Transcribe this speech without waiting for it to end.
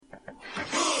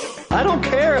I don't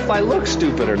care if I look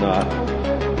stupid or not.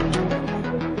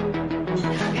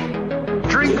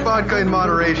 Drink vodka in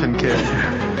moderation, kid.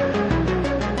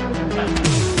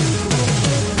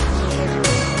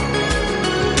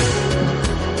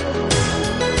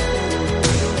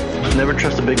 Never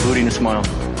trust a big booty and a smile.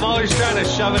 I'm always trying to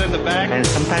shove it in the back. And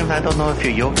sometimes I don't know if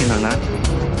you're joking or not.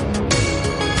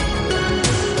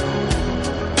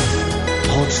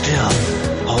 Hold still.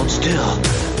 Hold still.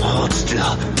 Hold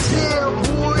still. Yeah,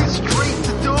 boys, straight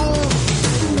to dome.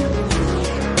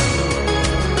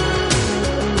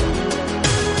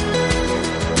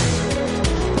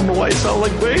 I don't know why you sound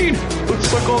like Bane. Let's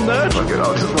suck on that. Look it,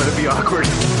 I'll just let it be awkward.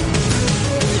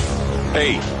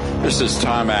 Hey, this is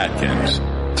Tom Atkins.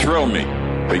 Thrill me,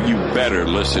 but you better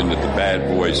listen to the Bad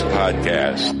Boys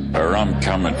podcast, or I'm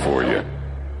coming for you.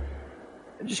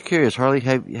 I'm just curious, Harley,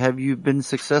 have you been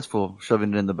successful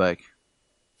shoving it in the back?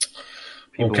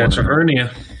 Won't catch a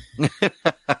hernia.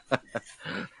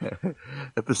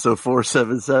 Episode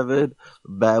 477,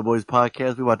 Bad Boys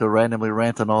Podcast. We want to randomly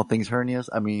rant on all things hernias.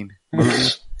 I mean,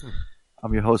 movies.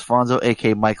 I'm your host, Fonzo,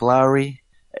 a.k.a. Mike Lowry.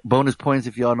 Bonus points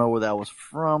if y'all know where that was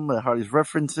from, that Harley's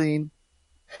referencing.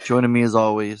 Joining me as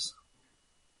always,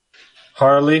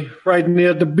 Harley, right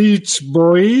near the beach,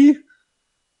 boy.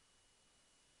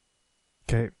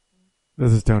 Okay.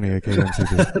 This is Tony, a.k.a.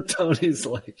 MCP. Tony's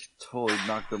like... Totally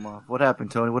knocked him off. What happened,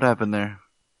 Tony? What happened there?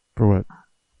 For what?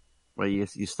 Well, you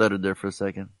stuttered there for a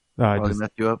second. No, I Probably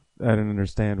messed you up. I didn't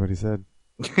understand what he said.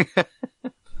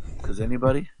 Does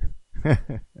anybody?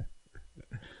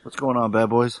 What's going on, Bad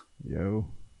Boys? Yo.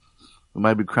 We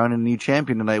might be crowning a new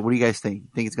champion tonight. What do you guys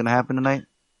think? Think it's going to happen tonight?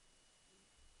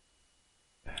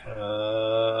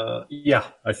 Yeah,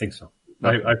 I think so.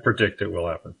 Okay. I predict it will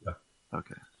happen. Yeah.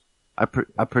 Okay. I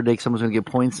predict someone's going to get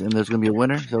points and there's going to be a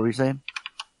winner. Is that what you're saying?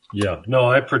 Yeah.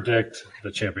 No, I predict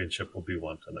the championship will be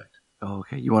won tonight. Oh,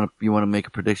 okay. You want to make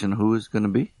a prediction who is going to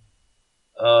be?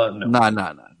 No. Nah.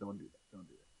 Don't do that.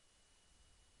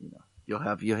 You know, you'll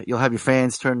have your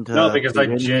fans turn to. No, because I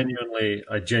genuinely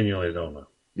don't know.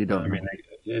 You don't. I mean,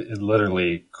 it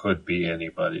literally could be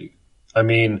anybody. I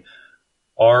mean,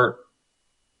 it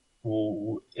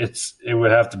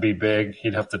would have to be big.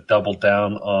 He'd have to double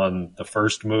down on the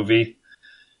first movie,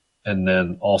 and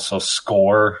then also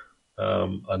score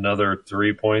another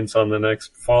 3 points on the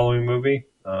next following movie.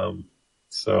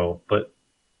 But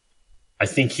I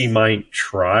think he might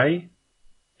try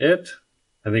it.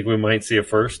 I think we might see a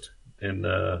first, and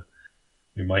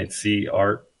we might see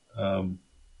Art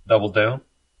double down.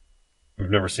 We've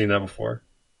never seen that before.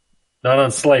 Not on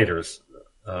Slater's,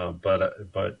 but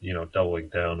doubling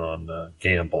down on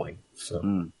gambling.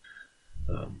 So,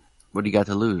 what do you got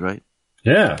to lose, right?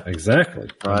 Yeah, exactly.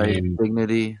 Pride,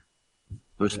 dignity,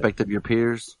 the respect of your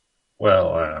peers.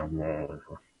 Well, I don't know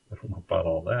about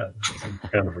all that. It's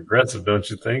kind of aggressive, don't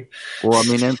you think? Well, I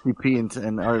mean, MCP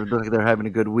and Art look like they're having a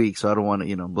good week, so I don't want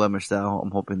to, blemish that. I'm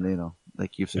hoping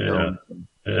that keeps it going.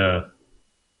 Yeah.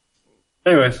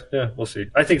 Anyways, yeah, we'll see.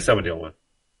 I think somebody will win.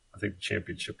 I think the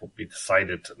championship will be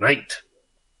decided tonight.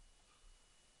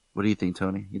 What do you think,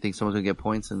 Tony? You think someone's going to get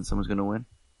points and someone's going to win?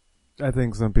 I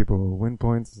think some people will win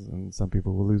points and some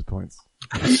people will lose points.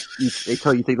 You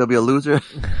think there'll be a loser?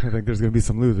 I think there's going to be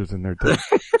some losers in there too.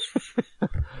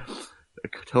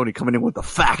 Tony coming in with the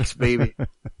facts, baby.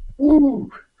 Woo!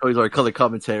 Tony's our color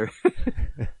commentary.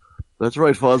 That's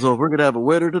right, Fonzo. We're going to have a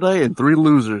winner today and 3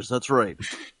 losers. That's right.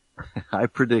 I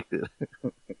predicted.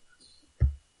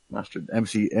 Master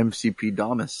MCP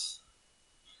Damas.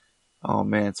 Oh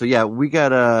man. So yeah, we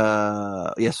got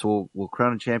we'll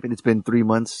crown a champion. It's been 3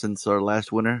 months since our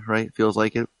last winner, right? Feels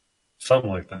like it.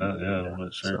 Something like that. Yeah, I'm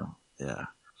not sure. So, yeah.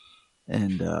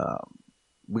 And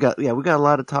we got a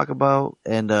lot to talk about,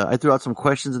 and I threw out some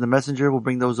questions in the messenger. We'll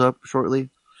bring those up shortly.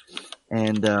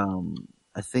 And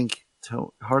I think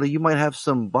Harley, you might have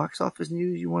some box office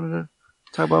news you wanted to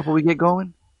talk about before we get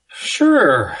going.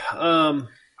 Sure.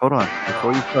 Hold on,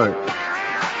 before you start.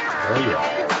 Oh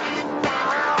yeah.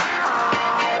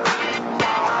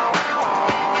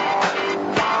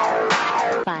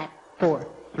 5, 4,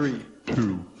 3,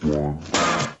 2, 1.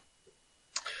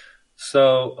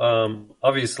 So,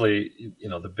 obviously,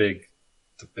 the big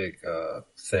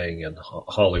thing in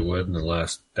Hollywood in the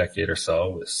last decade or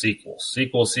so is sequels.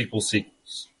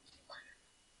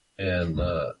 And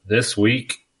this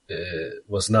week it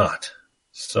was not.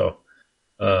 So,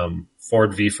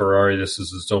 Ford v Ferrari, this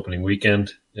is its opening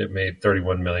weekend. It made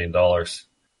 $31 million.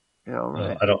 Yeah, all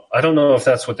right. I don't know if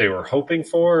that's what they were hoping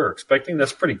for or expecting.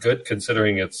 That's pretty good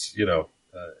considering it's,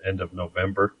 end of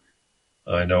November.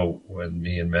 I know when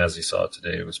me and Mazzy saw it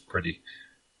today, it was pretty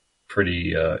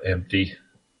empty.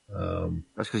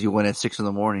 That's because you went at 6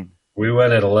 a.m. We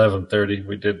went at 11:30.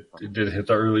 We did hit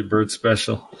the early bird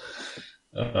special,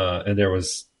 and there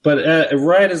was. But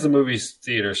right as the movie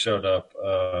theater showed up,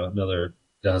 another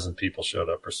dozen people showed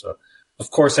up or so. Of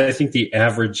course, I think the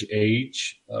average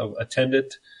age of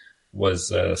attendant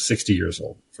was 60 years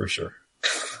old for sure.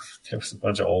 There was a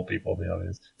bunch of old people in the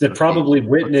audience that probably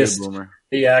witnessed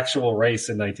the actual race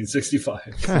in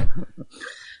 1965.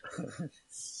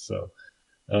 So,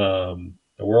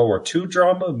 the World War II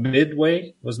drama,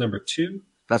 Midway, was number 2.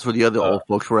 That's where the other old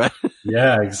folks were at.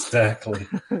 Yeah, exactly.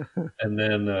 And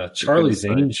then Charlie's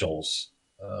Angels.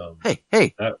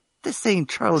 Hey, this ain't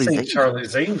Charlie's Angels.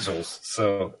 Charlie's Angels.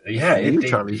 So, yeah, it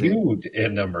debuted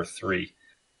at number 3.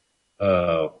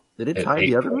 Did it tie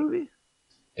the other movie?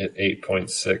 At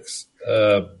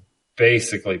 8.6.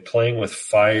 Basically, Playing with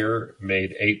Fire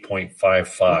made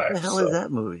 8.55. What the hell is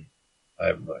that movie? I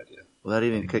have no idea. Well, I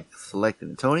didn't even click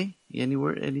selected. Tony,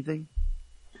 anything?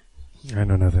 I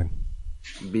know nothing.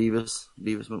 Beavis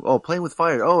movie. Oh, Playing with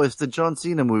Fire. Oh, it's the John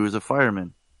Cena movie. It was a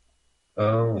fireman.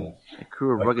 Oh. A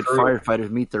crew of rugged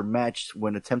firefighters meet their match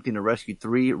when attempting to rescue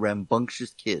 3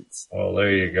 rambunctious kids. Well,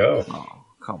 there you go. Oh,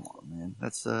 come on, man.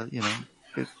 That's,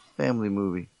 good family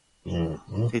movie.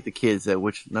 Mm-hmm. Take the kids,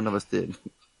 which none of us did.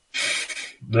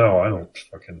 No, I don't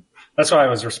fucking... That's why I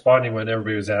was responding when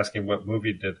everybody was asking what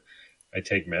movie did I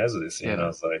take Maz to see. And I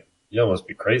was like, you must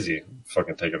be crazy. I'm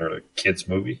fucking taking her to a kid's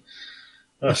movie.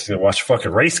 Oh, she's going to watch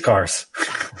fucking race cars.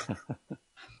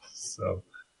 So,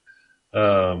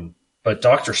 but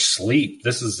Dr. Sleep,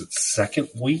 this is its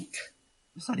 2nd week.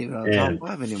 It's not even on the top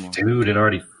 5 anymore. Dude, it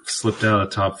already slipped out of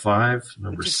the top 5,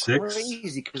 number 6.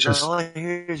 Crazy, because all I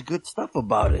hear is good stuff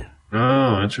about it.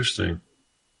 Oh, interesting.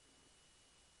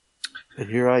 But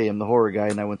here I am, the horror guy,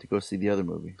 and I went to go see the other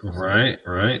movie.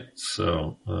 Right.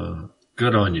 So,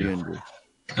 good on you.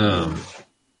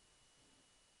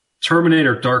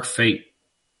 Terminator Dark Fate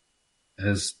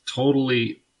has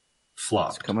totally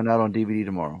flopped. It's coming out on DVD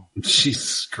tomorrow.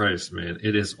 Jesus Christ, man.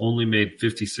 It has only made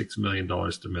 $56 million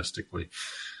domestically.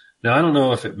 Now, I don't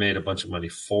know if it made a bunch of money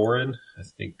foreign. I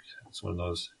think it's one of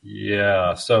those.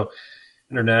 Yeah. So,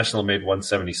 international made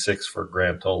 176 for a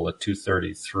grand total of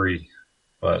 233.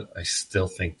 But I still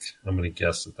think I'm going to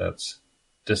guess that's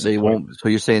disappointing. They won't. So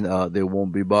you're saying they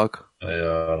won't be back? I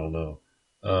don't know.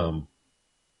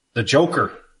 The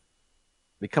Joker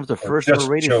becomes the first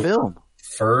R-rated film.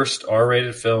 First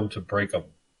R-rated film to break $1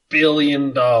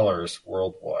 billion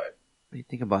worldwide. What do you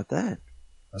think about that?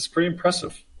 That's pretty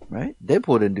impressive, right?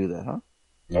 Deadpool didn't do that, huh?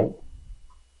 Nope.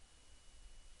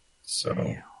 So,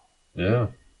 yeah.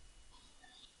 What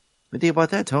do you think about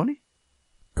that, Tony?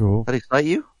 Cool. That excite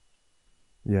you?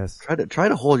 Yes. Try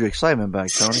to hold your excitement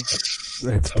back, Tony.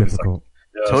 It's difficult.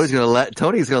 Yes. Tony's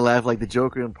gonna laugh like the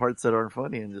Joker in parts that aren't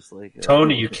funny and just like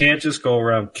Tony, you can't just go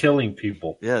around killing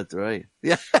people. Yeah, that's right.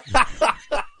 Yeah.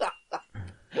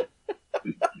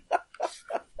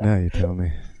 Now you tell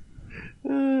me.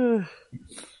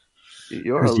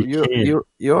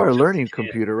 You're a learning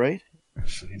computer, right?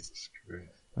 Jesus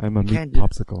Christ. I'm a meat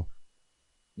popsicle.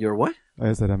 You're what?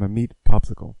 I said I'm a meat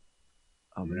popsicle.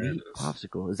 A meat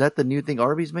popsicle. Is that the new thing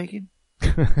Arby's making?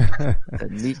 That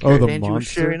meat carrot you were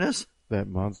sharing us? That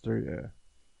monster, yeah.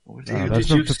 Dude, did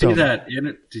you see that?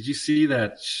 Did you see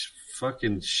that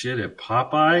fucking shit at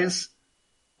Popeyes?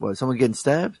 What? Someone getting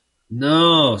stabbed?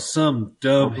 No, some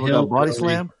dumb hill body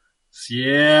slam.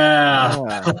 Yeah.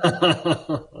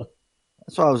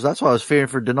 That's why I was fearing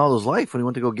for Donaldo's life when he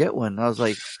went to go get one. I was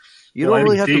like, you don't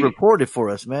really have to report it for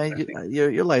us, man.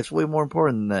 Your life's way more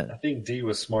important than that. I think D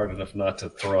was smart enough not to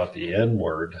throw out the N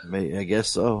word. I guess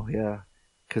so, yeah.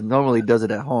 Because normally he does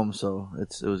it at home, so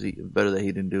it was better that he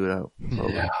didn't do it out.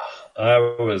 Yeah,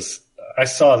 I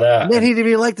saw that. Man, he didn't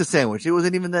even like the sandwich. It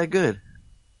wasn't even that good.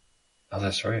 Oh,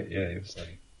 that's right. Yeah, he was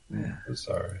like, I'm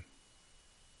sorry.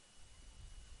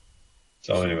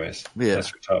 So, anyways,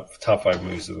 that's your top 5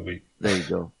 movies of the week. There you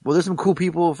go. Well, there's some cool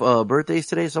people birthdays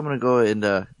today, so I'm going to go and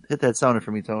hit that sounder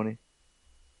for me, Tony.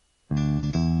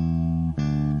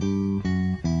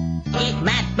 It's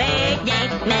my birthday,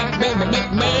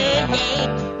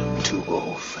 Too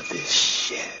old for this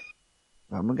shit.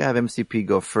 I'm going to have MCP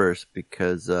go first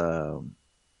because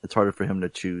it's harder for him to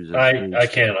choose. I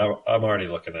can't. I'm already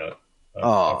looking at it.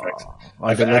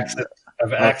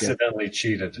 I've accidentally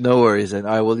cheated. No worries, then.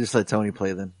 All right, we'll just let Tony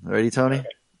play then. Ready, Tony?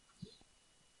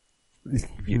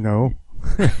 No.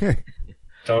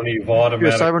 Tony, you've automatically...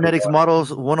 You're Cybernetics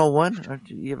Models 101?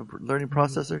 You have a learning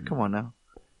processor? Come on now.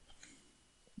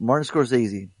 Martin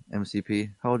Scorsese,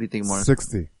 MCP. How old do you think, Martin?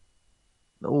 60.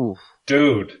 Oh.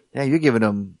 Dude. Yeah, you're giving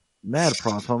him mad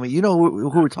props, homie. You know who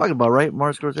we're talking about, right?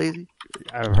 Martin Scorsese?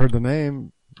 I've heard the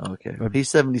name. Okay. He's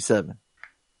 77.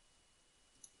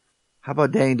 How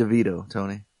about Danny DeVito,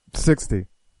 Tony? 60.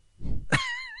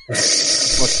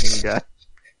 Fucking guy.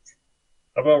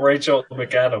 How about Rachel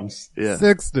McAdams? Yeah.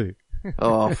 60.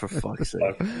 Oh, for fuck's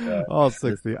sake. All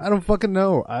 60. I don't fucking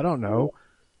know. I don't know.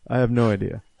 I have no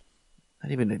idea.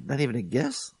 Not even a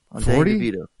guess on 40?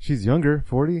 Danny DeVito. She's younger.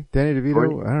 40? Danny DeVito?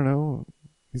 40? I don't know.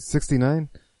 He's 69?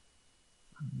 I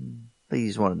think you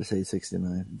just wanted to say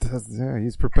 69. Yeah,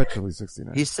 he's perpetually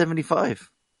 69. He's 75.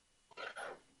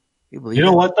 You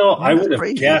know what though? I would have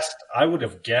crazy.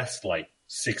 guessed like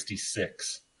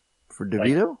 66. For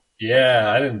DeVito? Like,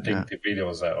 yeah, I didn't think DeVito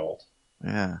was that old.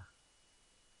 Yeah.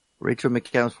 Rachel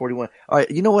McAdams, 41. All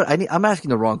right, you know what? I'm asking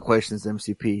the wrong questions,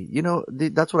 MCP. You know,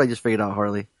 that's what I just figured out,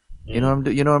 Harley. You know what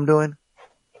I'm doing?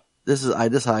 This is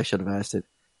how I should have asked it.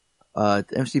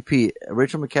 MCP,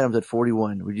 Rachel McAdams at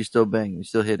 41. Would you still bang? Would you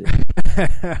still hit it?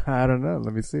 I don't know.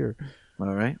 Let me see her. All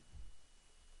right.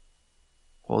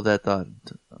 Hold that thought.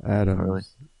 Adams. Harley.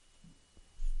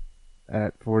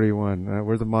 At 41.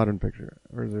 Where's the modern picture?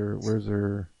 Where's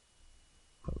her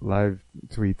live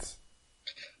tweets?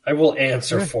 I will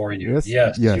answer for you.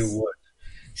 Yes, you would.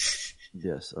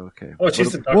 Yes, okay. Oh,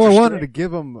 she's I wanted to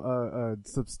give him a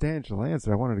substantial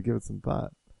answer. I wanted to give it some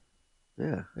thought.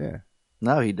 Yeah. Yeah.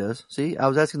 Now he does. See, I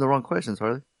was asking the wrong questions,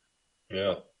 Harley.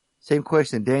 Yeah. Same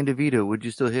question. Dan DeVito, would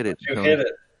you still hit it? You hit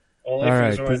it. Only all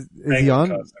if right. Is he on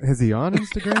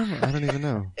Instagram? I don't even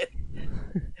know.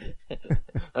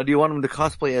 Do you want him to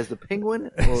cosplay as the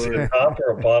Penguin? Is it a top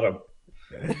or a bottom?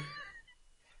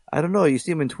 I don't know. You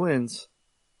see him in Twins.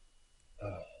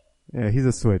 Yeah, he's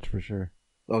a switch for sure.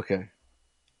 Okay.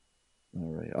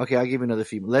 All right. Okay, I'll give you another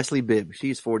female. Leslie Bibb.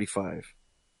 She's 45.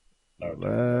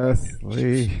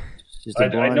 Leslie.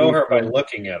 I know her by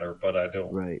looking at her, but I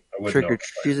don't. Right.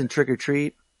 She's in Trick or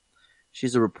Treat.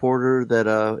 She's a reporter that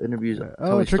interviews.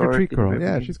 Tony Trick or Stark Treat girl. and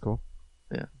Yeah, she's cool.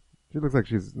 Yeah. She looks like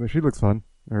she looks fun.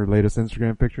 Her latest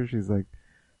Instagram picture, she's like,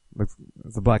 it's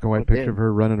a black and white picture of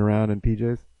her running around in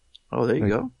PJs. Oh, there you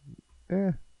go.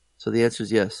 Yeah. So the answer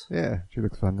is yes. Yeah, she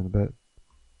looks fun in the bed.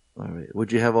 All right.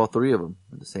 Would you have all three of them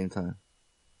at the same time?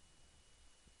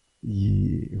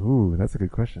 Yeah. Ooh, that's a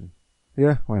good question.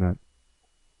 Yeah, why not?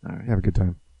 All right. Have a good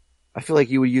time. I feel like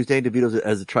you would use Danny DeVito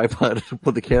as a tripod to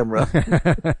put the camera up.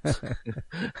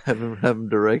 have him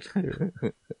direct.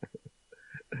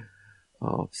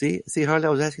 Oh, see, Harley, I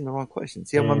was asking the wrong question.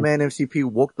 See how my man MCP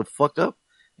woke the fuck up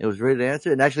and was ready to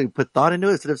answer and actually put thought into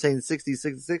it instead of saying 60,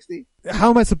 60, 60? How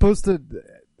am I supposed to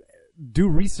do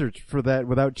research for that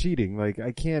without cheating? Like,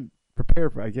 I can't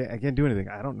prepare for, I can't do anything.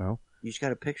 I don't know. You just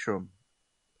gotta picture him.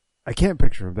 I can't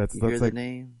picture him. That's hear like the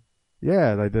name.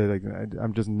 Yeah,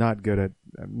 I'm just not good at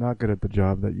the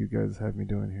job that you guys have me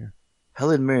doing here.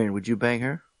 Helen Mirren, would you bang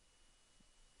her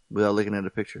without looking at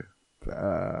a picture?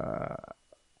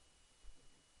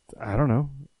 I don't know.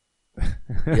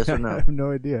 Yes or no? I have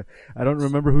no idea. I don't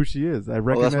remember who she is. I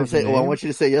recognize. That's what I'm saying. I want you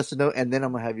to say yes or no, and then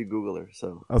I'm gonna have you Google her.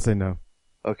 So I'll say no.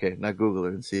 Okay, now Google her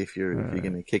and see if you're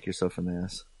gonna kick yourself in the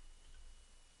ass.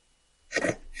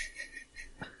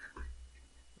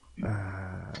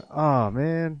 Oh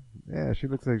man, yeah, she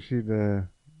looks like she'd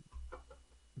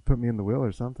put me in the will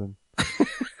or something.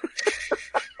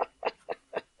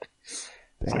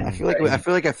 I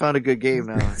feel like I found a good game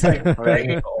now. All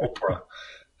right. Oprah.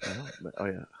 Oh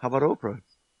yeah, how about Oprah,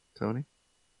 Tony?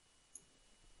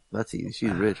 That's easy.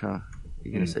 She's rich, huh?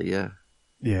 You're gonna say yeah?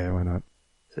 Yeah, why not?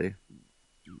 See,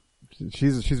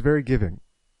 she's very giving.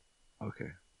 Okay.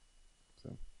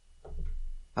 So,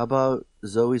 how about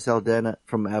Zoe Saldana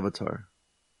from Avatar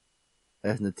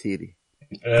as Natiri?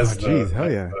 Jeez,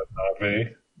 hell yeah!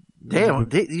 Damn,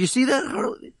 did you see that?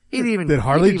 Harley? He didn't even. Did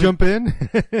Harley jump in?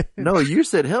 No, you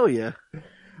said hell yeah.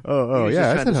 Oh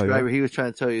yeah, I said hell yeah. He was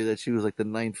trying to tell you that she was like the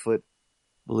 9-foot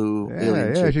blue yeah, alien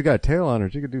yeah, chick. she got a tail on her.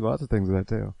 She could do lots of things with that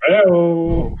tail.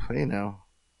 Hello. Hey now.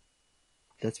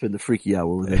 That's been the freaky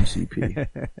hour with MCP.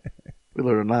 We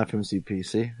learned a lot from MCP.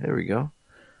 See, there we go.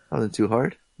 That wasn't too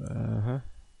hard.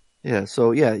 Yeah.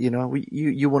 So yeah,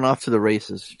 you went off to the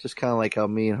races, just kind of like how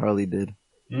me and Harley did.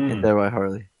 Ain't that right,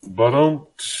 Harley? Boom,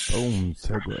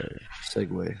 segue.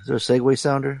 Segway. Is there a Segway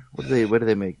sounder? What do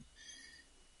they make?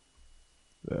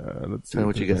 Let's see. Tell me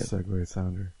what you got. Segway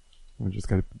sounder. I just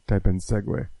gotta type in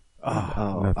Segway.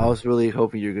 I was really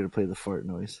hoping you were gonna play the fart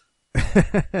noise.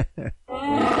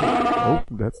 Oh,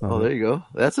 that's not. Oh, there you go.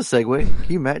 That's a segue.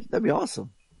 Can you imagine? That'd be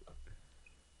awesome.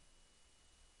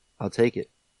 I'll take it.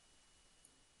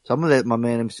 So I'm gonna let my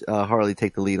man Harley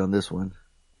take the lead on this one.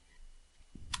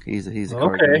 He's a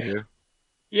card guy here.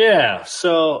 Yeah.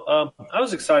 So I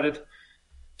was excited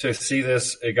to see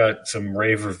this. It got some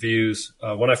rave reviews.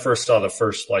 When I first saw the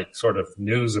first sort of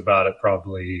news about it,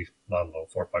 probably I don't know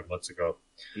 4 or 5 months ago.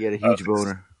 You had a huge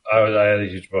boner. I had a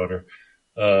huge boner.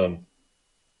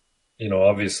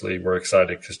 Obviously we're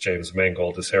excited because James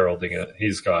Mangold is heralding it.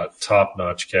 He's got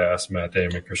top-notch cast, Matt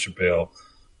Damon, Christian Bale,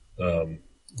 along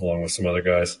with some other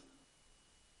guys.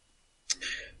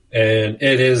 And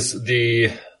it is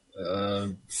the,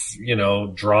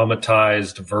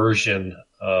 dramatized version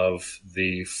of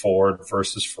the Ford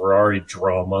versus Ferrari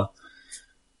drama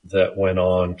that went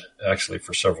on actually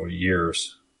for several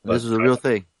years. This is a real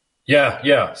thing.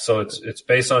 Yeah. So it's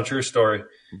based on a true story.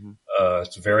 Mm-hmm.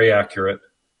 It's very accurate.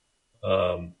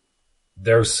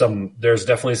 There's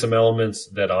definitely some elements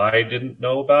that I didn't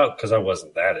know about because I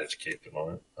wasn't that educated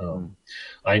on it.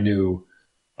 I knew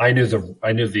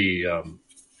the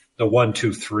 1,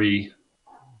 2, 3.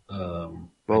 Whoa.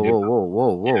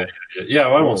 Yeah,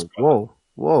 I won't spoil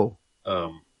Whoa.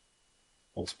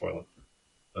 Won't spoil it.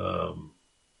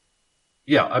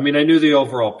 I knew the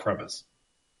overall premise.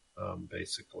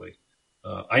 Basically,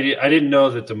 I didn't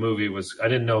know that the movie was. I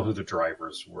didn't know who the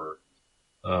drivers were.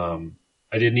 I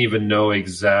didn't even know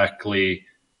exactly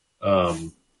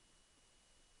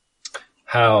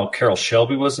how Carroll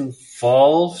Shelby was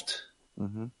involved.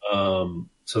 Mm-hmm.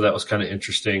 So that was kind of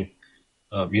interesting.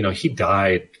 He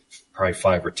died probably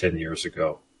 5 or 10 years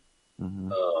ago.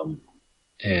 Mm-hmm.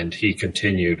 And he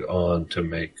continued on to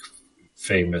make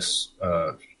famous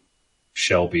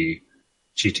Shelby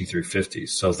GT350s.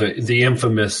 So the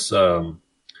infamous, or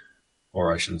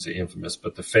I shouldn't say infamous,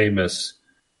 but the famous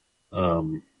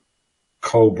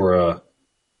Cobra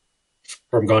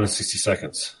from Gone in 60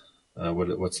 Seconds.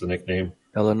 What's the nickname?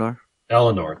 Eleanor.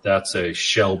 That's a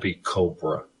Shelby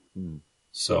Cobra.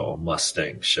 So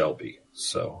Mustang Shelby.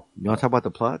 So you want to talk about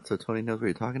the plot so Tony knows what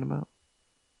you're talking about?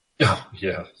 Oh,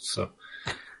 yeah. So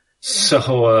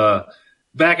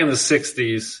back in the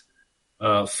 60s,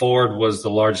 Ford was the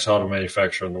largest auto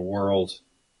manufacturer in the world,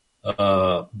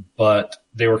 but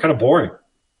they were kind of boring,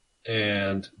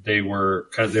 and they were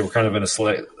kind of in a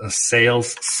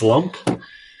sales slump.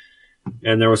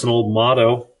 And there was an old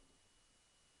motto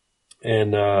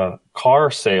in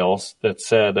car sales that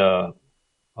said,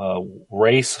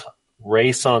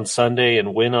 race on Sunday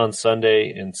and win on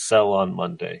Sunday and sell on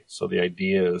Monday. So the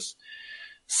idea is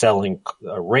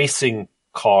racing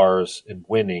cars and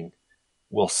winning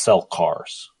will sell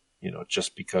cars,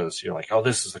 just because you're like, oh,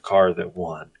 this is the car that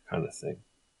won kind of thing.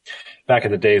 Back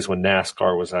in the days when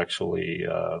NASCAR was actually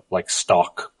like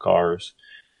stock cars,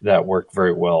 that worked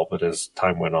very well. But as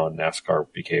time went on,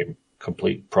 NASCAR became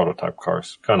complete prototype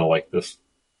cars, kind of like this.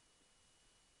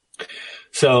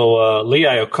 So Lee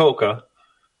Iacocca,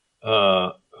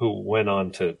 who went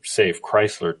on to save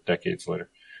Chrysler decades later,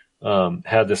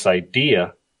 had this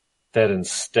idea that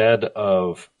instead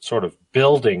of sort of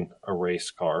building a race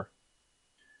car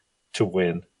to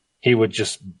win, he would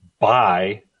just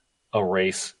buy a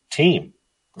race team,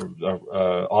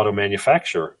 auto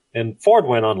manufacturer. And Ford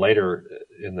went on later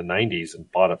in the 90s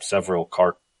and bought up several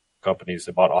car companies.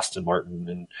 They bought Aston Martin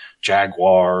and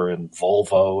Jaguar and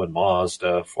Volvo and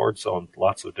Mazda. Ford's owned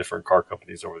lots of different car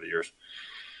companies over the years.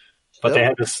 But they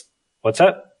had this. What's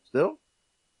that? Still?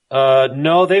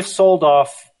 No, they've sold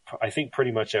off, I think,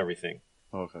 pretty much everything.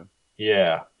 Okay.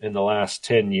 Yeah, in the last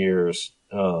 10 years,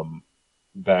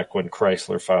 back when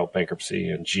Chrysler filed bankruptcy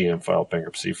and GM filed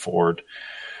bankruptcy, Ford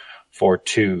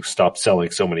too stopped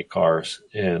selling so many cars,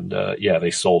 and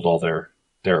they sold all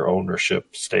their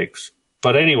ownership stakes.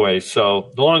 But anyway,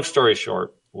 so the long story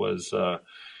short was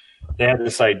they had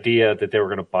this idea that they were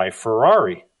going to buy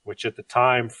Ferrari, which at the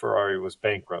time Ferrari was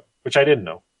bankrupt, which I didn't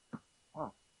know.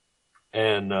 Wow.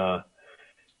 And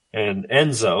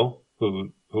Enzo,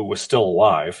 who was still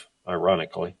alive,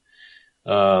 ironically,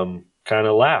 kind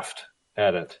of laughed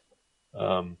at it.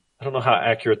 I don't know how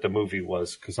accurate the movie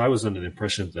was because I was under the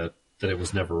impression that it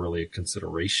was never really a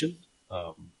consideration.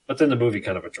 But then the movie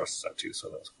kind of addresses that too, so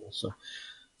that was cool.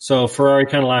 So Ferrari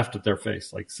kind of laughed at their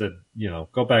face, like said,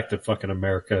 go back to fucking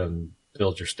America and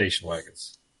build your station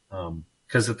wagons.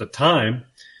 Because at the time,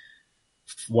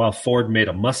 while Ford made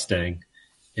a Mustang,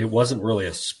 it wasn't really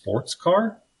a sports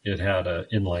car. It had an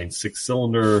inline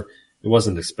 6-cylinder. It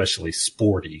wasn't especially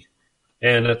sporty.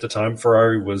 And at the time,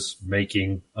 Ferrari was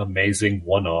making amazing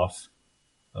one-off,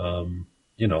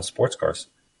 sports cars.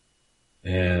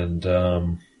 And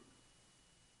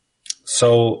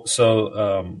so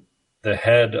the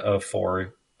head of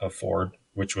Ford,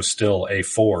 which was still a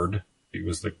Ford, he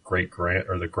was the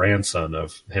the grandson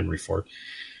of Henry Ford.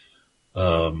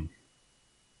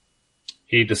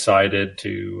 He decided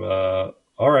to,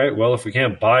 all right, well, if we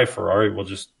can't buy Ferrari, we'll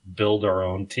just build our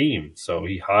own team. So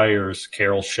he hires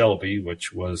Carroll Shelby,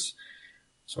 which was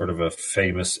sort of a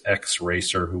famous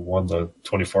ex-racer who won the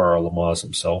 24-hour Le Mans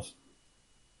himself.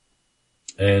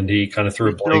 And he kind of threw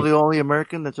a Still blank. the only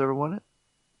American that's ever won it?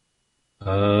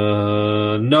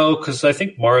 No, because I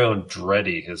think Mario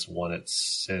Andretti has won it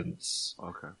since.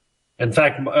 Okay. In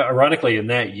fact, ironically, in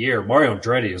that year, Mario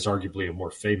Andretti is arguably a more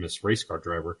famous race car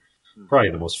driver, probably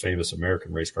the most famous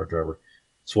American race car driver.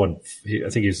 I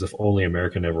think he's the only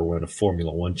American to ever win a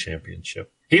Formula One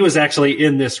championship. He was actually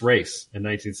in this race in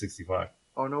 1965.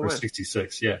 Oh, no or way.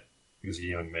 66, yeah. He was a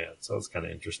young man, so it's kind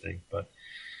of interesting. But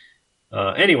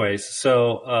anyways,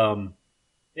 so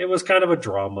it was kind of a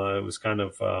drama. It was kind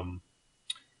of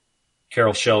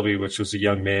Carroll Shelby, which was a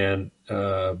young man,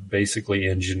 basically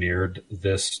engineered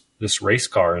this race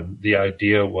car. And the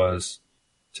idea was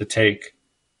to take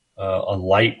a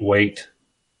lightweight,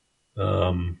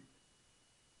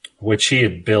 which he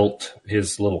had built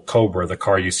his little Cobra, the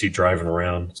car you see driving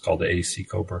around. It's called the AC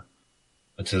Cobra.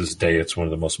 And to this day, it's one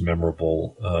of the most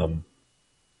memorable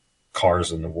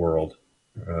cars in the world.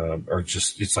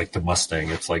 It's like the Mustang.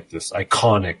 It's like this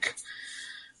iconic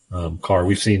car.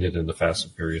 We've seen it in the Fast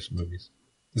and Furious movies.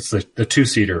 It's the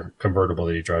two-seater convertible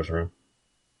that he drives around.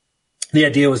 The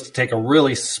idea was to take a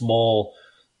really small,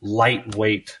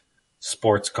 lightweight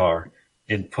sports car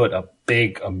and put a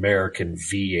big American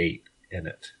V8 in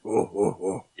it.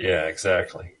 Yeah,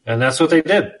 exactly. And that's what they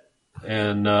did.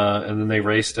 And then they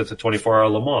raced at the 24-hour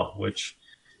Le Mans, which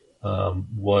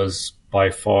was by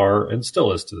far, and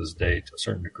still is to this day to a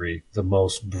certain degree, the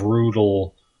most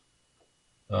brutal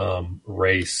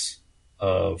race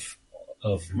of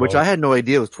which I had no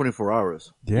idea was 24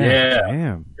 hours. Yeah.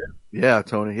 Damn. Yeah,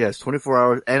 Tony. Yeah, it's 24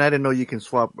 hours. And I didn't know you can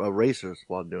swap racers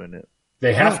while doing it.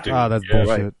 They have to. Oh, that's Yeah,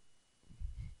 bullshit. right.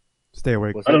 Stay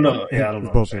awake. I don't know. Yeah, I don't know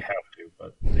if Bullshit. they have to,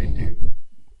 but they do.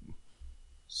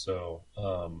 So,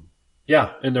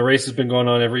 yeah, and the race has been going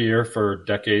on every year for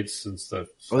decades since the.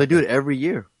 Oh, they do it every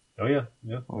year. Oh yeah.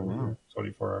 Oh, Every wow. year,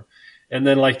 24 hours. And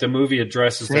then like the movie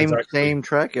addresses Same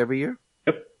track every year?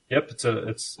 Yep.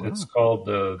 It's called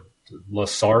the La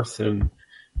Sarthe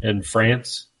in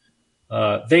France.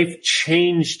 They've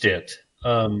changed it.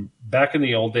 Back in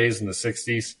the old days in the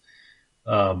 60s,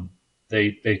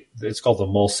 it's called the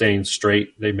Mulsanne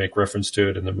Straight. They make reference to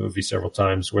it in the movie several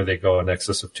times, where they go in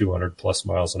excess of 200 plus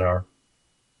miles an hour.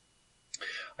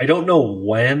 I don't know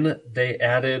when they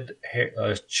added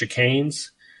chicanes,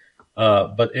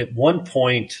 but at one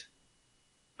point,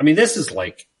 I mean, this is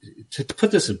like, to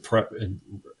put this in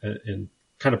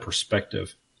kind of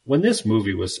perspective. When this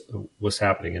movie was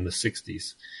happening in the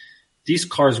 60s, these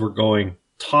cars were going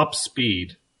top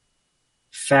speed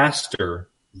faster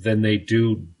than they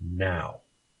do now.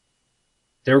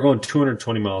 They were going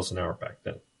 220 miles an hour back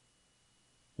then.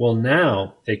 Well,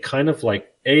 now they kind of like,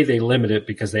 they limit it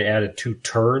because they added 2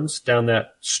 turns down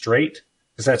that straight,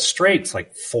 because that straight's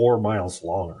like 4 miles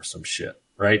long or some shit,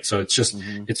 right? So it's just,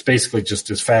 it's basically just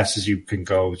as fast as you can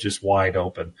go, just wide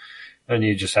open. And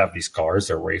you just have these cars,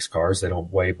 they're race cars. They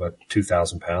don't weigh but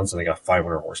 2,000 pounds and they got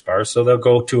 500 horsepower. So they'll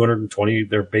go 220.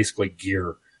 They're basically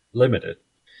gear limited.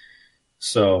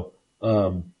 So,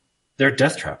 they're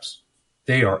death traps.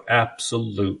 They are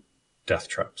absolute death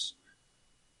traps.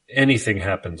 Anything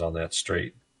happens on that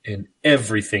straight, and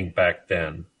everything back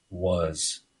then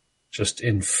was just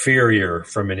inferior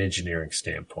from an engineering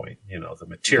standpoint. You know, the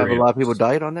material. Have a lot of people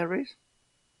died on that race?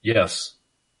 Yes.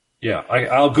 Yeah,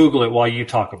 I'll Google it while you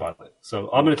talk about it. So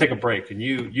I'm going to take a break, and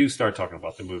you start talking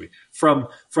about the movie from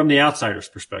the outsider's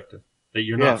perspective, that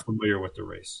you're not familiar with the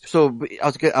race. So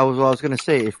I was going to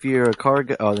say, if you're a car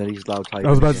guy, oh, then he's loud typing. I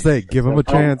was about to say, give him a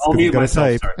chance I'll because he's mute got to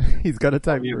myself, type. sorry. He's got to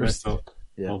type Mute first. myself.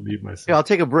 Yeah. I'll mute myself. Yeah, I'll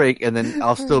take a break and then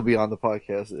I'll still be on the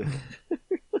podcast.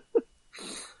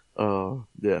 Oh,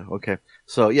 yeah, okay.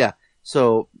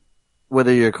 So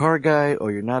whether you're a car guy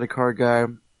or you're not a car guy,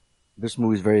 this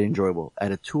movie is very enjoyable.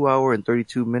 At a 2-hour and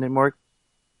 32-minute mark,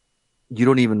 you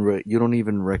don't even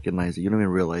recognize it. You don't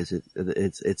even realize it.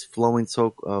 It's flowing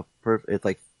so perfect. It's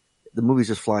like the movie's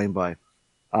just flying by.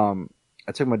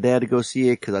 I took my dad to go see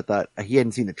it because I thought he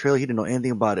hadn't seen the trailer. He didn't know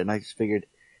anything about it, and I just figured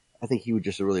I think he would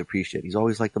just really appreciate it. He's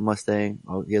always liked the Mustang.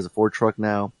 He has a Ford truck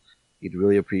now. He'd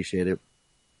really appreciate it.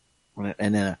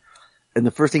 And then, and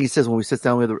the first thing he says when we sit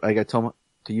down with, I told him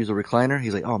to use a recliner.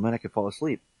 He's like, "Oh man, I could fall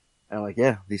asleep." And I'm like,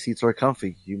 "Yeah, these seats are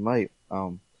comfy. You might."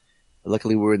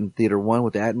 Luckily we're in theater 1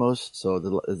 with the Atmos, so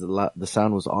the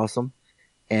sound was awesome.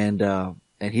 And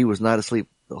he was not asleep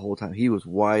the whole time. He was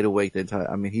wide awake the entire,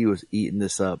 I mean, he was eating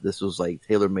this up. This was like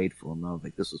tailor made for him. I was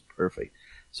like, this was perfect.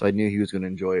 So I knew he was going to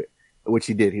enjoy it, which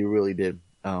he did. He really did.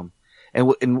 And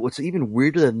what's even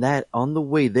weirder than that, on the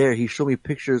way there, he showed me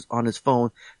pictures on his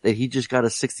phone that he just got a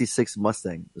 66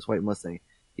 Mustang, this white Mustang.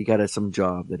 He got at some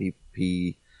job that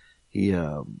he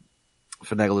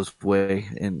finagle his way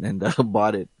and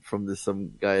bought it from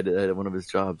some guy at one of his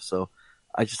jobs. So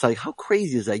I just like, how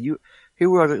crazy is that? Here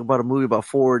we are about a movie about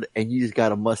Ford, and you just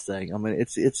got a Mustang. I mean,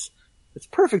 it's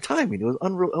perfect timing. It was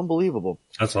unbelievable.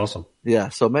 That's awesome. Yeah.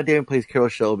 So Matt Damon plays Carroll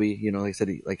Shelby. You know, like I said,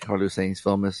 like Harley was saying, he's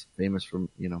famous from,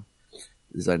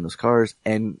 designing those cars.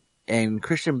 And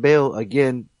Christian Bale,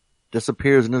 again,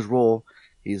 disappears in his role.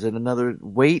 He's in another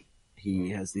weight. He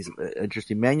has these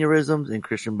interesting mannerisms, and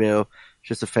Christian Bale,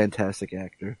 just a fantastic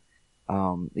actor.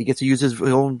 He gets to use his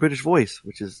own British voice,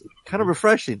 which is kind of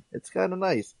refreshing. It's kind of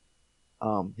nice.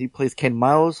 He plays Ken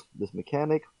Miles, this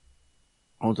mechanic,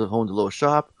 owns a little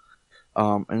shop.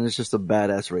 And it's just a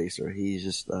badass racer. He's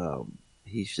just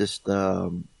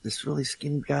this really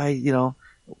skinny guy,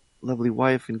 lovely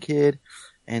wife and kid,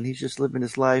 and he's just living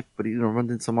his life, but he,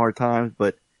 runs into some hard times,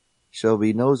 but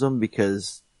Shelby knows him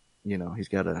because, he's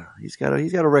got a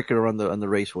record on the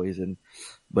raceways,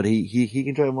 but he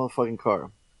can drive a motherfucking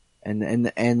car. And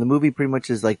the movie pretty much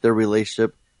is like their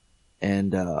relationship,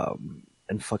 and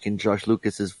fucking Josh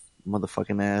Lucas is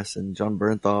motherfucking ass, and John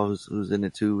Bernthal who's in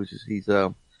it too, which is, he's,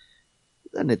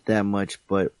 done it that much,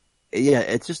 but yeah,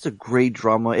 it's just a great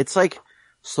drama. It's like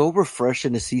so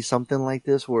refreshing to see something like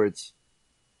this where it's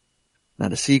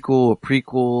not a sequel, a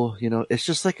prequel, it's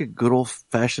just like a good old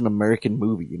fashioned American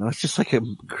movie, it's just like a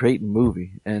great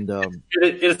movie. And,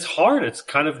 it's hard. It's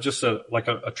kind of just a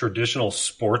traditional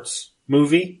sports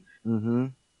movie. Mm-hmm.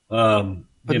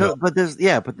 But then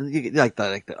you get like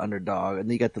the underdog, and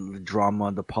then you got the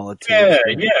drama, the politics. Yeah,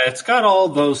 it's got all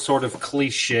those sort of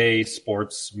cliche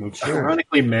sports movies. Sure.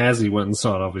 Ironically, Mazzy went and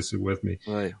saw it, obviously, with me.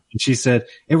 Right. And she said,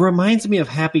 it reminds me of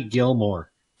Happy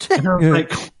Gilmore. And I was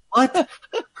like, what? I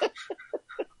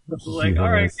was like,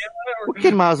 all right, whatever.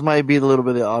 Ken Miles might be a little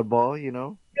bit of the oddball,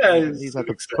 Yeah, he's not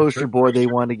the poster boy they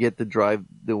want to get to drive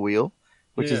the wheel,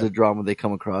 which is a drama they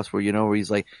come across where, where he's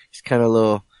kind of a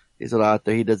little... He's out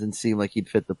there. He doesn't seem like he'd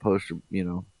fit the poster. He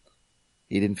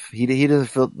doesn't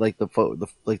feel like the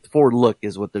forward look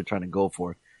is what they're trying to go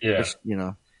for. Yeah.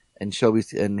 And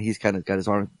Shelby's, and he's kind of got his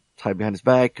arm tied behind his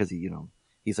back because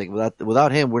he's like,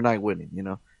 without him, we're not winning,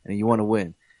 and you want to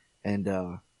win. And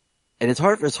it's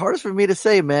hardest for me to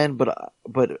say, man,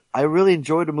 but I really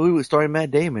enjoyed the movie starring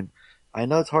Matt Damon. I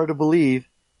know it's hard to believe,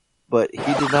 but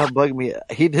he did not bug me.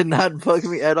 He did not bug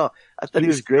me at all. I thought he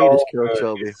was great as Carroll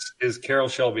Shelby. His Carroll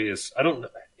Shelby is,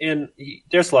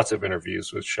 there's lots of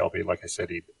interviews with Shelby. Like I said,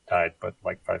 he died, but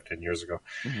like 5-10 years ago.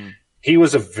 Mm-hmm. He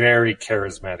was a very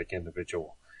charismatic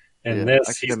individual. And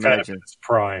he's kind of in his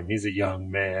prime. He's a young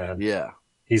man. Yeah.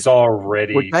 He's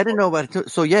already. Which I didn't know about it.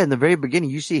 So yeah, in the very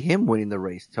beginning, you see him winning the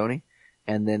race, Tony.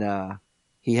 And then,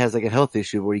 he has like a health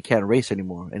issue where he can't race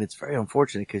anymore. And it's very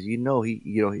unfortunate because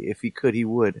if he could, he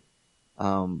would.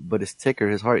 But his ticker,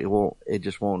 his heart, it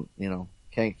just won't,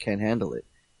 can't handle it.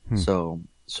 So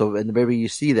in the baby, you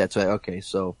see that. So, okay.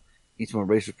 So he's from a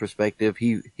racer's perspective.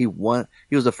 He won,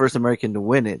 he was the first American to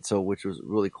win it. So, which was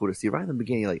really cool to see right in the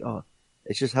beginning. Like, oh,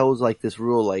 it's just how it was like this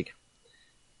real, like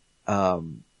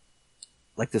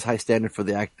this high standard for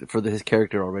his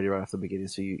character already right off the beginning.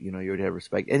 So you already have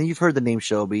respect. And you've heard the name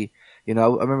Shelby. I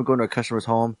remember going to a customer's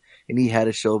home and he had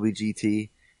a Shelby GT.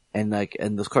 And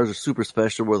those cars are super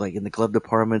special where like in the glove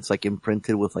departments, like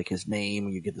imprinted with like his name,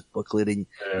 and you get this booklet and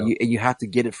you have to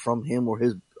get it from him or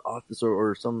his office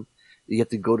or you have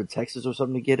to go to Texas or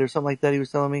something to get it or something like that. He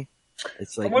was telling me.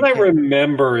 It's like, what I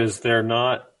remember is they're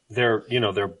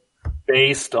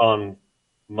based on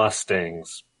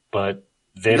Mustangs, but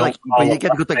they don't. But you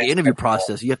get to go through the interview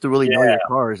process. You have to really know your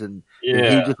cars and he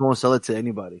just won't sell it to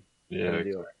anybody. Yeah.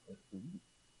 Exactly.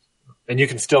 And you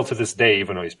can still, to this day,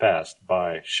 even though he's passed,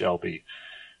 buy Shelby.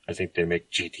 I think they make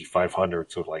GT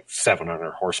 500s with like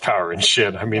 700 horsepower and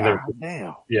shit. I mean,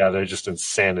 they're just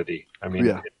insanity. I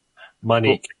mean,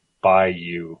 money can buy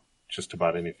you just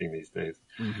about anything these days.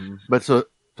 Mm-hmm. But so,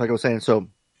 like I was saying, so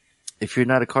if you're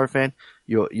not a car fan,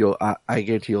 I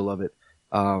guarantee you'll love it.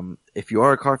 If you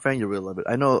are a car fan, you'll really love it.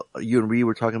 I know you and Reed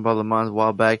were talking about Le Mans a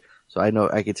while back, so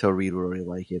I could tell Reed would really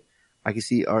like it. I can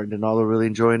see Art and Denalo really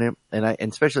enjoying it, and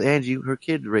especially Angie, her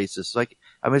kid races. So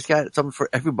it's got something for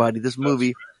everybody. This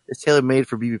movie is tailor made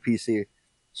for BBPC,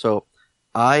 so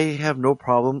I have no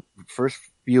problem first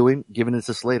viewing giving it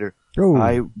to Slater. Oh,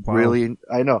 I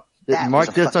know.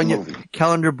 Mark this on your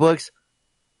calendar books.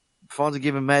 Fonzie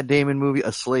giving Matt Damon movie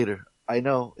a Slater. I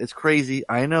know it's crazy.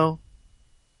 I know,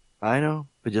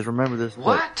 but just remember this.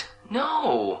 What?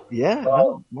 No. Yeah,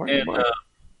 well, Mark.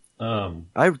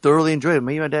 I thoroughly enjoyed it.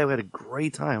 Me and my dad had a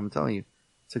great time. I'm telling you,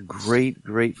 it's a great,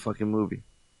 great fucking movie.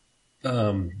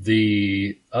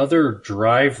 The other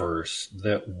drivers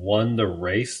that won the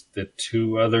race, the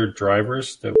two other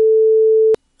drivers that,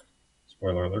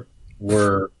 spoiler alert,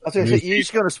 were. I was gonna say, you're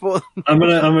just gonna spoil. I'm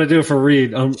gonna do it for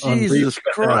Reed. Jesus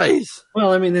Christ!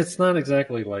 Well, I mean, it's not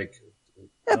exactly like.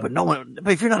 Yeah, but no one.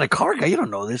 But if you're not a car guy, you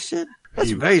don't know this shit.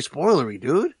 That's very spoilery,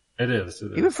 dude. It is.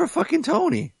 Even for fucking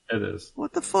Tony. It is.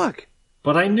 What the fuck?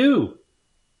 But I knew.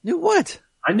 Knew what?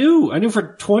 I knew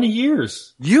for 20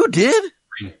 years. You did?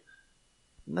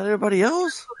 Not everybody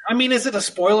else? I mean, is it a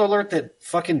spoiler alert that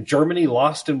fucking Germany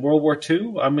lost in World War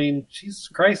II? I mean, Jesus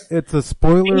Christ. It's a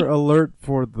spoiler alert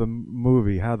for the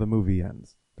movie, how the movie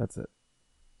ends. That's it.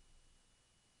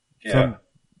 Yeah.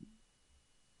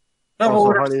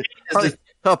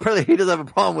 Apparently he doesn't have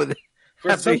a problem with it.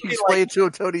 After you explain to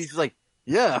him, Tony, he's like,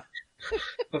 yeah.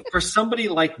 But for somebody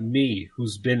like me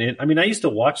who's been in, I mean, I used to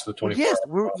watch the 24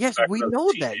 Yes, we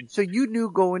know that. So you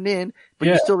knew going in, but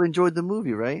you still enjoyed the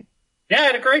movie, right? Yeah, I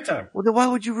had a great time. Well, then why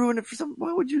would you ruin it for some?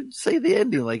 Why would you say the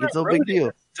ending like it's no big deal?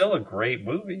 It's still a great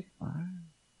movie.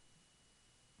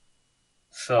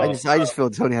 So I just feel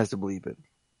Tony has to bleep it.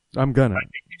 I'm gonna. I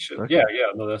think you should. Okay. Yeah,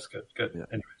 no, that's good. Good. Yeah.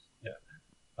 Anyways,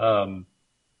 yeah.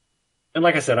 And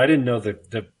like I said, I didn't know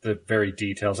the very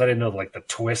details. I didn't know like the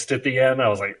twist at the end. I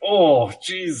was like, oh,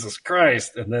 Jesus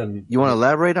Christ! And then you want to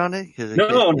elaborate on it?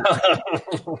 No.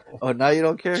 Oh, now you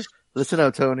don't care? Listen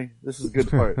out, Tony. This is a good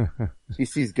part. He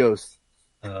sees ghosts.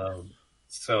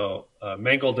 So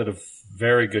Mangold did a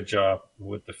very good job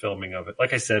with the filming of it.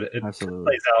 Like I said, it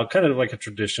plays out kind of like a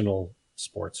traditional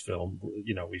sports film.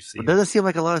 You know, we see. It doesn't seem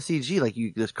like a lot of CG. Like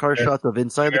there's car shots of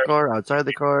inside the car, outside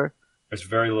the car. There's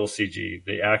very little CG.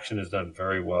 The action is done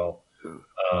very well.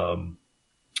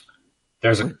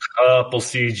 There's a couple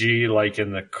CG, like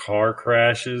in the car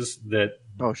crashes that.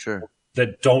 Oh, sure.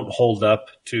 That don't hold up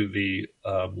to the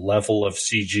level of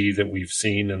CG that we've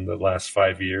seen in the last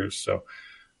 5 years. So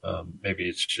maybe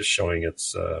it's just showing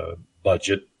its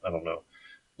budget. I don't know.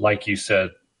 Like you said,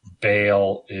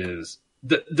 Bale is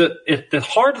the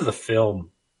heart of the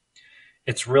film.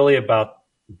 It's really about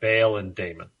Bale and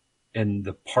Damon and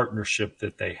the partnership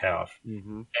that they have.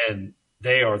 Mm-hmm. And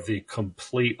they are the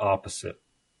complete opposite.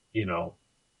 You know,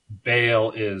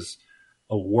 Bale is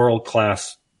a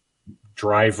world-class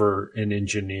driver and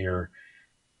engineer,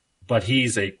 but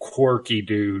he's a quirky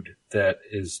dude that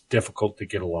is difficult to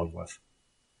get along with.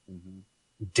 Mm-hmm.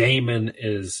 Damon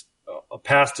is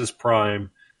past his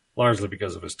prime, largely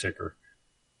because of his ticker,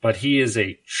 but he is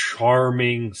a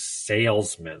charming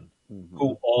salesman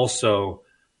who also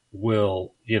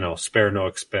will, spare no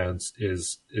expense,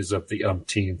 is of the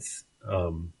umpteenth,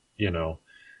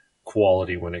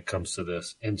 quality when it comes to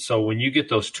this. And so when you get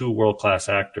those two world-class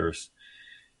actors,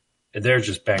 they're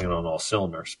just banging on all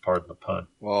cylinders, pardon the pun.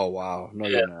 Oh, wow. No,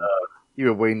 you're not. You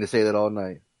were waiting to say that all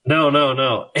night.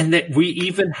 No. And that we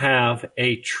even have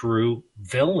a true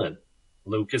villain.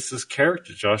 Lucas's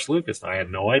character, Josh Lucas. I had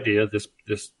no idea this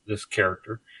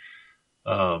character.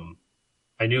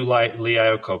 I knew Lee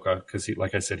Iacocca because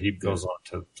like I said, he goes on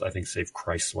to, I think, save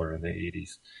Chrysler in the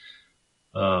 80s.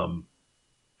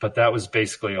 But that was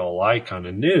basically all I kind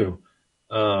of knew.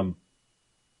 And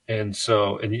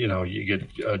you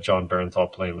get John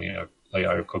Barenthal playing Lee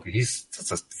Iacocca.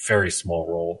 That's a very small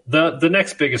role. The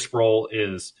next biggest role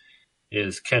is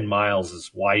Ken Miles'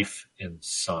 wife and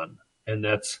son. And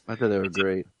I thought they were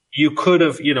great. You could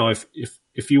have,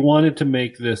 if you wanted to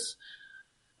make this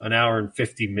an hour and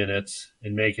 50 minutes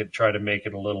and try to make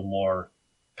it a little more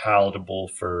palatable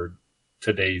for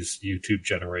today's YouTube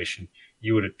generation,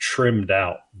 you would have trimmed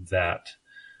out that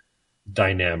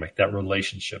dynamic, that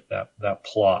relationship, that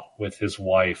plot with his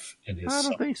wife and his son. I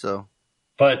don't think so.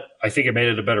 But I think it made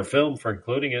it a better film for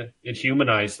including it. It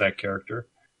humanized that character.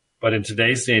 But in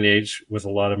today's day and age, with a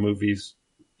lot of movies,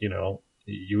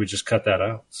 you would just cut that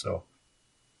out. So.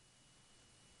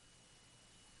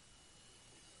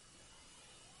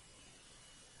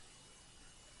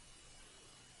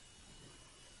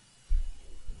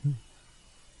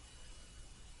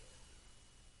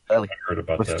 I heard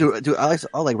about that. Dude, I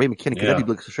like Ray McKinnon because that dude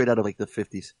looks straight out of like the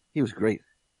 50s. He was great.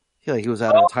 I feel like he was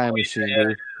out of a time machine.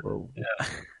 Yeah.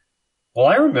 Well,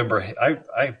 I remember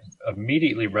I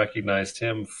immediately recognized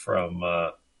him from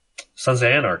Sons of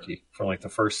Anarchy, from like the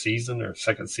first season or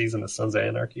second season of Sons of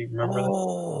Anarchy. Remember that?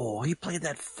 Oh, he played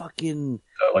that fucking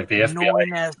like the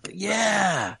FBI.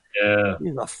 Yeah.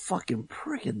 He's a fucking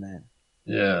prick in that.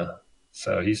 Yeah.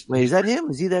 So is that him?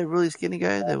 Is he that really skinny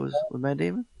guy that was with Matt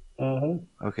Damon?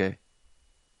 Mm-hmm. Okay.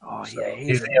 Oh, so yeah.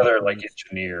 He's the other like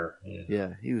engineer.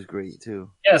 Yeah, he was great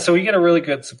too. Yeah, so we get a really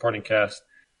good supporting cast.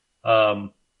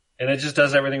 And it just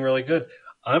does everything really good.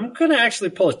 I'm going to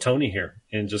actually pull a Tony here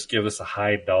and just give us a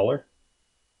high dollar.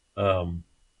 I'd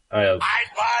buy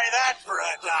that for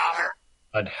 $1.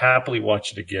 I'd happily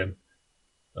watch it again.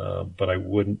 But I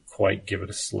wouldn't quite give it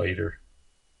a Slater.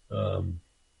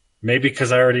 Maybe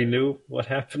because I already knew what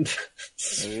happened.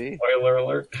 Spoiler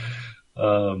alert.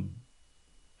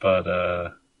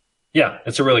 But yeah,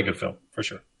 it's a really good film for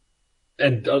sure,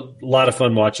 and a lot of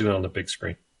fun watching it on the big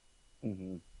screen.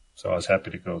 Mm-hmm. So I was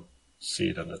happy to go see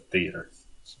it in the theater.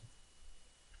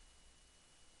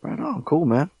 Right on, cool,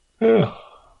 man. Yeah.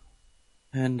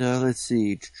 And let's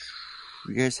see,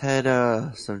 you guys had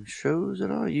some shows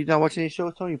at all? You not watching any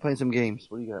shows, Tony? You playing some games?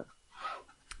 What do you got?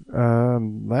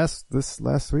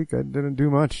 Last week I didn't do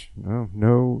much.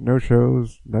 No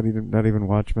shows. Not even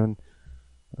Watchmen.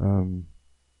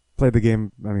 Played the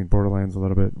game. I mean, Borderlands a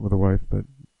little bit with the wife, but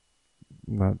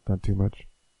not too much.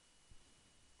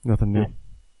 Nothing new.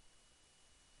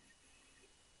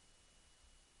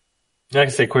 I can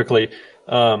say quickly,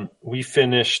 we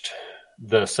finished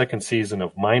the second season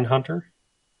of Mindhunter,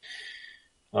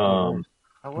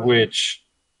 which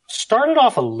started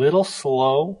off a little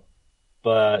slow,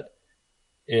 but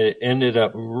it ended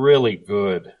up really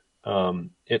good.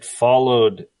 It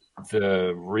followed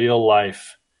the real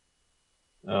life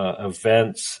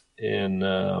events in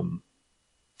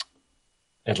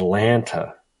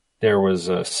Atlanta. There was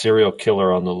a serial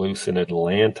killer on the loose in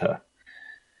Atlanta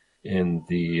in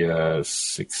the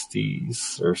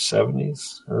 60s or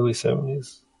 70s, early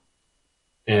 70s.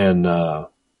 And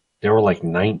there were like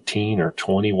 19 or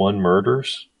 21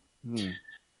 murders.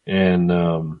 And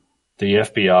the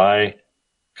FBI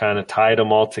kind of tied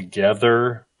them all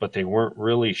together, but they weren't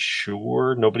really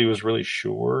sure. Nobody was really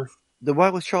sure. Why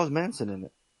was Charles Manson in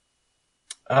it?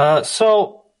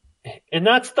 And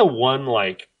that's the one,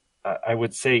 like, I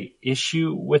would say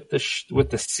issue with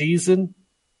the season.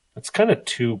 It's kind of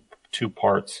two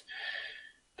parts.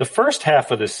 The first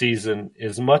half of the season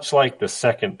is much like the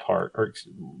second part, or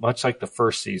much like the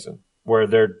first season, where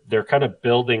they're kind of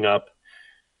building up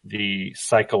the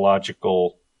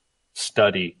psychological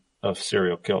study of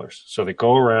serial killers. So they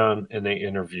go around and they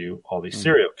interview all these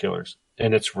serial killers,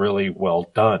 and it's really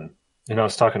well done. And I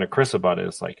was talking to Chris about it.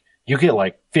 It's like, you get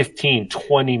like 15,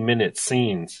 20-minute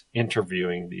scenes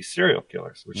interviewing these serial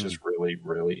killers, which is really,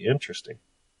 really interesting.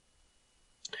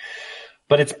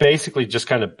 But it's basically just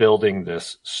kind of building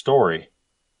this story,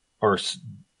 or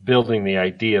building the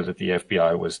idea that the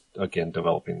FBI was, again,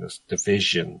 developing this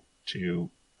division to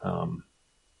kind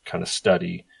of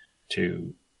study,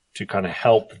 to kind of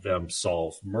help them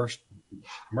solve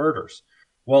murders.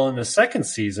 Well, in the second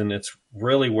season, it's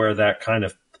really where that kind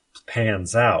of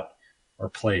pans out or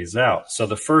plays out. So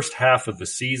the first half of the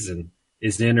season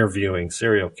is interviewing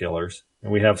serial killers,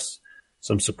 and we have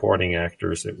some supporting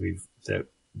actors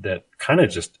that kind of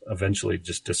just eventually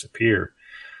just disappear.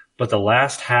 But the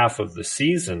last half of the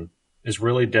season is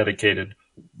really dedicated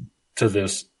to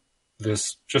this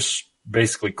just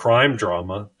basically crime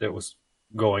drama that was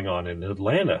going on in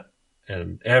Atlanta.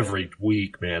 And every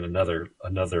week, man,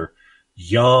 another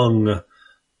young,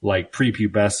 like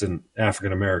prepubescent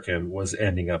African American was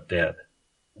ending up dead.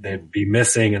 They'd be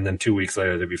missing, and then 2 weeks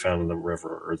later they'd be found in the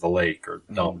river or the lake, or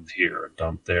dumped here or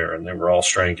dumped there, and they were all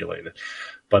strangulated.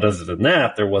 But other than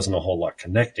that, there wasn't a whole lot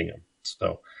connecting them.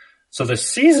 So the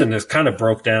season is kind of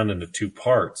broke down into two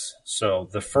parts. So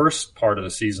the first part of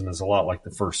the season is a lot like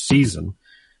the first season,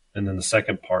 and then the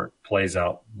second part plays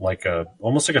out like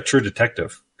almost like a True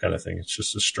Detective kind of thing. It's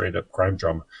just a straight up crime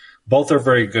drama. Both are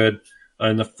very good.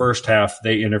 In the first half,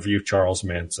 they interview Charles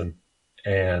Manson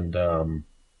and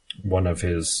one of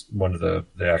the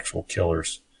actual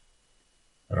killers.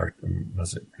 Or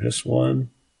was it this one?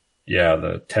 Yeah,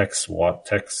 the Tex,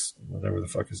 whatever the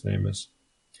fuck his name is.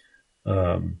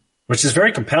 Which is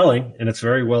very compelling, and it's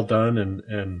very well done,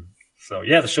 and so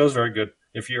yeah, the show's very good.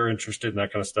 If you're interested in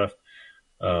that kind of stuff,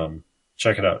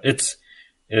 check it out. It's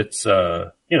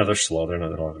they're slow. They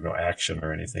don't have no action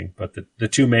or anything, but the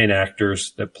two main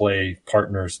actors that play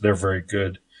partners, they're very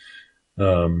good.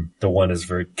 The one is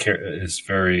very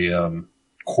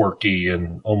quirky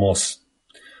and almost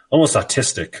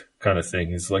autistic kind of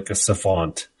thing. He's like a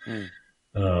savant.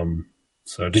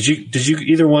 So did you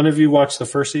either one of you watch the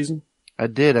first season? I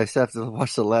did. I still have to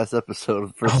watch the last episode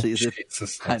of the first season.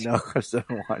 Jesus, I know. I still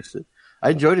haven't watched it.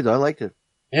 I enjoyed it though. I liked it.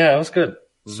 Yeah, it was good.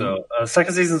 Mm-hmm. So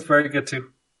second season's very good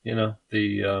too. You know,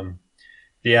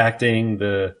 the acting,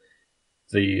 the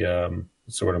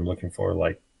what's the word I'm looking for?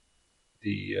 Like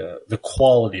the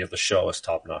quality of the show is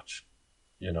top notch.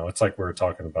 You know, it's like we were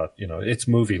talking about, you know, it's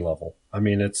movie level. I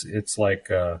mean, it's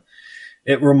like,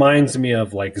 it reminds me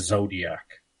of like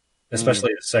Zodiac,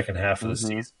 especially the second half of the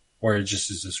season, where it just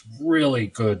is this really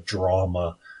good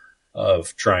drama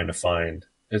of trying to find,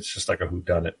 it's just like a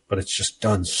whodunit, but it's just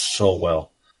done so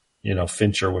well. You know,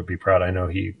 Fincher would be proud. I know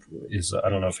he is, I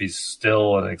don't know if he's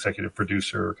still an executive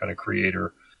producer or kind of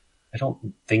creator I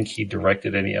don't think he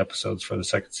directed any episodes for the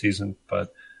second season,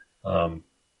 but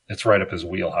it's right up his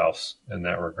wheelhouse in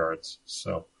that regards.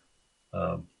 So,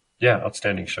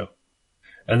 outstanding show.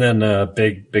 And then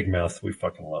Big Mouth, we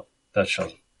fucking love. That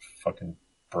show's fucking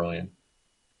brilliant.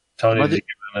 Tony, did you give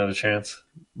it another chance?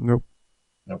 Nope.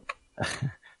 So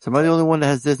am I the only one that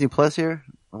has Disney Plus here?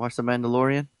 I watched The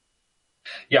Mandalorian.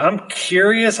 Yeah, I'm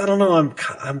curious. I don't know.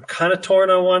 I'm kind of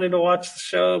torn on wanting to watch the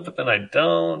show, but then I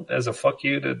don't. As a fuck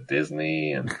you to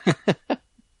Disney, and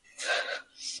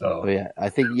so I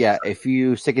think if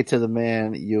you stick it to the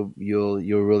man, you'll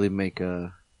really make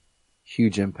a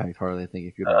huge impact. Harley, I think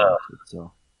if you watch it,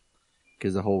 so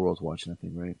because the whole world's watching, I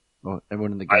think, right? Well,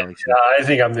 everyone in the galaxy. I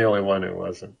think I'm the only one who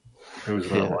wasn't.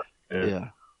 Who's not watching? Yeah.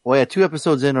 Well, 2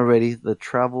 episodes in already. The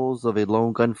travels of a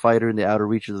lone gunfighter in the outer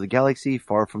reaches of the galaxy,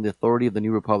 far from the authority of the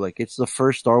New Republic. It's the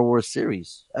first Star Wars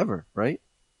series ever, right?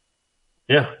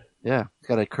 Yeah. Yeah. It's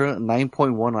got a current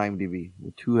 9.1 IMDb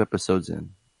with 2 episodes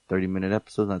in. 30-minute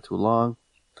episodes, not too long.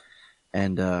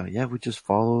 And, we just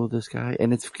follow this guy.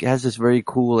 And it has this very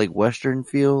cool, like, Western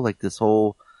feel, like this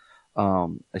whole, I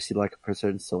see like a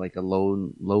presence to like a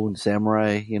lone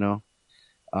samurai, you know?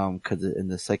 Cause in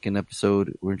the second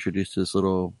episode, we're introduced to this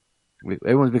little,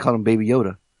 everyone's been calling him Baby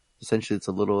Yoda. Essentially, it's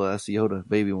a little ass Yoda,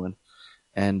 baby one.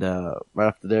 And, right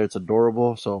after there, it's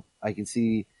adorable. So I can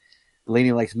see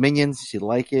Lainey likes Minions. She'd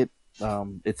like it.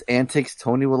 Its antics,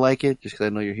 Tony will like it, just cause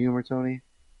I know your humor, Tony.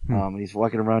 And he's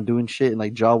walking around doing shit, and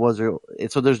like Jawas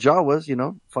so there's Jawas, you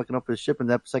know, fucking up his ship in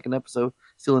that second episode,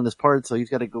 stealing his parts, so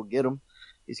he's gotta go get him.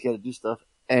 He's gotta do stuff.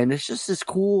 And it's just this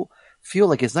cool feel,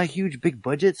 like it's not huge, big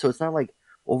budget, so it's not like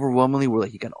overwhelmingly where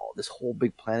like you got all this whole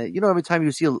big planet. You know, every time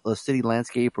you see a city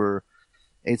landscape or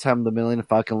anytime the Millennium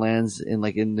Falcon lands in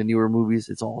the newer movies,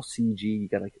 it's all CG. You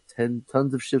got like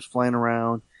tons of ships flying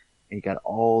around, and you got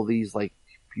all these like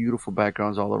beautiful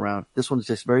backgrounds all around. This one's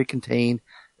just very contained,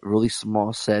 really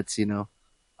small sets, you know.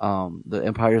 The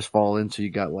Empire's fallen, so you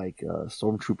got like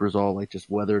stormtroopers all like just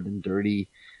weathered and dirty,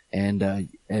 and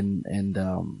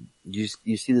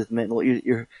you see this man.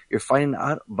 You're finding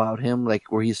out about him,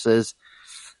 like where he says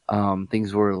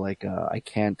things were like I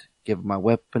can't give my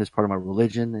weapon as part of my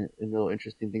religion, and little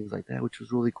interesting things like that, which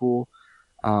was really cool.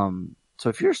 So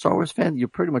if you're a Star Wars fan, you're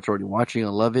pretty much already watching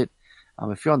and love it.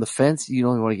 If you're on the fence, you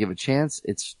only want to give it a chance.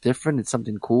 It's different. It's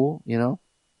something cool, you know.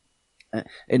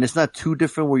 And it's not too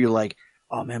different where you're like,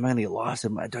 oh man, am I gonna get lost?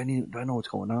 Do I know what's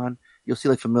going on? You'll see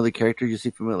like familiar characters. You'll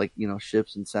see familiar, like, you know,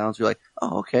 ships and sounds. You're like,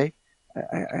 oh, okay.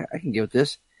 I can get with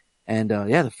this. And,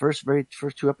 the first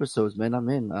 2 episodes, man, I'm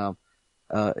in.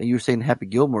 You were saying Happy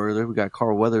Gilmore earlier. We got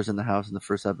Carl Weathers in the house in the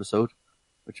first episode,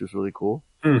 which was really cool.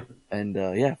 And,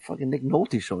 fucking Nick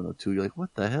Nolte showing up too. You're like,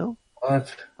 what the hell?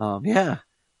 What? So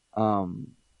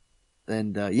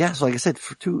like I said,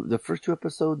 the first 2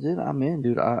 episodes in, I'm in,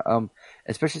 dude.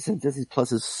 Especially since Disney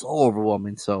Plus is so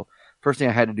overwhelming. So first thing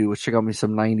I had to do was check out me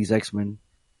some 90s X-Men.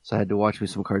 So I had to watch me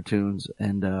some cartoons,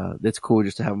 and, it's cool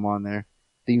just to have them on there.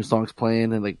 Theme songs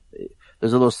playing, and like,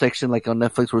 there's a little section like on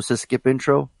Netflix where it says skip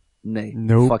intro. Nay.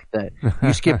 Nope. Fuck that.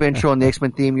 You skip intro on the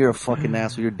X-Men theme, you're a fucking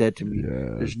asshole. You're dead to me.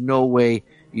 Yeah. There's no way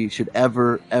you should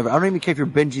ever, I don't even care if you're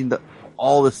binging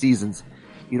all the seasons.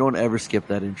 You don't ever skip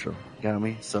that intro. You got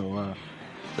me? So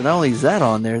not only is that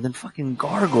on there, then fucking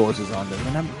Gargoyles is on there.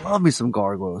 And I love me some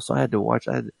Gargoyles. So I had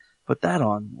to put that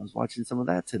on. I was watching some of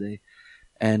that today.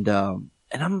 And I'm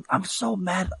so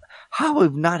mad. How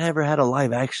have not ever had a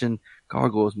live action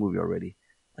Gargoyles movie already?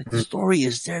 Like the story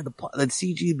is there. The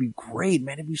CG would be great,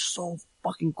 man. It'd be so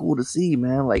fucking cool to see,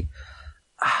 man. Like,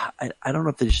 I don't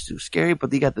know if they're just too scary,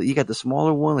 but you got the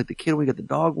smaller one, like the kid one, you got the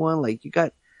dog one, like you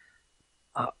got,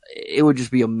 it would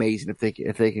just be amazing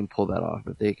if they can pull that off.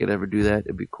 If they could ever do that,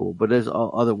 it'd be cool. But there's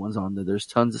other ones on there. There's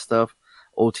tons of stuff,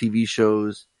 old TV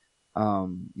shows.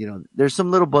 There's some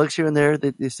little bugs here and there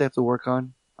that they still have to work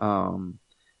on.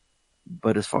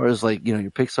 But as far as like, your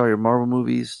Pixar, your Marvel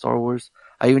movies, Star Wars,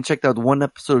 I even checked out one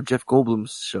episode of Jeff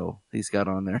Goldblum's show he's got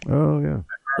on there. Oh yeah.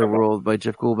 The World by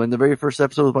Jeff Goldblum. The very first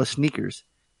episode was about sneakers.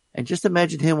 And just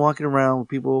imagine him walking around with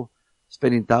people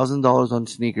spending $1,000 on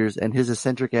sneakers and his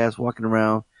eccentric ass walking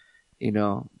around,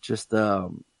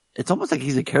 it's almost like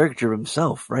he's a caricature of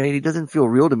himself, right? He doesn't feel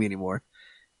real to me anymore.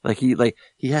 Like he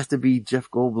has to be Jeff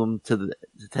Goldblum to the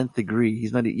 10th degree.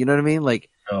 He's not, you know what I mean?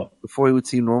 Like, before he would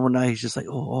seem normal, now he's just like,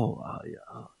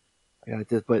 I got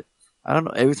this. But I don't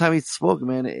know. Every time he spoke,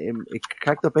 man, it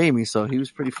cracked up Amy, so he was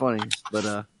pretty funny.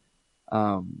 But,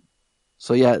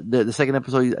 the second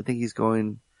episode, I think he's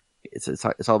going,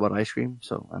 it's all about ice cream,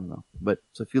 so I don't know. But,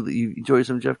 so if you enjoy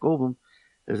some Jeff Goldblum,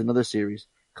 there's another series.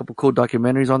 A couple cool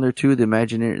documentaries on there too,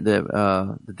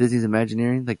 the Disney's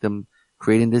Imagineering, like them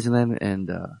creating Disneyland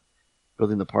and,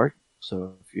 building the park.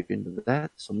 So if you're into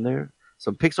that, some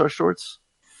Pixar shorts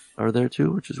are there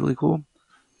too, which is really cool.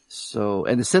 So,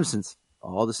 and The Simpsons,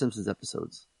 all the Simpsons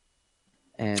episodes.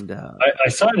 And I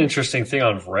saw an interesting thing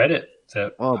on Reddit.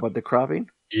 About the cropping?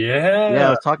 Yeah, I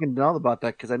was talking to Donald about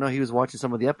that because I know he was watching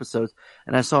some of the episodes,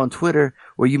 and I saw on Twitter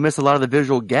where you miss a lot of the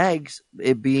visual gags,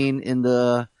 it being in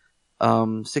the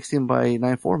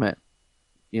 16:9 format.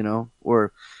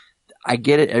 Or I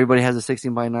get it, everybody has a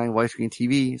 16:9 widescreen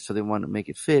TV, so they want to make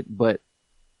it fit, but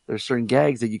there's certain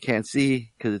gags that you can't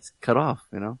see because it's cut off,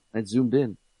 and it's zoomed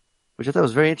in, which I thought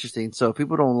was very interesting. So if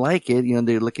people don't like it,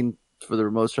 they're looking for the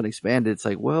remotes trying to expand it. It's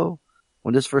like, well,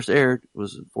 when this first aired, it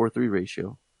was a 4:3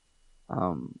 ratio.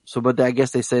 But I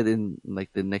guess they said in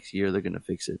like the next year they're gonna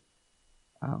fix it.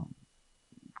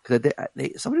 Cause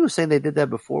somebody was saying they did that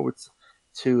before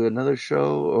to another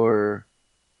show, or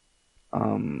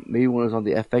maybe when it was on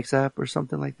the FX app or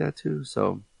something like that too.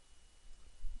 So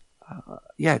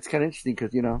it's kind of interesting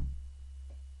because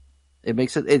it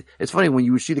makes it. It's funny when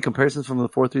you see the comparisons from the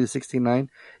 4:3 to 16:9.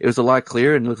 It was a lot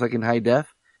clearer and it looks like in high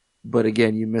def, but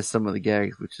again, you miss some of the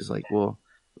gags, which is like, well.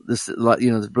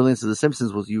 The brilliance of The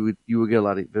Simpsons was you would get a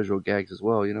lot of visual gags as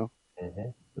well,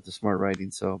 with the smart writing.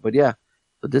 So, but yeah,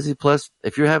 the Disney Plus,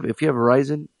 if you have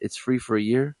Verizon, it's free for a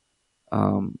year.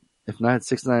 If not, it's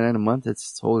 $6.99 a month.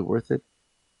 It's totally worth it.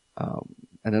 And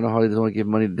I know Harley doesn't want to give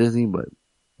money to Disney, but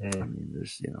I mean,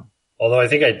 there's Although I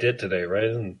think I did today, right?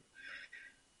 And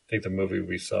I think the movie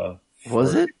we saw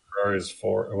was it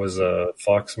was a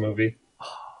Fox movie.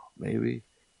 Maybe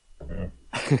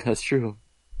that's true.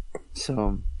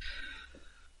 So,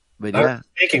 but yeah.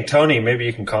 Speaking, Tony, maybe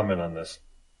you can comment on this.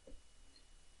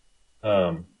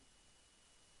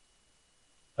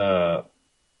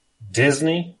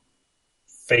 Disney,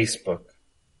 Facebook,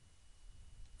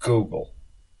 Google,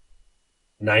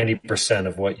 90%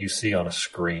 of what you see on a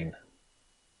screen.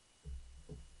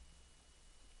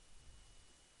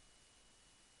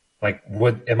 Like,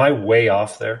 am I way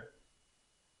off there?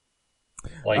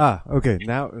 Okay.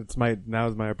 Now is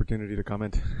my opportunity to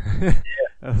comment.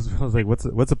 I was like, what's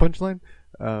the punchline?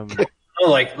 Are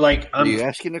you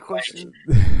asking a question?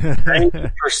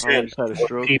 90%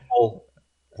 of people,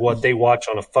 what they watch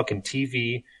on a fucking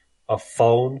TV, a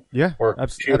phone, or a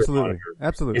computer monitor,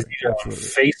 is either on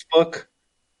Facebook,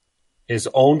 is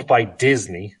owned by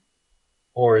Disney,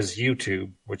 or is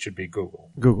YouTube, which would be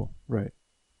Google. Google, right.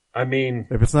 I mean,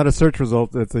 if it's not a search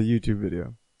result, it's a YouTube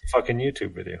video. Fucking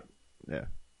YouTube video.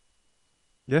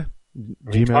 Yeah.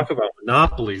 Talk about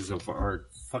monopolies of our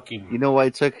fucking. You know why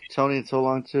it took Tony so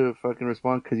long to fucking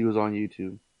respond? Because he was on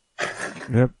YouTube.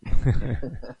 Yep.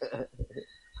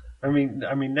 I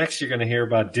mean, next you're gonna hear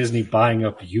about Disney buying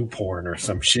up YouPorn or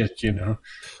some shit, So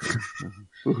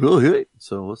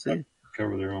we'll see.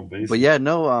 Cover their own base. But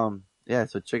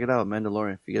so check it out,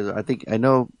 Mandalorian. If you guys, I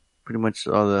know pretty much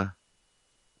all the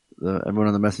everyone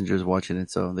on the Messenger is watching it,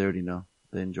 so they already know.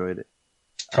 They enjoyed it.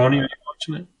 Tony, are you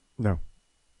watching it? No.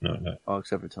 No. Oh,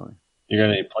 except for Tony. You got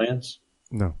any plans?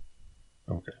 No.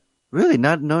 Okay. Really?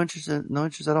 No interest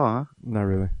at all, huh? Not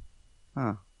really.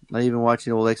 Huh. Not even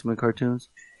watching old X-Men cartoons?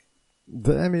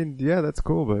 That's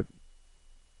cool, but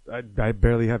I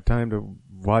barely have time to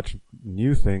watch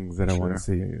new things that I want to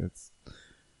see.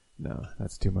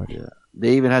 That's too much. Yeah.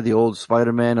 They even had the old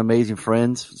Spider-Man Amazing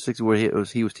Friends, where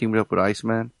he was teaming up with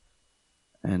Iceman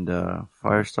and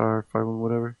Firestar,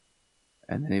 whatever.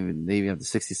 And then they even have the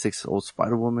 66 old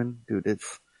Spider-Woman. Dude,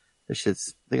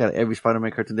 they got every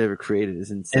Spider-Man cartoon they ever created.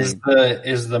 It's insane.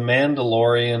 Is the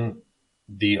Mandalorian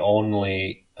the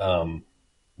only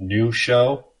new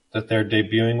show that they're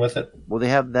debuting with it? Well, they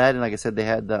have that, and like I said, they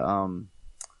had the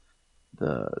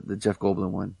Jeff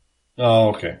Goldblum one. Oh,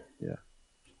 okay. Yeah.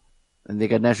 And they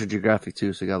got National Geographic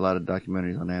too, so they got a lot of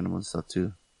documentaries on animals and stuff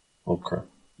too. Okay.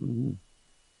 Mm-hmm.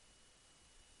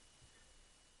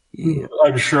 Yeah.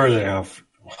 I'm sure they have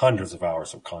hundreds of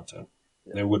hours of content.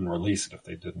 Yeah. They wouldn't release it if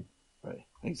they didn't. Right.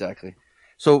 Exactly.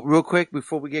 So real quick,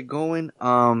 before we get going,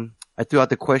 I threw out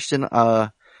the question,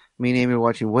 me and Amy were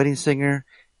watching Wedding Singer,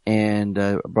 and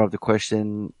brought up the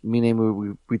question. Me and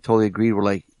Amy, we totally agreed. We're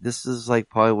like, this is like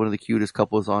probably one of the cutest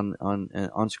couples on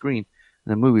screen in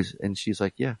the movies. And she's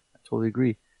like, yeah, I totally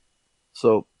agree.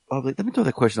 So I was like, let me throw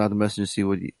that question out the messenger and see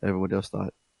what everyone else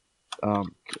thought. Off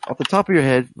the top of your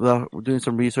head, we're doing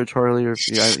some research, Harley, or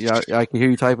I can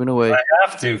hear you typing away. I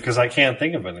have to, because I can't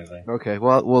think of anything. Okay,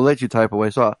 well, we'll let you type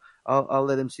away. So I'll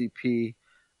let MCP.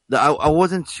 I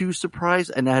wasn't too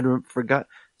surprised, and I had forgot.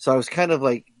 So I was kind of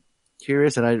like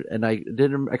curious, and I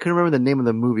couldn't remember the name of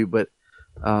the movie, but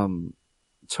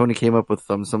Tony came up with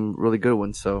some really good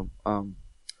ones. So and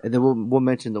then we'll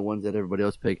mention the ones that everybody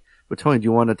else picked. But Tony, do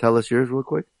you want to tell us yours real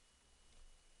quick?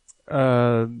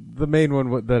 The main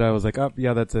one that I was like, oh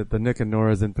yeah, that's it. The Nick and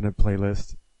Nora's Infinite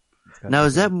Playlist. Now,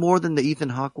 is that more than the Ethan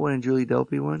Hawke one and Julie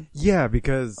Delpy one? Yeah,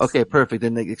 because... Okay, perfect.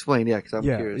 Then explain, because I'm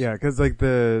curious. Yeah, because like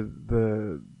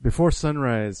the Before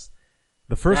Sunrise,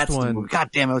 the first one...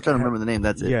 God damn, I was trying to remember the name.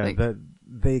 That's it. Yeah,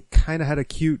 they kind of had a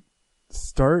cute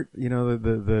start,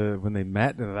 the when they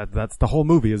met. That's the whole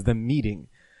movie, is them meeting.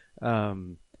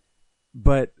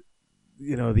 But,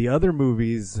 the other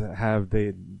movies have...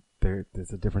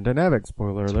 There's a different dynamic.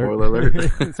 Spoiler alert.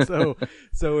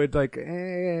 So it's like,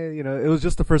 it was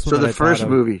just the first one. So the first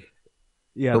movie.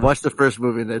 Yeah. So watch the first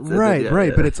movie. And that's right.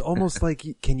 Yeah. But it's almost like,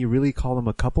 can you really call them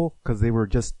a couple? Cause they were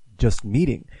just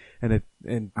meeting. You know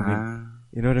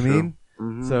what I mean?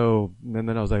 Mm-hmm. So, and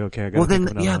then I was like, okay, I got to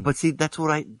pick one. But see,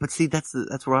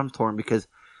 that's where I'm torn, because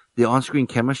the on-screen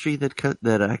chemistry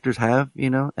that actors have,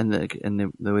 and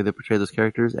the way they portray those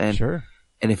characters, and sure.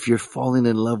 And if you're falling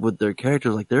in love with their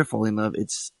characters like they're falling in love,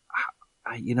 it's,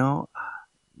 But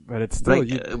it's still,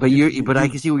 but I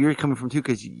can see where you're coming from too,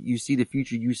 because you see the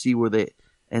future, you see where they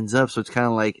ends up, so it's kind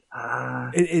of like,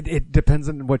 It depends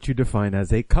on what you define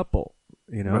as a couple.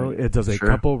 Right. Does a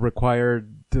couple require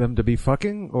them to be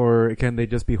fucking, or can they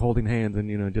just be holding hands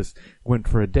and, just went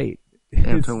for a date?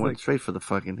 Hampton went straight for the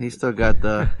fucking. He still got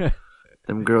them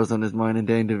girls on his mind and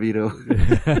Danny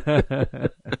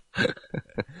DeVito.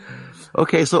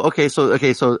 Okay, so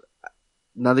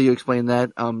now that you explained that,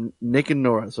 Nick and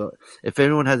Nora. So if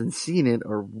anyone hasn't seen it,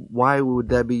 or why would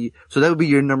that be? So that would be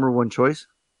your number one choice.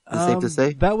 Is it safe to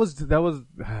say? That was that's one of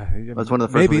the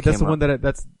first. Maybe that's the one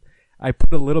that I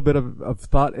put a little bit of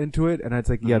thought into it, and it's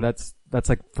like, yeah, that's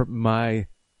like for it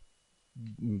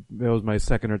was my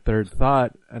second or third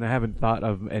thought, and I haven't thought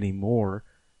of any more.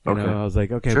 I was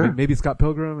like, okay, sure. Maybe Scott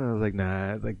Pilgrim, and I was like,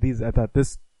 nah, like I thought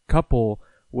this couple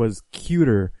was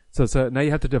cuter. So now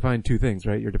you have to define two things,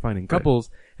 right? You're defining couples,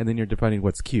 and then you're defining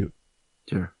what's cute.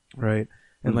 Sure. Right?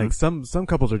 And like some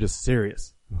couples are just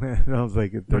serious. And I was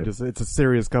like, it's a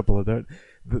serious couple.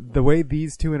 The way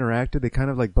these two interacted, they kind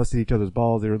of like busted each other's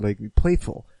balls. They were like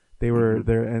playful. They were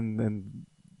there, and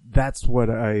that's what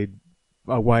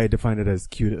why I define it as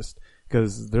cutest.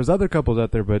 Because there's other couples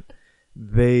out there, but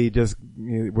they just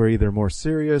were either more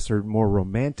serious or more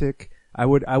romantic. I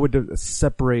would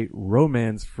separate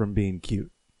romance from being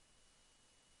cute.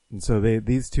 And so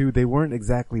these two, they weren't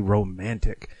exactly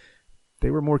romantic. They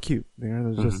were more cute.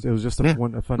 It was just a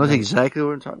fun. That's exactly what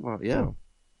we're talking about. Yeah.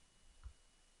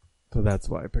 So that's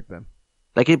why I picked them.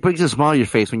 Like, it brings a smile on your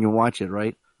face when you watch it,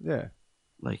 right? Yeah.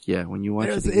 Like, yeah, when you watch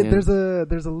it.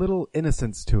 There's a little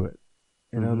innocence to it.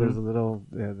 There's a little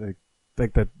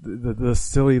like that the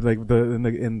silly, like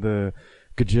in the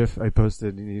GIF I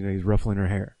posted. He's ruffling her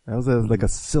hair. That was like a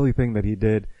silly thing that he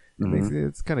did.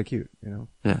 It's kind of cute,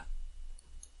 Yeah.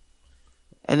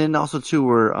 And then also too,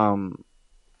 where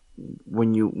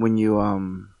when you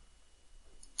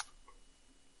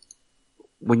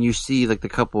see like the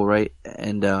couple, right,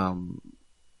 and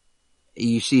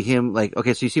you see him like,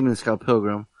 okay, so you see him in the Scott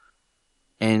Pilgrim,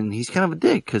 and he's kind of a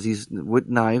dick because he's with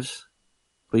knives,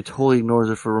 but he totally ignores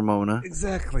her for Ramona.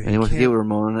 Exactly. And he wants to get with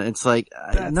Ramona. It's like,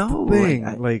 that's no. The thing.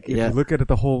 If you look at it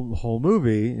the whole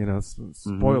movie,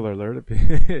 spoiler alert,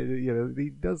 he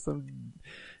does some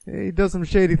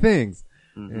shady things.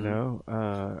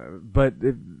 But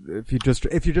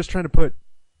if you're just trying to put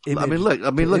image,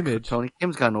 look, Tony,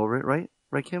 Kim's gotten over it, right?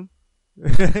 Right, Kim?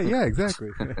 Yeah, exactly.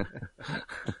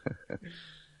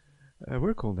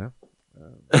 We're cool now.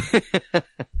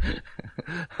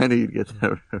 I knew you'd get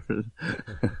that reference.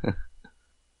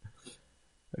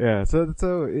 Yeah,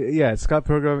 so yeah, Scott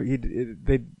Pilgrim,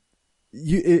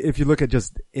 if you look at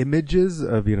just images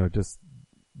of, just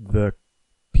the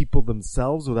people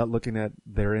themselves without looking at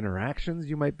their interactions,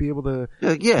 you might be able to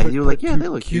they look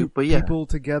cute, but people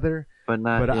together.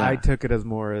 But I took it as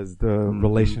more as the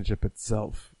relationship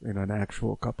itself, an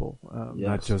actual couple,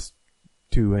 not just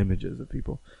two images of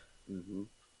people. Mm-hmm.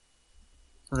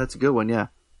 Oh, that's a good one, yeah.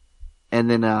 And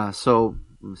then, so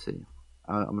let me see.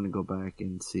 I'm gonna go back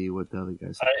and see what the other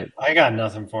guys. I got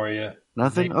nothing for you.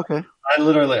 Nothing? Okay. I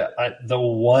literally, the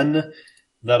one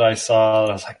that I saw,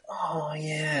 I was like, oh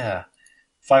yeah,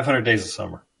 500 Days of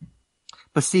Summer.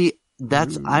 But see,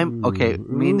 that's I'm okay.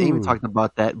 Me and Amy talked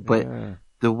about that, but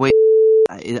the way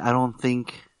I don't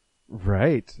think.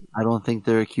 Right. I don't think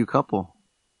they're a cute couple.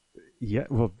 Yeah.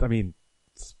 Well, I mean.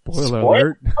 Spoiler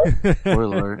alert.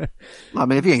 Spoiler alert. I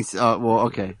mean, if you ain't,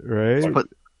 okay. Right. But,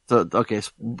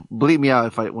 bleep me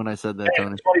out when I said that,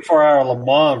 Tony. The 24-hour Le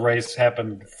Mans race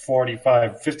happened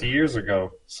 50 years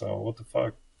ago. So what the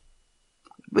fuck?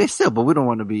 But we don't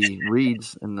want to be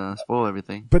reads and spoil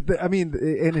everything. But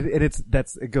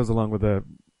it goes along with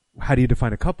how do you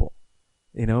define a couple?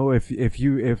 You know, if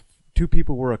two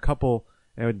people were a couple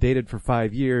and dated for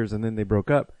 5 years and then they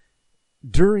broke up,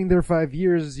 during their 5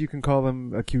 years, you can call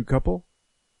them a cute couple.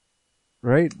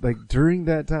 Right? Like during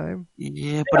that time?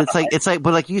 Yeah, but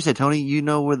but like you said, Tony, you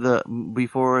know where the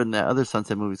before and the other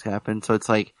Sunset movies happened, so it's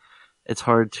like, it's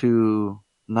hard to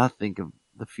not think of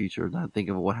the future, not think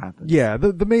of what happened. Yeah,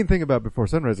 the main thing about Before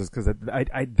Sunrise is because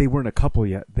they weren't a couple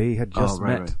yet. They had just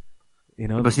met. Right. You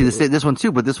know? But see, this one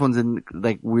too, but this one's in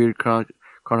like weird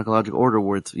chronological order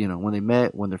where it's, you know, when they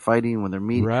met, when they're fighting, when they're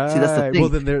meeting. Right. See, that's the thing. Well,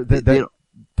 then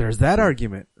there's that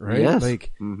argument, right? Yes.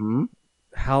 Like,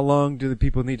 how long do the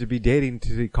people need to be dating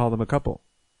to call them a couple?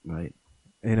 Right.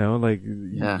 You know, like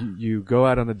you go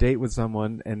out on a date with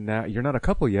someone and now you're not a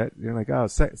couple yet. You're like, oh,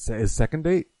 is second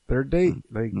date, third date?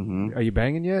 Like, are you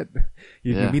banging yet?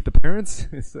 You meet the parents?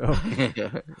 So.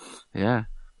 Yeah.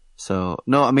 So,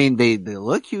 no, I mean, they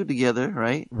look cute together,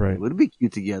 right? Right. They would be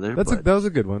cute together. That was a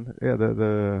good one. Yeah,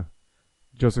 the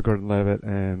Joseph Gordon-Levitt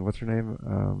and what's her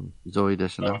name? Zoe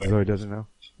Deschanel. Zoe Deschanel.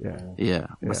 Yeah. Yeah.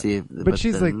 But see, but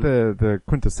she's like the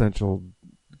quintessential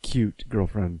cute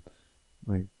girlfriend.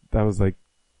 Like, that was like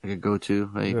a go-to.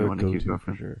 Like, you want a cute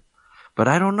girlfriend. For sure. But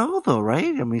I don't know though, right?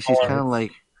 I mean, she's kind of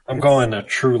like. I'm going to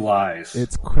True Lies.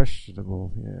 It's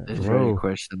questionable. Yeah. It's very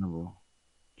questionable.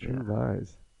 True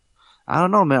Lies. I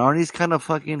don't know, man. Arnie's kind of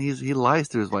fucking. He lies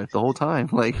to his wife the whole time.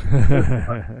 Like,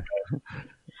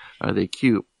 are they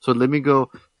cute? So let me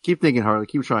go. Keep thinking, Harley.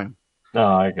 Keep trying. No,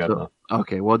 I got it.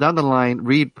 Okay. Well, down the line,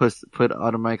 Reed put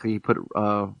automatically. He put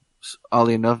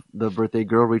oddly enough, the birthday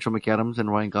girl, Rachel McAdams, and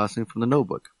Ryan Gosling from The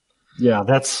Notebook. Yeah,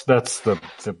 that's the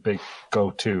big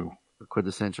go-to.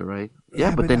 Quintessential, right?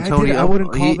 Yeah, but but then Tony, I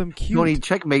wouldn't call them cute. Tony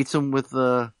checkmates him with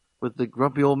the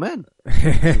grumpy old men.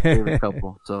 His favorite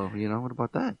couple. So, you know, what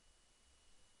about that?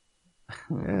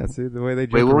 Yeah, see the way they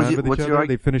joke around with each other,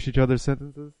 they finish each other's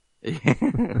sentences.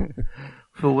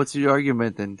 So what's your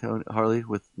argument then, Harley,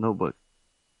 with Notebook?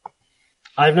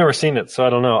 I've never seen it, so I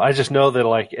don't know. I just know that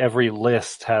like every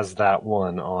list has that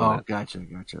one on it. Oh, gotcha. Okay.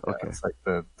 Yeah, it's like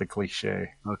the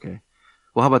cliche. Okay.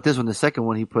 Well, how about this one? The second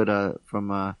one he put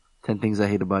from 10 Things I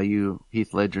Hate About You,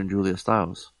 Heath Ledger and Julia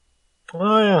Stiles.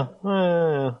 Oh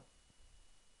yeah.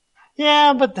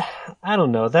 Yeah, but I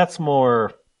don't know. That's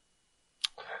more.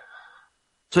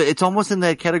 So it's almost in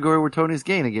that category where Tony's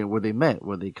gay again, where they met,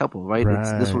 where they couple, right?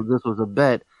 Right. This was a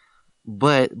bet,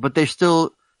 but they're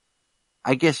still.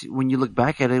 I guess when you look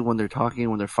back at it, when they're talking,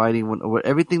 when they're fighting, when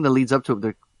everything that leads up to it,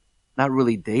 they're not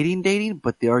really dating,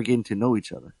 but they are getting to know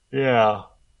each other. Yeah.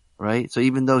 Right. So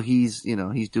even though he's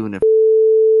doing it,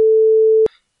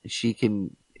 she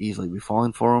can easily be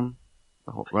falling for him,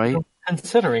 right?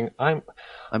 Considering I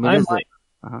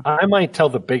might tell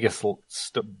the biggest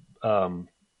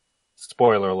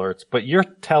spoiler alerts, but you're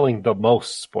telling the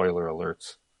most spoiler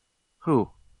alerts. Who?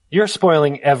 You're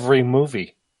spoiling every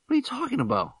movie. What are you talking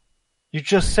about? You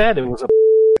just said it was a.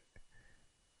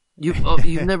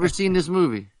 You've never seen this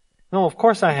movie? No, of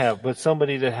course I have, but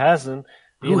somebody that hasn't.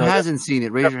 Who hasn't seen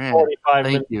it? Raise your hand.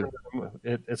 Thank you.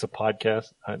 It's a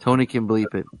podcast. Tony can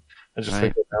bleep it. I just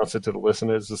think announce it to the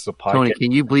listeners. This is a podcast. Tony,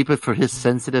 can you bleep it for his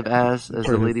sensitive ass, as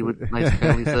the lady with nice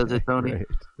family says it, Tony? Right.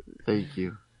 Thank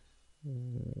you.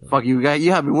 Fuck you, guy.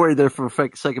 You had me worried there for a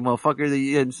second, motherfucker, that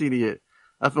you hadn't seen it yet.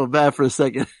 I feel bad for a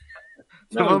second.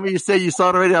 The moment you said you saw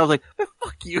it already, I was like, man,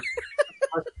 fuck you.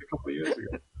 A couple years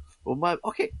ago. Well,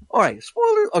 okay. All right.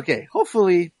 Spoilers. Okay.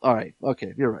 Hopefully. All right.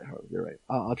 Okay. You're right, Harvey. You're right.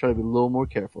 I'll try to be a little more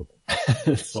careful.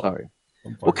 Sorry.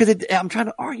 Well, cause I'm trying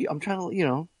to argue. I'm trying to, you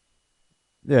know.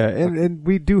 Yeah. And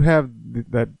we do have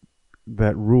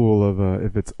that rule of,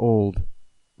 if it's old.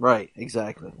 Right.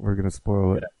 Exactly. We're going to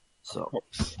spoil it. So,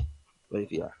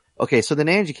 but yeah. Okay. So then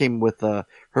Angie came with,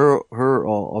 her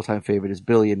all-time favorite is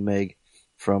Billy and Meg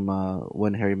from,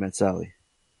 When Harry Met Sally.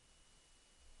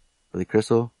 Billy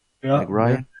Crystal. Yeah. Meg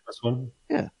Ryan. Yeah. This one.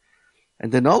 Yeah.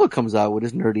 And then Nala comes out with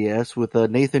his nerdy ass with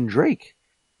Nathan Drake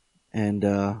and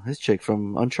his chick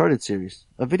from Uncharted series,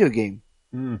 a video game.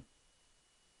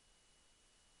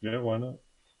 Yeah, why not?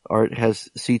 Art has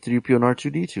C-3PO and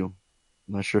R2-D2. I'm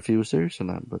not sure if he was serious or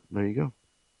not, but there you go.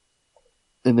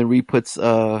 And then Reed puts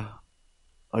a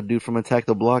dude from Attack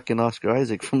the Block and Oscar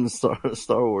Isaac from Star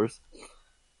Wars.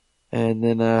 And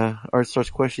then Art starts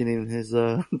questioning his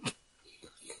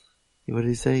what did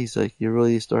he say? He's like, you're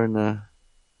really starting to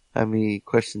have me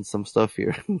question some stuff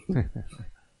here.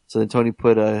 So then Tony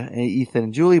put Ethan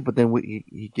and Julie, but then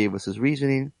he gave us his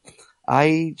reasoning.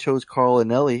 I chose Carl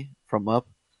and Ellie from Up.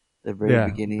 The very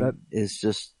beginning is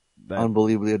just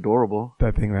unbelievably adorable.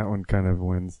 That one kind of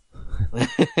wins.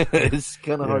 It's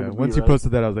kind of hard to once you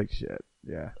posted that, I was like, shit.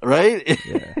 Yeah. Right?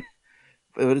 Yeah.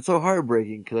 but it's so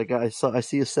heartbreaking because I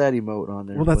see a sad emote on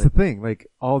there. Well, that's the thing. Like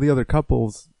all the other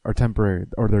couples are temporary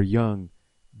or they're young.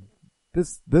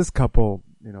 This couple,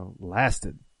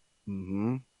 lasted.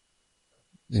 Mm-hmm.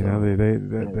 You know,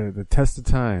 the test of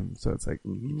time. So it's like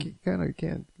you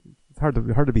can't. It's hard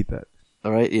to beat that.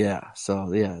 All right, yeah.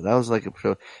 So yeah, that was like a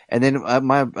show. And then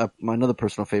my another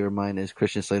personal favorite of mine is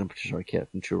Christian Slater and Patricia Arquette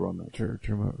from True Romance. True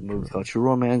The movie's called True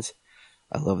Romance.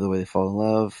 I love the way they fall in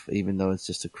love, even though it's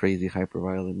just a crazy,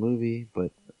 hyper-violent movie.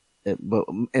 But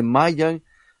in my young,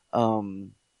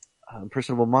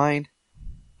 impressionable mind,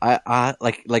 I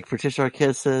like Patricia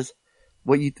Arquette says,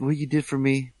 what you did for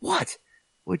me, what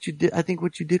you did, I think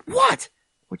what you did, what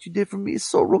you did for me is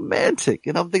so romantic.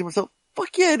 And I'm thinking to myself,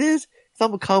 fuck yeah, it is. 'Cause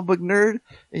I'm a comic book nerd.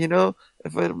 And,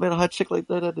 if I had met a hot chick like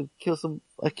that,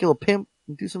 I'd kill a pimp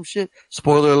and do some shit.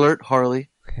 Spoiler alert, Harley.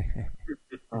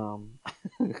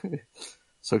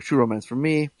 So True Romance for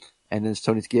me, and then it's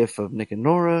Tony's Gift of Nick and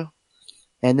Nora,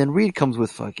 and then Reed comes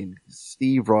with fucking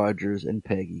Steve Rogers and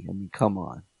Peggy. I mean, come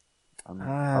on. Come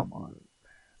on.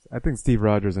 I think Steve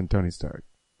Rogers and Tony Stark.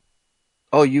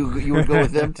 Oh, you would go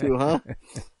with them too, huh?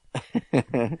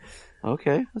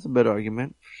 Okay, that's a better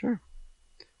argument for sure.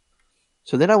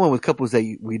 So then I went with couples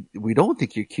that we don't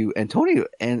think you're cute, and Tony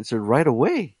answered right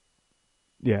away.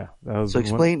 Yeah, that was so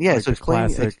explain. One, yeah, like so explain.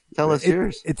 Tell us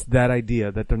yours. It's that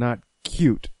idea that they're not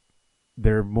cute.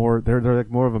 They're like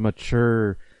more of a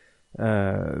mature,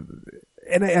 and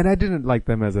I didn't like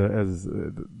them as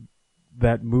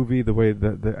that movie the way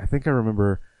that I think I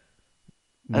remember.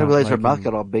 I didn't realize her mouth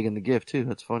got all big in The Gift too.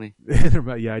 That's funny.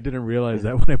 Yeah, I didn't realize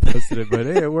that when I posted it, but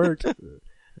hey, it worked.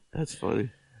 That's funny.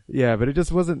 Yeah, but it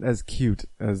just wasn't as cute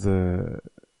as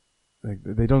like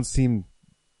they don't seem.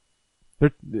 I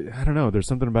don't know. There's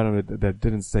something about them that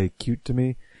didn't say cute to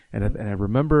me, and I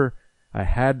remember I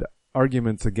had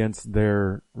arguments against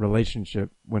their relationship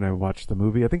when I watched the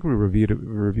movie. I think we reviewed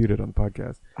it on the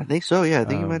podcast. I think so. Yeah, I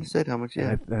think you might have said how much.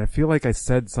 Yeah, and I feel like I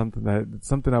said something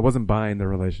I wasn't buying the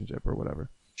relationship or whatever.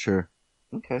 Sure.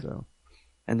 Okay. So,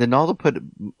 and then Naldo put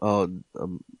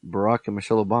Barack and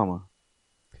Michelle Obama.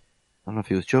 I don't know if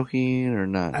he was joking or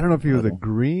not. I don't know if he was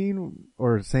agreeing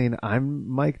or saying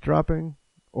I'm mic dropping,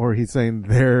 or he's saying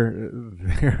they're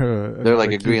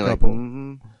like agreeing, like,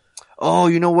 oh,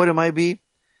 you know what it might be?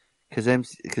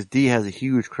 Because D has a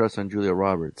huge crush on Julia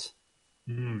Roberts.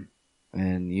 Mm.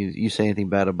 And you say anything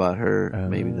bad about her,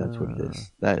 maybe that's what it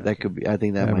is. That could be, I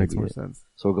think that might makes be more it. sense.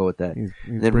 So we'll go with that. He's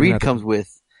then Reed comes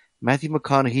with Matthew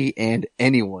McConaughey and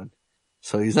anyone.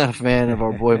 So he's not a fan of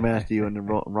our boy Matthew in the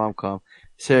rom-com.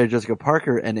 Sarah Jessica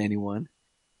Parker and anyone.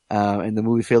 And the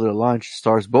movie Failure to Launch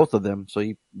stars both of them, so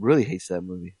he really hates that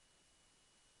movie.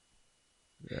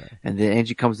 Yeah. And then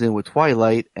Angie comes in with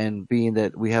Twilight, and being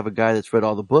that we have a guy that's read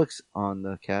all the books on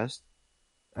the cast,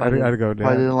 I'd go down.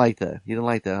 I didn't like that. You didn't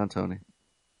like that, huh, Tony?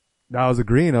 I was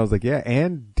agreeing. I was like, yeah,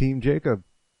 and Team Jacob.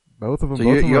 Both of them. So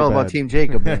you're all about Team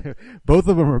Jacob, man. Both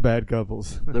of them are bad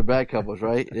couples. They're bad couples,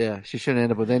 right? Yeah. She shouldn't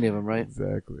end up with any of them, right?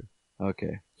 Exactly.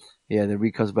 Okay. Yeah, then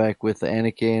Reed comes back with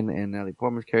Anakin and Natalie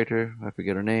Portman's character. I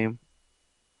forget her name.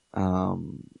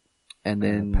 And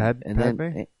then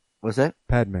Padme? What's that?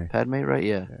 Padme, right?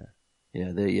 Yeah.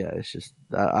 It's just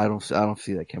I don't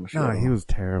see that chemistry. No, he was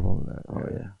terrible in that. Oh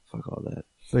yeah, fuck all that.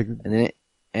 It's like, and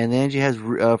then Angie has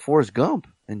Forrest Gump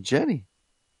and Jenny.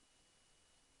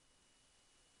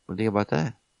 What do you think about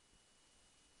that?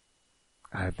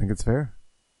 I think it's fair.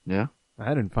 Yeah. I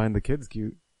didn't find the kids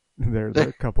cute. Their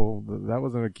couple, that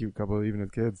wasn't a cute couple, even as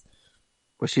kids.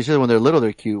 Well, she said when they're little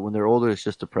they're cute. When they're older, it's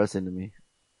just depressing to me.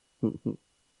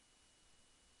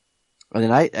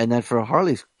 And then for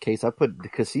Harley's case, I put The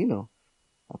Casino.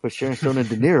 I put Sharon Stone and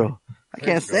De Niro. I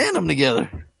can't stand them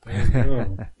together.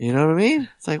 You know what I mean?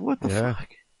 It's like, what the fuck?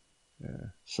 Yeah.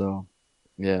 So,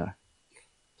 yeah.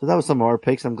 So that was some of our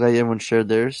picks. I'm glad everyone shared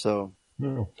theirs. So,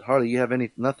 Harley, you have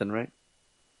nothing, right?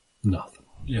 Nothing.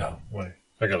 Yeah. Wait.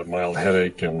 I got a mild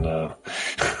headache and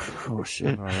oh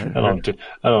shit! Right. I don't do.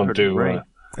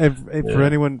 For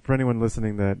anyone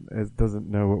listening that doesn't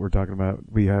know what we're talking about,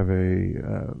 we have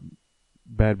a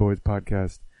Bad Boys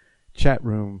podcast chat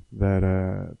room that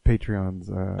Patreons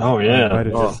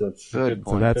invited us. That's good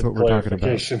point. So that's what we're talking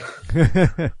about.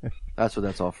 That's what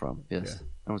that's all from. Yes. Yeah.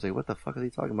 I was like, what the fuck are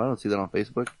they talking about? I don't see that on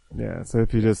Facebook. Yeah. So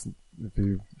if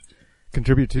you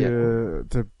contribute to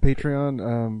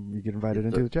Patreon, you get invited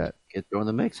into the chat. Get thrown in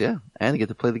the mix, yeah, and get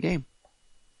to play the game,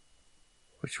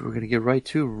 which we're gonna get right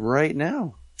to right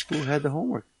now. Who had the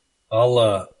homework? I'm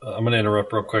gonna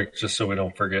interrupt real quick just so we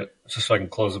don't forget, just so I can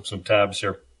close up some tabs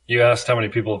here. You asked how many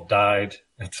people have died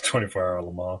at the 24-hour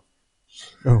Le Mans.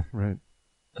 Oh, right.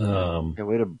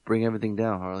 Way to bring everything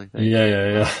down, Harley.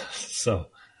 Yeah. So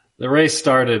The race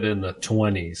started in the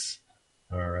 20s.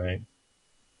 All right.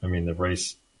 I mean, the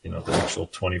race, the actual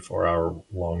 24-hour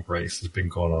long race has been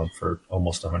going on for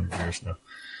almost 100 years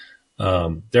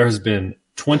now. There has been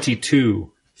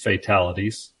 22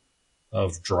 fatalities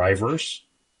of drivers.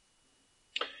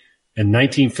 In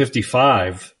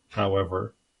 1955,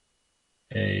 however,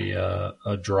 a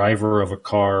driver of a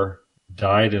car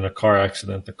died in a car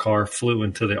accident. The car flew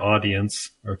into the audience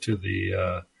or to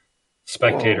the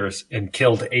spectators and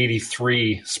killed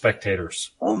 83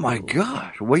 spectators. Oh my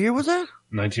gosh! What year was that?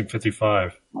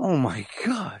 1955. Oh my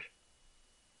god!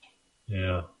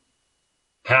 Yeah,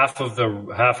 half of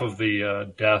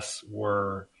the deaths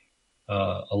were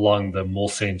along the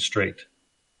Mulsanne Strait,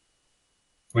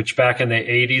 which back in the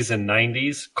 80s and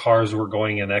 90s, cars were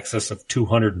going in excess of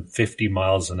 250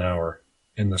 miles an hour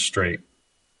in the strait.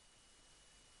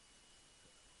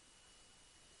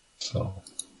 So,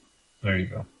 there you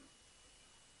go.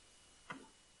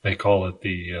 They call it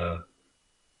the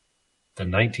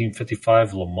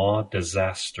 1955 Le Mans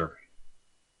disaster.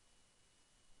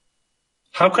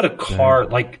 How could a car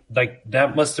like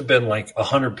that must have been like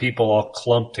 100 people all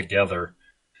clumped together,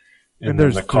 and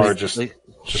there's the car just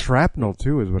shrapnel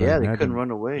too, is what I imagine. Yeah, they couldn't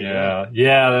run away.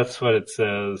 Yeah, that's what it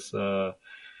says.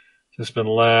 Just been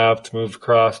lapped, moved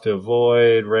across to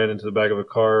avoid, ran into the back of a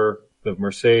car. The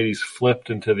Mercedes flipped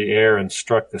into the air and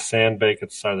struck the sandbank at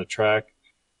the side of the track.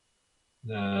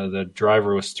 The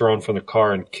driver was thrown from the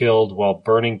car and killed, while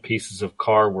burning pieces of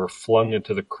car were flung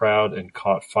into the crowd and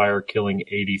caught fire, killing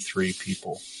 83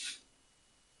 people.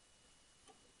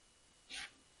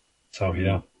 So,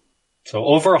 yeah. So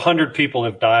over 100 people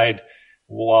have died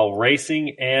while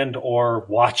racing and or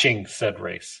watching said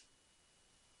race.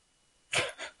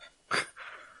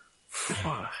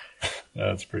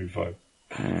 That's pretty fun.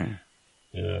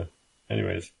 Yeah.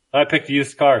 Anyways, I picked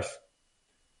used cars.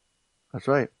 That's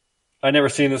right. I'd never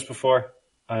seen this before.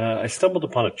 I stumbled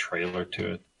upon a trailer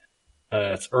to it.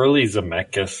 It's early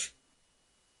Zemeckis,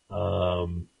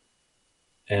 and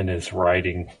his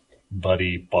writing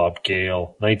buddy Bob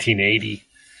Gale, 1980.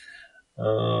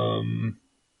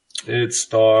 It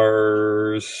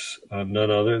stars none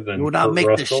other than You will not Kurt make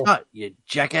Russell. the shot, you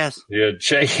jackass.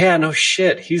 Yeah, no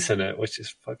shit. He's in it, which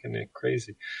is fucking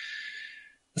crazy.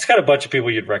 It's got a bunch of people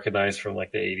you'd recognize from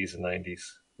like the 80s and 90s.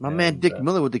 My man Dick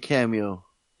Miller with the cameo.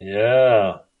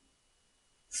 Yeah.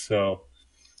 So,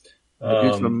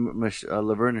 Dude's from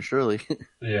Laverne and Shirley.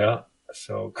 yeah.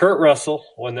 So Kurt Russell,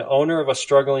 when the owner of a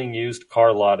struggling used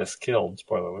car lot is killed,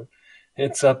 spoiler alert,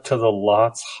 it's up to the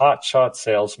lot's hotshot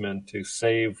salesman to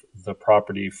save the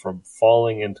property from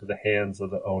falling into the hands of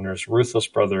the owner's ruthless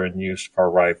brother and used car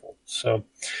rival. So,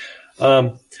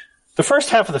 the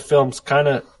first half of the film's kind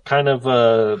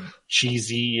of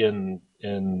cheesy and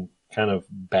kind of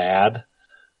bad.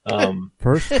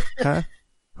 First, huh?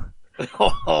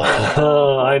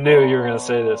 Oh, I knew you were going to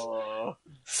say this.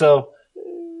 So,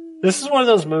 this is one of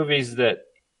those movies that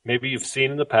maybe you've seen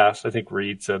in the past. I think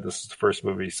Reed said this is the first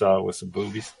movie he saw with some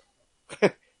boobies.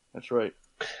 That's right.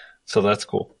 So that's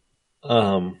cool.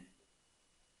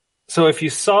 So if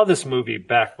you saw this movie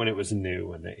back when it was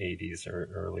new in the 80s or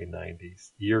early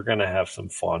 90s, you're going to have some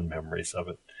fond memories of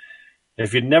it.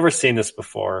 If you'd never seen this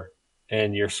before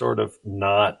and you're sort of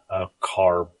not a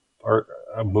car or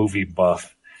a movie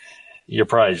buff, you're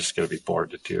probably just going to be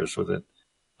bored to tears with it.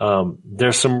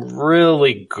 There's some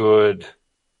really good,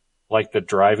 like the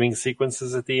driving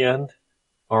sequences at the end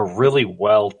are really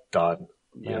well done.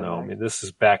 You know, I mean, this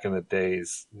is back in the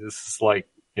days. This is like,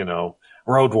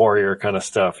 Road Warrior kind of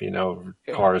stuff,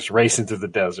 cars racing through the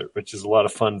desert, which is a lot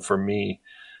of fun for me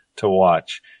to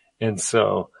watch. And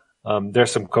so,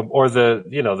 there's some,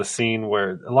 the scene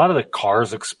where a lot of the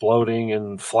cars exploding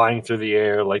and flying through the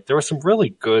air, like there was some really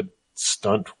good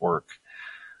stunt work.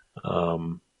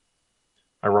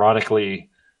 Ironically,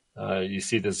 you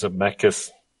see the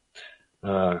Zemeckis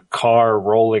car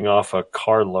rolling off a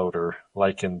car loader,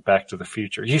 like in Back to the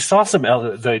Future. You saw some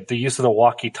the use of the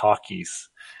walkie-talkies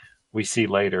we see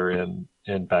later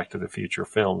in Back to the Future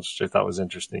films, which I thought was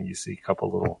interesting. You see a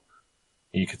couple little,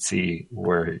 you could see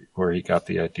where he got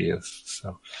the ideas.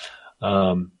 So,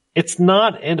 it's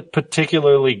not a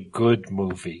particularly good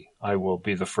movie. I will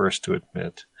be the first to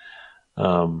admit.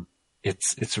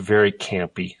 It's very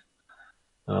campy.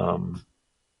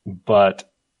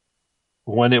 But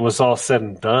when it was all said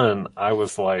and done, I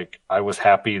was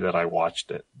happy that I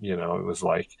watched it. It was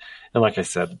like, and like I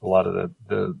said, a lot of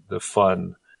the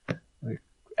fun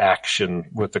action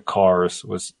with the cars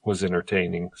was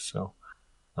entertaining. So,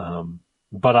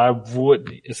 but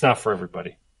it's not for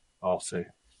everybody, I'll say.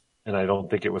 And I don't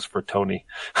think it was for Tony.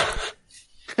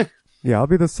 Yeah, I'll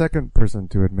be the second person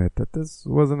to admit that this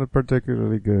wasn't a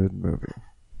particularly good movie.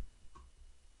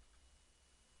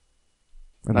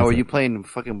 And Now, that's were it. you playing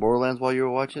fucking Borderlands while you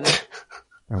were watching it?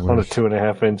 I On a wish.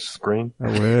 2.5-inch screen.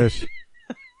 I wish.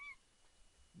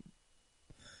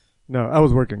 No, I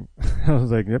was working. I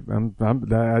was like, "Yep,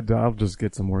 I'll just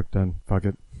get some work done. Fuck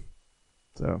it."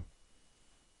 So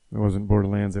it wasn't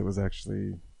Borderlands. It was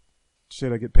actually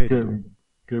shit I get paid to do.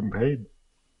 Getting paid.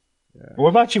 Yeah. What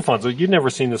about you, Fonzo? You'd never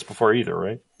seen this before either,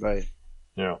 right? Right.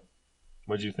 Yeah.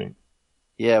 What'd you think?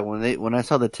 Yeah, when I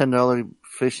saw the $10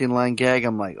 fishing line gag,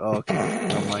 I'm like, oh, okay.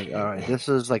 I'm like, all right, this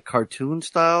is like cartoon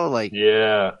style. Like,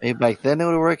 Yeah. maybe back then it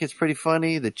would work. It's pretty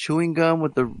funny. The chewing gum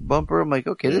with the bumper. I'm like,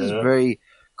 okay, this is Yeah. very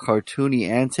cartoony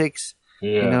antics.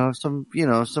 Yeah. Some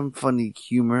funny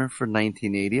humor for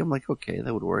 1980. I'm like, okay,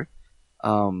 that would work. A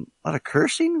lot of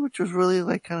cursing, which was really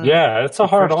like kind of Yeah, it's a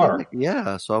hard R. Like,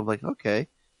 yeah, so I'm like, okay.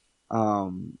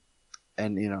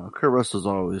 And Kurt Russell's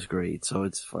always great, so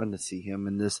it's fun to see him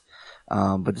in this.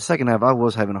 But the second half, I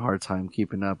was having a hard time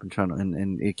keeping up and trying to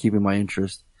and keeping my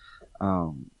interest.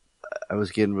 I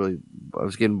was getting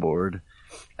bored,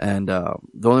 and the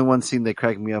only one scene that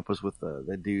cracked me up was with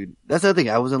that dude. That's the other thing.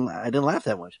 I didn't laugh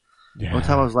that much. Yeah. One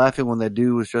time I was laughing when that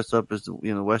dude was dressed up as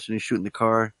Western. He's shooting the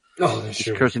car. Oh,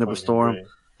 He's cursing up a storm.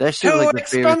 That shit Too was like the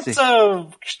favorite thing.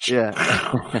 expensive.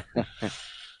 Yeah.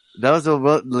 That was a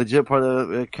legit part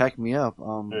that cracked me up.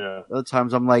 Yeah. Other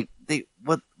times I'm like,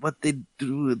 what they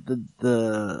do with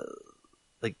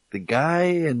the guy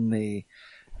and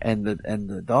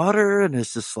the daughter, and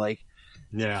it's just like,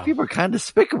 Yeah. people are kind of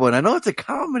despicable. And I know it's a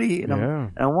comedy, and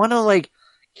I want to like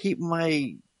keep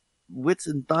my wits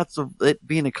and thoughts of it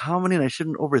being a comedy, and I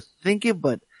shouldn't overthink it.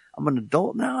 But I'm an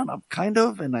adult now, and I'm kind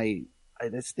of, and I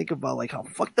just think about like how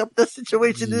fucked up the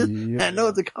situation is. Yeah. I know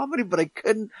it's a comedy, but I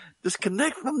couldn't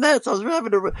disconnect from that. So I was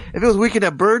having to, if it was Weekend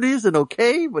at Bernie's, then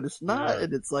okay, but it's not. Yeah.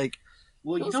 And it's like,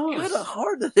 Well, it was kind of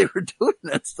hard that they were doing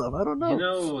that stuff. I don't know. You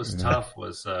know what was tough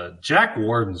was Jack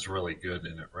Warden's really good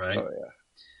in it, right? Oh yeah.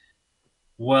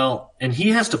 Well, and he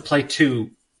has to play two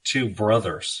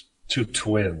brothers, two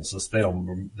twins. They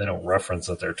don't reference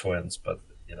that they're twins, but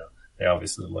they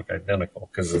obviously look identical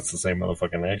because it's the same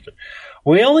motherfucking actor.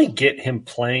 We only get him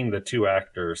playing the two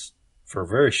actors for a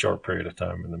very short period of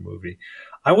time in the movie.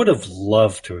 I would have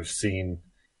loved to have seen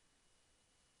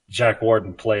Jack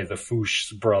Warden play the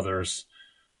Fouche brothers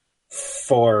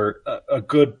for a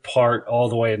good part all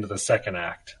the way into the second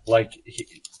act. Like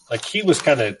he was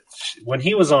kind of, when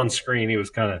he was on screen, he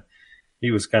was kind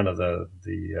of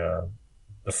the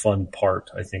fun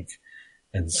part, I think.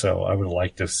 And so I would have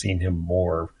liked to have seen him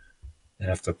more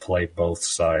have to play both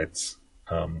sides.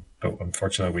 But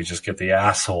unfortunately we just get the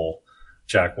asshole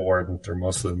Jack Warden through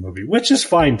most of the movie, which is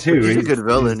fine too. He's a good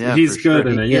villain, yeah. He's for good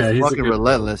sure. in it. He's Yeah, he's fucking a good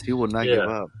relentless. He will not give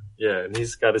up. Yeah, and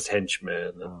he's got his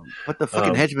henchmen. But the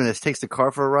fucking henchman that takes the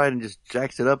car for a ride and just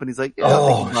jacks it up, and he's like, "Yeah,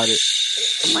 I'll think about it."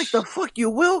 I'm like, "The fuck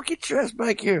you will? Get your ass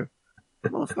back here,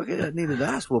 motherfucker! I needed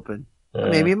ass whooping.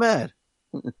 That made me mad."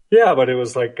 Yeah, but it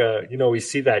was like, we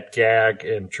see that gag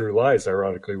in True Lies.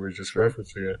 Ironically, we're just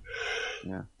referencing it.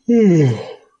 Yeah.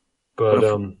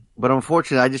 But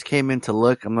unfortunately, I just came in to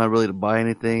look. I'm not really to buy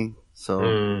anything, so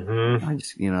I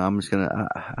just, I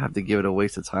have to give it a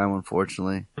waste of time.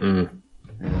 Unfortunately,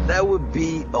 That would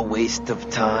be a waste of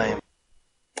time.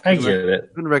 I get it.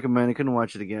 Couldn't recommend it. Couldn't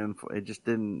watch it again. It just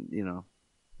didn't,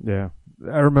 Yeah.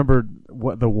 I remember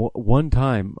one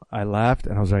time I laughed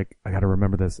and I was like, I gotta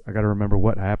remember this. I gotta remember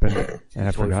what happened. And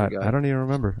I forgot. I don't even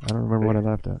remember. I don't remember what I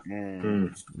laughed at.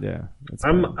 Yeah.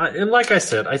 And like I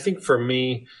said, I think for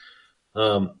me,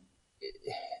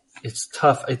 it's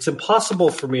tough. It's impossible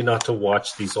for me not to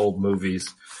watch these old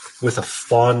movies with a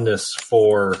fondness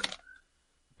for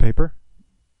Paper?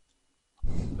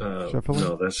 Shuffling?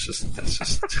 No, that's just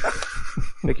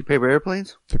Making paper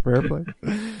airplanes? Paper airplane?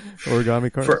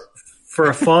 Origami cars? For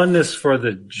a fondness for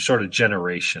the sort of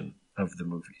generation of the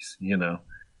movies,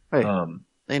 Hey,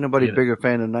 ain't nobody bigger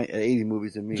fan of 80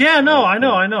 movies than me. Yeah, no, I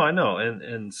know.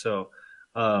 And so,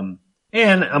 and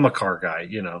I'm a car guy,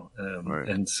 Right.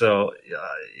 and so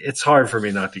it's hard for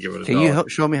me not to give it a Can you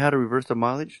show me how to reverse the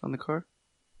mileage on the car?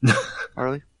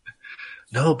 Harley?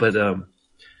 No, but I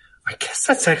guess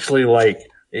that's actually like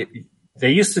they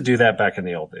used to do that back in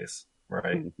the old days,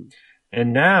 right?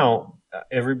 And now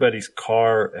everybody's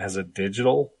car has a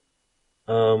digital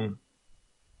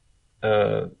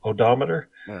odometer,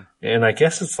 and I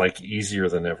guess it's like easier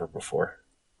than ever before.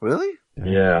 Really?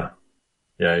 Yeah.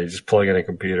 You just plug in a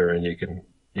computer and you can.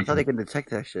 I thought they could detect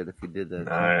that shit if you did that.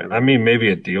 I mean, maybe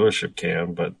a dealership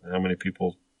can, but how many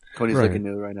people? Tony's looking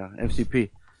at it right now. MCP,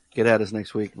 get at us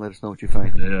next week and let us know what you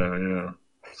find. Yeah.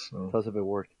 So. Tell us if it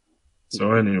worked.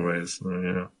 So anyways,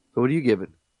 yeah. So what do you give it?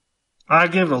 I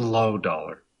give a low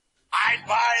dollar. I'd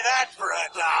buy that for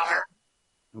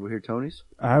 $1. Over here, Tony's?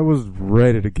 I was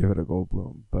ready to give it a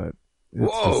Goldblum, but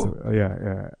it's Whoa!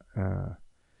 Just,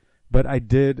 but I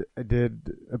did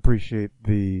appreciate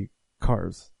the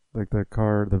cars. Like the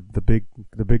car, the big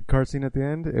car scene at the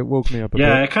end, it woke me up a bit.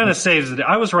 Yeah, it kind of saves it.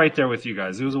 I was right there with you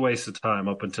guys. It was a waste of time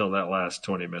up until that last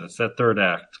 20 minutes. That third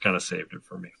act kind of saved it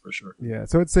for me, for sure. Yeah,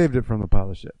 so it saved it from the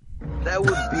pile of shit. That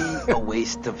would be a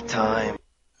waste of time.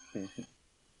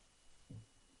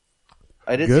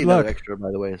 I did Good see luck. another extra,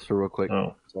 by the way, so real quick.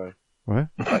 Oh. Sorry. What?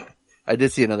 I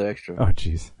did see another extra. Oh,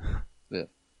 jeez. Yeah.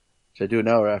 Should I do it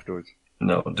now or afterwards?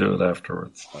 No, do it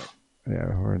afterwards. Yeah,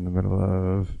 we're in the middle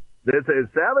of... This is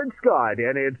Savage Scott,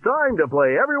 and it's time to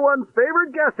play everyone's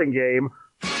favorite guessing game.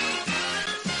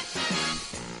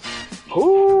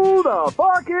 Who the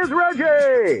fuck is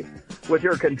Reggie? With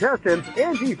your contestants,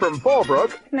 Angie from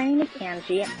Fallbrook. My name is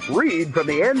Angie. Reed from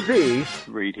the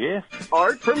NZ. Reed here.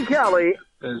 Art from Cali.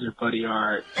 This is your buddy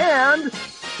Art. And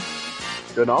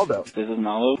Donaldo. This is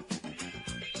Nalo.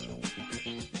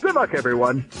 Good luck,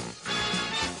 everyone.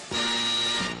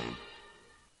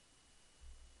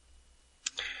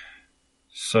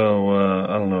 So,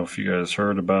 I don't know if you guys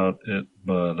heard about it,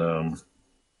 but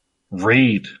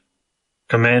Reed,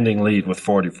 commanding lead with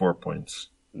 44 points.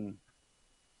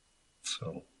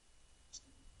 So,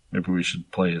 maybe we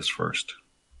should play his first.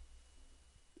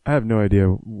 I have no idea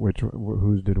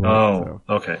who's did what. Oh,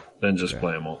 okay. Then just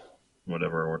play them all,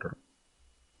 whatever order.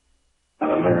 I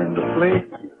learned to play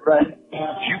right.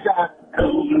 You got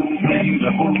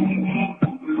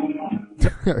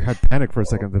I panicked for a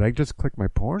second. Did I just click my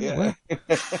porn? Yeah.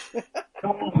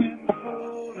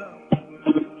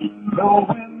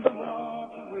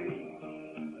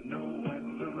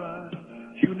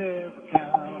 You never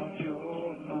count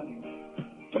your money.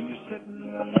 When you're sitting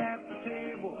at the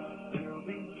table, there'll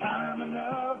be time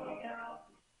enough to count.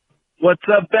 What's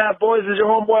up, bad boys? This is your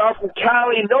homeboy Art from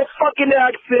Cali. No fucking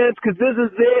accents, because this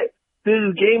is it. This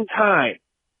is game time.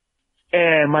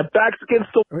 And my back's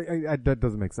against the... That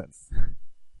doesn't make sense.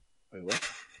 Wait, what?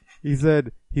 He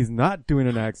said he's not doing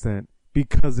an accent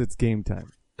because it's game time.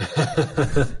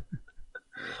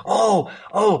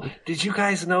 Oh, did you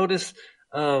guys notice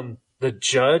the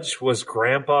judge was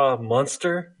Grandpa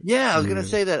Munster? Yeah, I was going to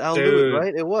say that. Al Dude, Lewis,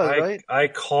 right? It was, right? I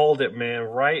called it, man,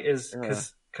 right?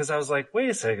 Because I was like, wait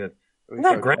a second. Isn't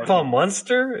that Grandpa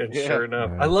Munster? And sure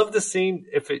enough, I love the scene.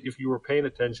 If you were paying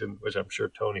attention, which I'm sure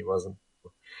Tony wasn't,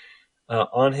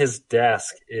 on his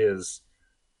desk is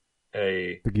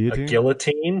a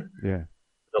guillotine, yeah, an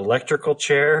electrical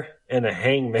chair, and a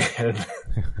hangman.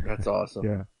 That's awesome.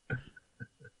 Yeah.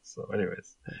 So,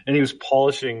 anyways, and he was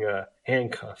polishing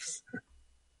handcuffs.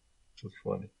 It was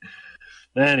funny.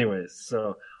 Anyways,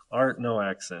 so Art, no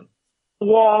accent.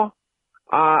 Wall.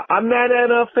 I'm mad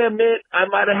enough to admit I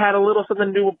might have had a little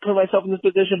something to do with putting myself in this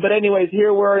position. But anyways,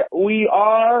 here we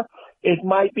are. It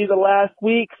might be the last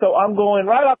week, so I'm going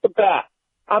right off the bat.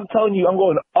 I'm telling you, I'm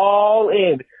going all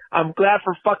in. I'm glad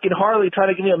for fucking Harley trying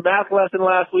to give me a math lesson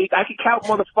last week. I can count,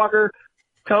 motherfucker.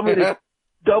 Tell me to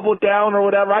double down or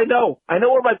whatever. I know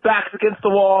where my back's against the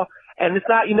wall, and it's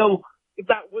not, it's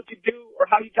not what you do or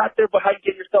how you got there, but how you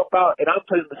get yourself out. And I'm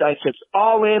playing the giant chips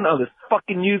all in on this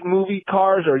fucking used movie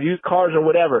cars or used cars or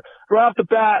whatever. Right off the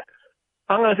bat,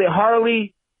 I'm going to say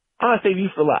Harley. I'm going to save you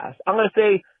for last. I'm going to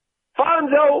say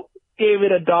Fonzo gave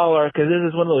it $1 because this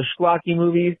is one of those schlocky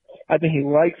movies. I think he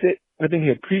likes it. I think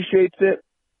he appreciates it.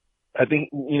 I think,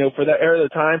 for that era of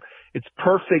the time, it's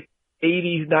perfect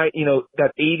 80s night,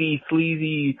 that 80s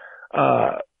sleazy,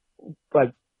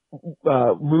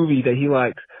 movie that he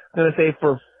likes. I'm going to say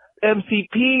for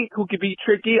MCP, who could be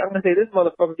tricky, I'm going to say this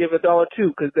motherfucker gave it $1 too,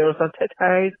 because there was some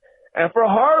titties. And for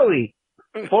Harley,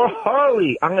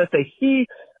 I'm going to say he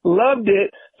loved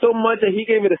it so much that he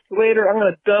gave it a Slater. I'm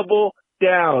going to double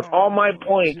down all my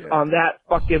points on that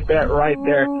fucking bet right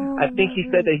there. I think he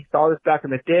said that he saw this back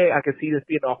in the day. I could see this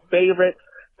being a favorite.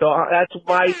 So that's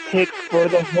my pick for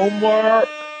the homework.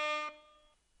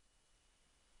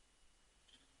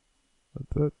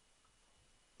 That's it.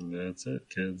 That's it,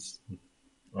 kids.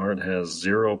 Art has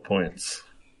 0 points.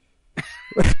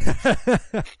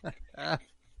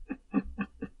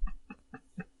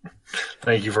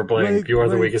 Thank you for playing. You are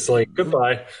the weakest link.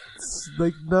 Goodbye.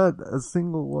 Like not a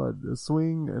single one. A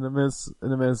swing and a miss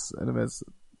and a miss and a miss.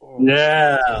 Oh.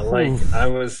 Yeah, like I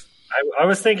was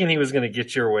thinking he was going to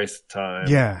get your waste of time.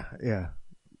 Yeah.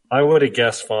 I would have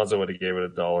guessed Fonzo would have gave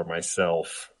it $1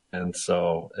 myself, and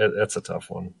so it's a tough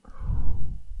one.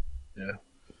 Yeah.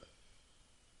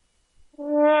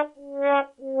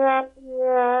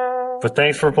 But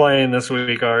thanks for playing this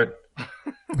week, Art.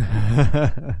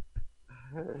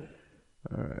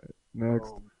 All right,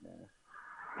 next.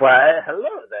 Why,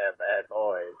 hello there, bad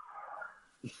boys.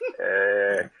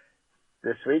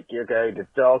 This week you're going to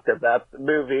talk about the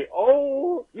movie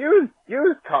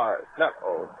Used Cars. Not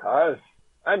old cars.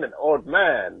 I'm an old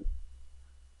man.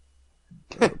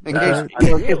 in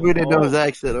case we didn't know his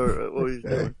accent or what he's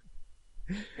doing.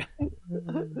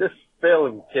 This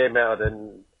film came out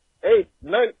in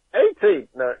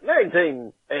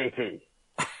 1980.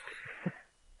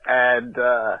 And,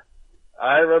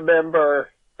 I remember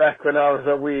back when I was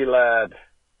a wee lad,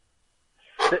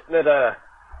 sitting at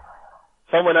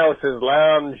someone else's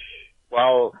lounge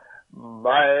while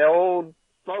my old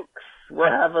folks were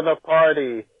having a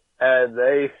party, and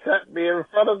they set me in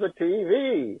front of the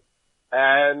TV,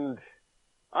 and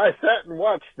I sat and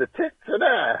watched the tits and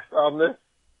ass on this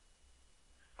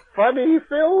funny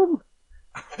film.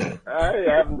 I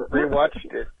haven't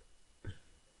rewatched it,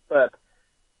 but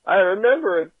I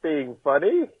remember it being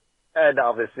funny, and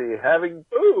obviously having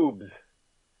boobs.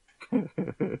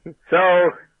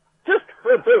 So, just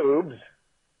for boobs,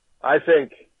 I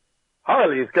think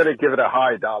Harley's gonna give it a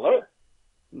high dollar.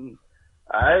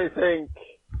 I think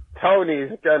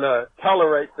Tony's gonna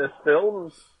tolerate this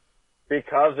film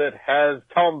because it has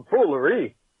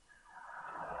tomfoolery.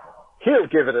 He'll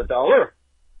give it $1.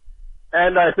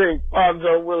 And I think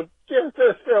Fonzo will give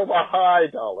this film a high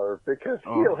dollar because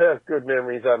he'll have good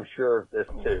memories, I'm sure, of this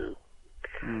too.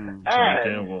 And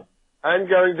I'm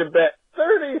going to bet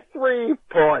 33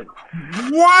 points.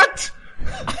 What?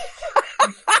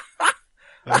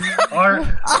 Art,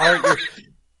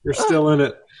 you're still in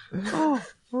it. Oh,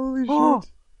 holy shit.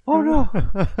 Oh no.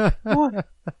 What?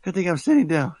 Good thing I'm sitting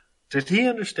down. Did he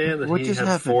understand that What he just had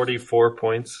happened? 44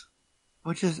 points?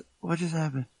 What just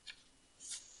happened?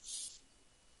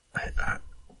 I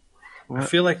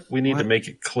feel like we need to make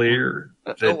it clear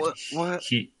that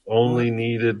he only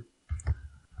needed...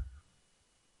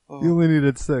 You only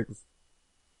needed 6.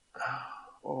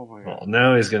 Oh my God. Well,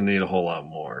 now he's going to need a whole lot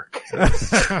more.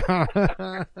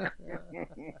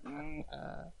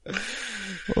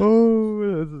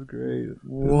 Oh, this is great.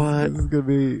 What? This is going to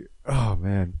be... Oh,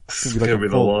 man. This is going to be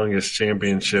the longest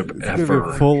championship It's ever. going to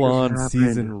be a full-on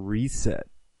season reset.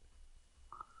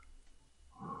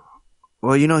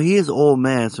 Well, he is old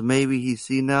man, so maybe he's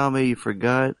seen now, maybe he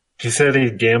forgot. He said he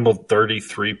gambled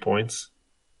 33 points.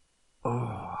 Oh,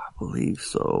 I believe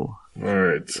so. All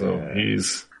right, so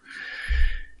he's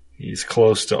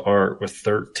close to Art with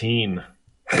 13.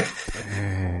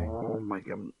 Oh my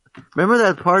God! Remember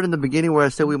that part in the beginning where I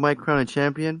said we might crown a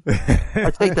champion?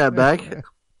 I take that back.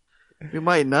 We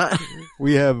might not.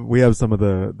 We have some of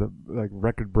the like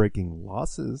record-breaking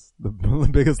losses, the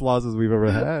biggest losses we've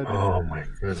ever had. Oh my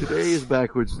goodness! Today is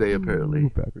backwards day, apparently.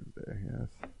 Backwards day, yes.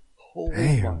 Holy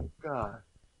Damn. my God!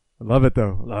 I love it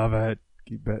though. Love it.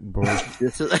 Keep betting, boys.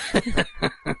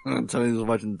 Tony's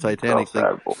watching the Titanic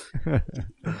thing.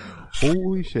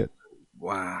 Holy shit!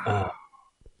 Wow.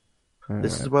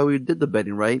 This is why we did the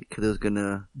betting, right? Because it was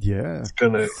gonna it's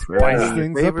gonna spice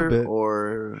things up a bit.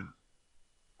 Or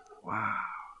wow,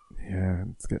 yeah,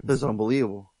 it's getting. This is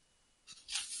unbelievable.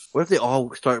 What if they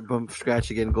all start from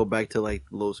scratch again and go back to like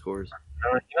low scores?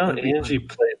 Angie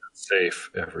plays it safe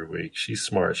every week. She's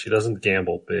smart. She doesn't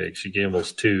gamble big. She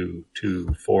gambles 2,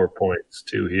 4 points,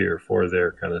 2 here, 4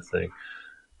 there, kind of thing.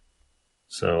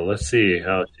 So let's see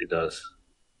how she does.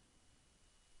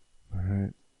 All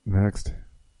right, next.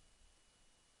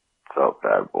 What's up,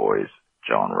 bad boys?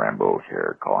 John Rambo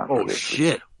here, calling for this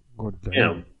shit!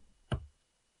 Damn.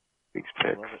 week's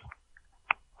picks.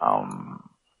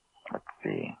 Let's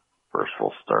see. First,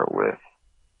 we'll start with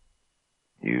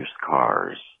Used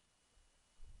Cars.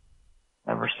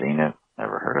 Never seen it,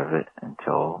 never heard of it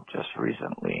until just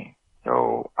recently.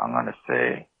 So I'm gonna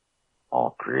say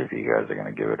all 3 of you guys are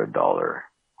gonna give it $1. Well,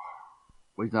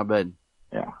 he's not betting.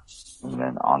 Yeah. And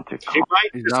then on to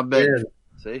he's not betting.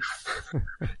 See?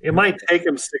 It might take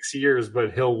him 6 years,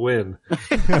 but he'll win.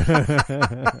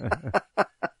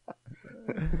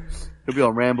 He'll be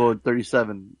on Rambo at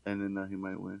 37, and then he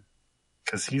might win.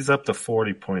 Because he's up to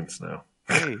 40 points now.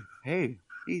 Hey,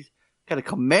 he's got a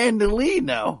commanding lead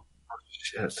now.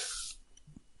 Shit.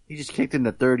 He just kicked in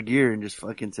the 3rd gear and just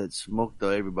fucking said, smoke to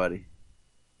everybody.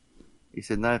 He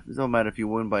said, it don't matter if you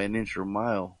win by an inch or a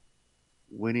mile.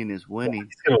 Winning is winning.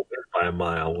 He's going to win by a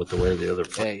mile with the way the other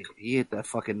Hey, he hit that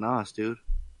fucking nos, dude.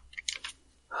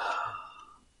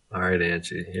 All right,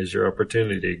 Angie. Here's your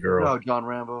opportunity, girl. No, John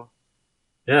Rambo.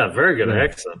 Yeah, very good.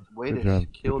 Excellent. Way to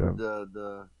kill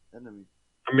the enemy.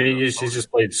 I mean, she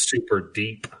just played super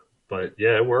deep, but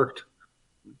yeah, it worked.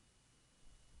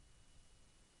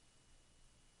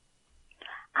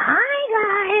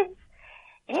 Hi guys,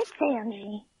 It's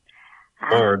Angie.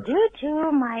 Marge. Due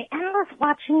to my endless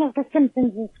watching of The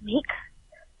Simpsons this week,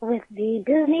 with the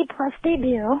Disney Plus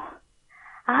debut,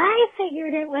 I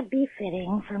figured it would be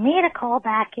fitting for me to call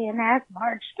back in as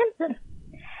Marge Simpson.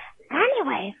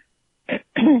 Anyway,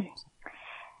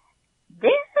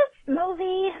 this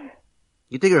movie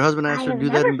You think her husband asked her to do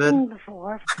that in bed?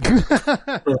 Before.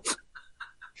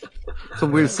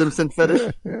 Some weird Simpson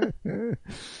fetish?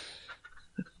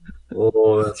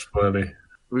 Oh, that's funny.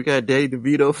 We got Danny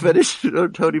DeVito fetish.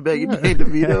 Tony banging Danny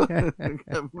DeVito.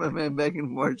 Got my man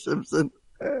banging Marge Simpson.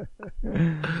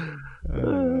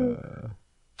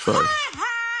 Sorry.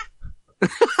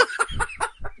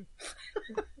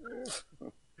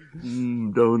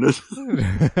 Donuts.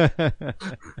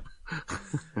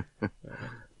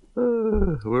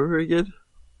 Where were we again?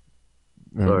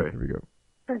 Sorry. Here we go.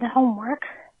 For the homework,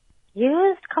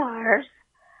 used cars,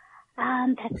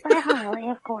 picked by Harley,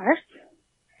 of course.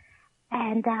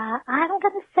 And, I'm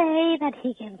gonna say that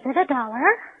he gives it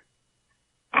 $1.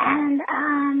 And,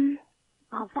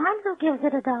 Alfonso gives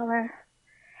it $1.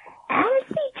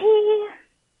 MCP,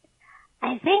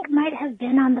 I think, might have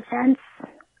been on the fence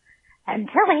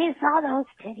until he saw those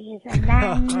titties, and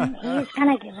then he's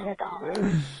gonna give it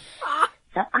 $1.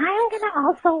 So I'm gonna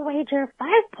also wager 5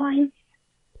 points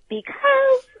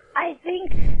because I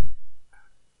think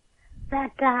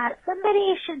that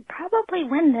somebody should probably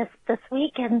win this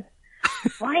week, and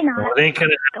why not Well, it ain't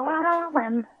gonna go out on a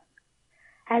limb,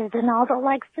 as Donaldo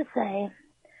likes to say,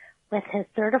 with his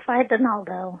certified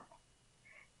Donaldo,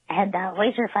 and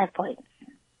wager 5 points.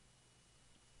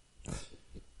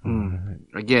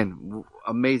 Again,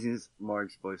 amazing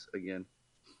Marge voice again.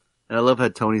 And I love how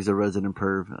Tony's a resident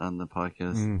perv on the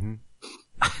podcast. Mm-hmm.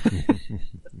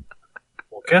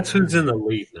 Well, guess who's in the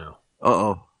lead now?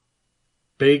 Uh-oh.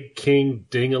 Big King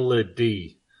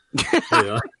Dingaladi.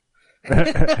 Yeah.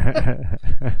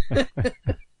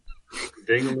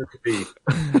 Dingaladi.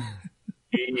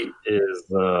 He is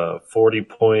 40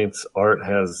 points. Art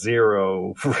has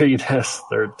 0. Reed has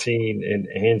 13. And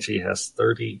Angie has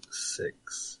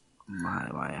 36.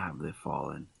 Why have they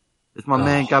fallen? This my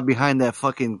man got behind that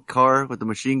fucking car with the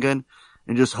machine gun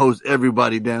and just hosed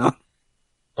everybody down.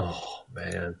 Oh,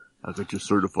 man. I got your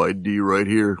certified D right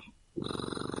here.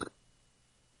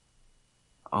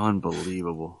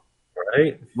 Unbelievable.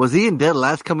 Right? Was he in dead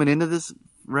last coming into this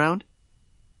round?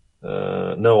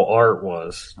 No, Art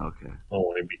was. Okay.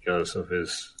 Only because of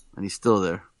his... And he's still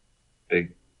there.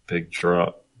 Big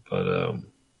drop. But,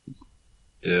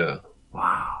 yeah.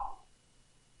 Wow.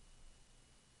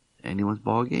 Anyone's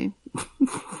ball game?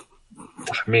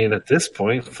 I mean, at this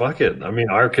point, fuck it. I mean,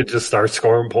 Art could just start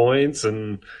scoring points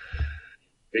and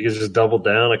he could just double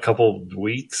down a couple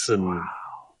weeks and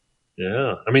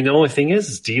yeah. I mean, the only thing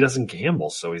is D doesn't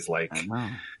gamble, so he's like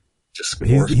just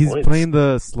scores He's points. playing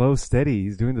the slow steady.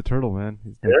 He's doing the turtle, man.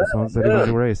 He's doing the slow steady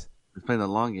winning race. He's playing the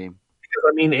long game. Because,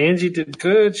 I mean, Angie did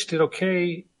good. She did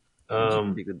okay. She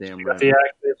got the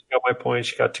accident. She got my point.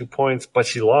 She got 2 points, but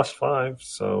she lost 5.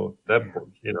 So that,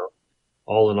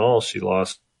 all in all, she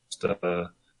lost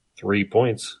 3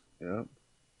 points. Yeah.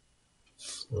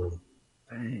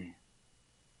 Dang.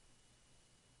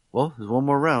 Well, there's one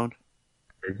more round.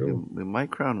 There you go. We might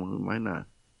crown one. We might not.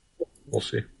 We'll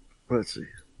see. Let's see.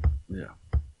 Yeah.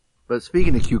 But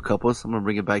speaking of cute couples, I'm gonna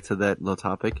bring it back to that little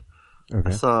topic. Okay.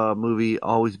 I saw a movie,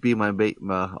 Always Be My Maybe,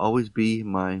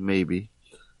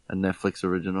 a Netflix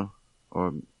original,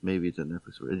 or maybe it's a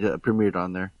Netflix original. It premiered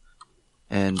on there.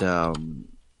 And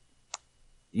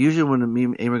usually when me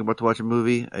and Amy are about to watch a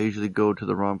movie, I usually go to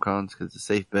the rom-coms because it's a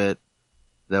safe bet.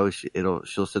 That way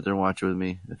she'll sit there and watch it with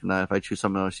me. If not, if I choose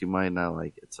something else, she might not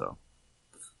like it. So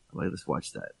I'm like, let's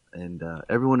watch that. And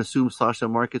everyone assumed Sasha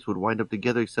and Marcus would wind up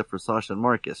together except for Sasha and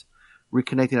Marcus.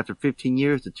 Reconnecting after 15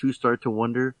 years, the two start to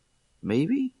wonder,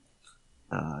 maybe?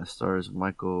 Stars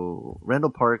Randall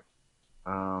Park.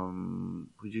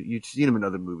 You've seen him in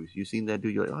other movies. You've seen that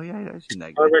dude? You're like, oh yeah, I've seen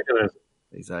that guy. I recognize him.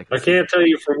 Exactly. I can't tell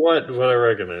you from what I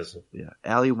recognize him. Yeah.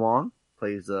 Ali Wong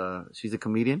plays, she's a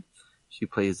comedian. She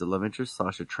plays the love interest,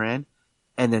 Sasha Tran.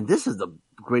 And then this is the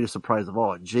greatest surprise of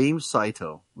all. James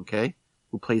Saito, okay?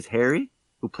 Who plays Harry,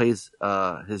 who plays,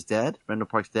 his dad, Randall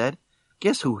Park's dad.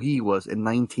 Guess who he was in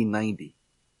 1990?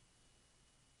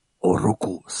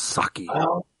 Oroku Saki.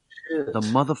 Oh, shit. The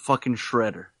motherfucking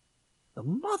shredder. The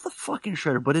motherfucking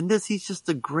shredder. But in this, he's just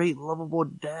a great, lovable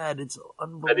dad. It's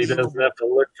unbelievable. But he doesn't have to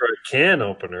look for a can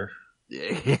opener.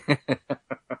 Yeah.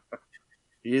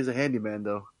 He is a handyman,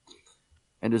 though.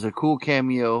 And there's a cool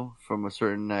cameo from a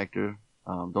certain actor.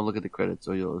 Don't look at the credits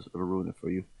or it'll ruin it for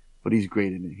you. But he's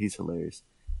great in it. He's hilarious.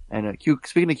 And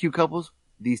speaking of cute couples,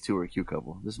 these two are a cute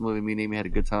couple. This movie, me and Amy had a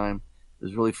good time. It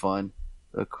was really fun.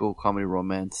 a cool comedy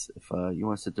romance. If you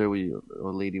want to sit there with your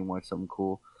lady and watch something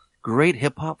cool, great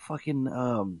hip hop fucking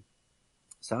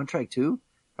soundtrack too.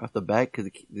 Off the bat,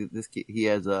 because this kid, he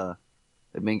has the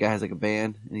main guy has like a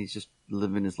band, and he's just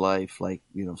living his life, like,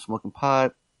 you know, smoking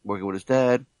pot, working with his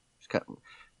dad, just kind of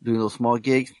doing little small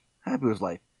gigs, happy with his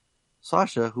life.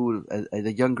 Sasha, who as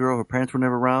a young girl, her parents were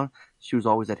never around. She was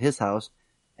always at his house,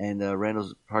 and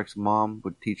Randall Park's mom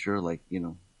would teach her, like, you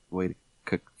know, the way to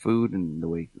cook food and the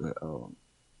way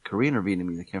Korean or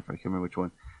Vietnamese, I can't remember which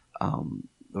one.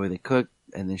 The way they cook,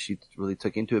 and then she really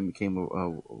took into it and became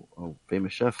a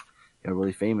famous chef,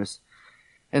 really famous.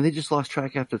 And they just lost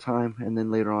track after time, and then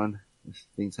later on, as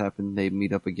things happen, they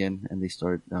meet up again and they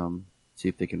start see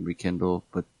if they can rekindle.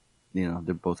 But you know,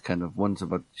 they're both kind of, one's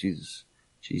about she's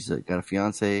got a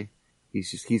fiance,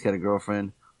 he's got a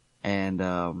girlfriend, and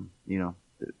you know,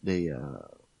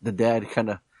 the dad kind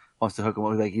of wants to hook him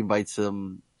up. Like, he invites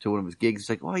him to one of his gigs. He's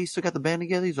like, "Oh, you still got the band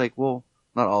together?" He's like, "Well,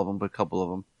 not all of them, but a couple of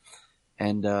them."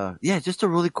 And yeah, just a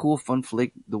really cool, fun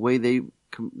flick. The way they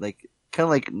like, kind of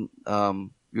like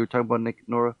you were talking about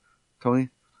Nora, Tony,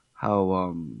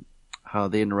 how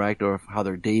they interact or how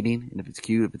they're dating, and if it's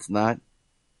cute, if it's not.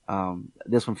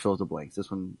 This one fills the blanks. This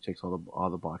one checks all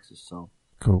the boxes. So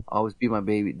cool. Always Be My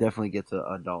Baby definitely gets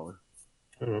 $1.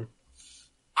 Mm-hmm.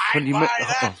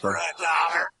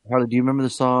 Harley, do you remember the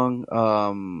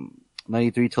song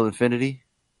 93 Till Infinity?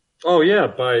 Oh yeah,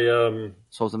 by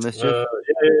Souls of Mischief.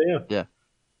 Yeah.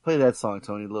 Play that song,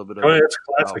 Tony. A little bit of. Oh, yeah, it's a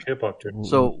classic hip hop tune.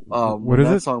 So what is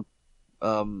that it? Song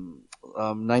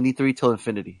 93 Till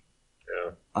Infinity.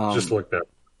 Yeah. Just look that.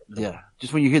 Yeah,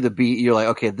 just when you hear the beat, you're like,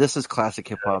 okay, this is classic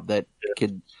hip hop that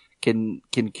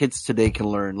kids today can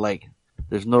learn. Like,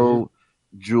 there's no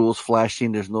jewels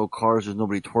flashing, there's no cars, there's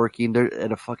nobody twerking. They're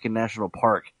at a fucking national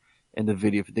park in the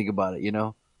video, if you think about it, you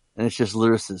know. And it's just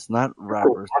lyricists, not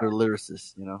rappers. They're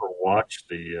lyricists, you know. Watch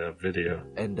the video.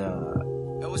 And I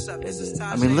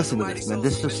mean, listen to this, man.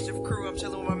 This is it's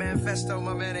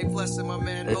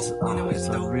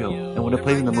unreal. And when they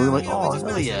play in the movie, I'm like, oh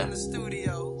hell yeah.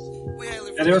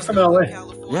 And they were from LA.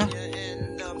 Yeah.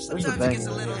 There's a bang.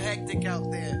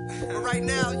 But right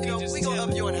now, you know, we gon'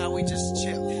 up you on how we just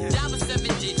chill.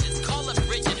 $7 digits, call up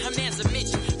Bridget, her man's a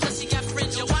midget. Plus she got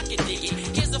fringe, yo, I can dig it.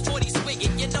 Here's a 40 swig,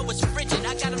 you know it's frigid.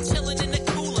 I got him chilling in the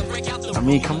cooler, break out the. I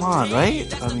mean, come on,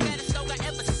 right? I mean,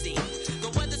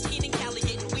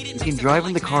 you can drive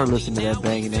in the car listening to that,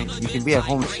 banging it. You can be at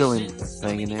home chilling,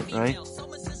 banging it, right?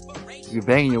 If you're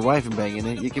banging your wife and banging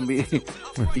it, you can be, you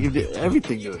can do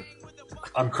everything to it.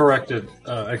 I'm corrected.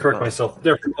 I correct myself.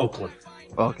 They're from Oakland.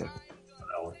 Oh, okay.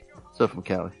 So from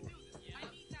Cali.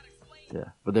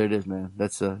 Yeah, but there it is, man.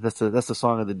 That's the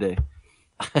song of the day.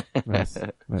 Nice.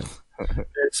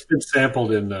 It's been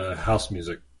sampled in house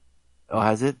music. Oh,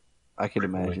 has it? I can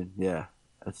imagine. Yeah,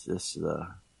 that's just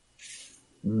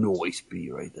noise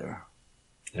beat right there.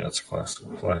 Yeah, it's a classic.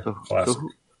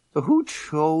 So who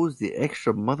chose the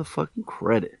extra motherfucking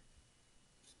credit?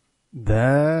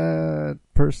 That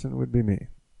person would be me.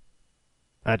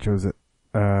 I chose it.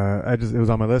 It was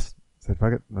on my list. Said,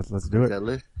 fuck it, let's do it.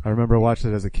 I remember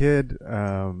watching it as a kid,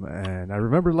 and I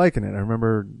remember liking it. I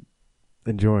remember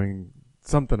enjoying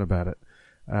something about it.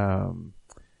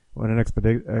 When an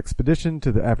expedition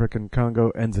to the African Congo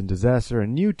ends in disaster, a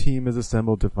new team is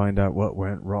assembled to find out what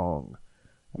went wrong.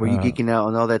 Were you geeking out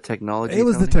on all that technology? It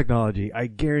was the technology. I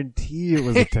guarantee it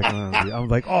was the technology. I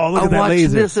was like, oh, look at that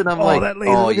laser. This and I'm that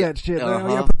laser, look at that shit. Uh-huh.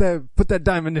 Oh, yeah, put that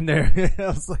diamond in there. I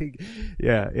was like,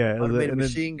 yeah. Automated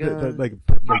machine gun. The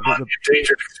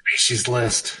endangered species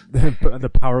list. The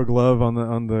power glove on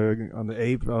the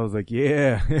ape. I was like,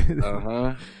 yeah.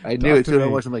 I knew it too. I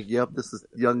watched. I'm like, yep, this is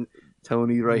young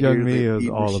Tony right here. Young me is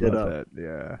all about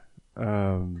that.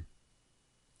 Yeah.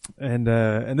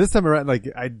 And this time around, like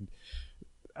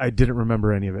I didn't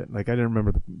remember any of it. Like, I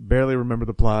didn't barely remember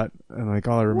the plot, and like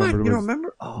all I remembered was. You don't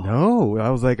remember? Oh. No, I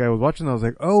was watching. I was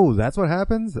like, oh, that's what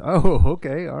happens. Oh,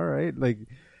 okay, all right. Like,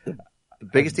 the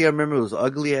biggest thing I remember was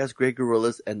ugly ass great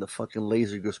gorillas and the fucking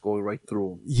laser just going right through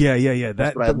them. Yeah.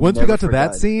 That once we got to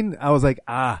that scene, I was like,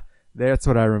 that's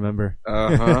what I remember.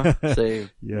 Same.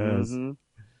 Yes. Mm-hmm.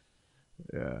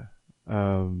 Yeah.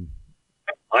 I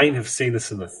might have seen this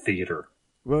in the theater.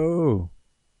 Whoa.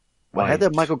 Well, I had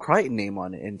that Michael Crichton name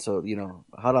on it, and so, you know,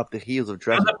 hot off the heels of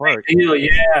Jurassic Park.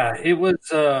 Yeah, it was,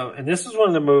 and this is one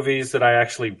of the movies that I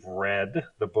actually read,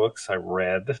 the books I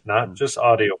read, not just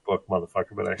audiobook,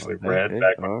 motherfucker, but actually read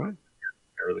back in the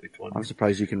early 20s. I'm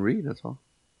surprised you can read, that's all.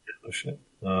 Yeah, no shit.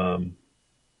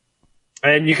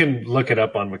 And you can look it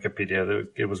up on Wikipedia.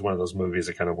 It was one of those movies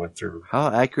that kind of went through.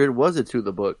 How accurate was it to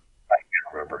the book? I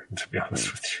can't remember, to be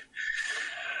honest with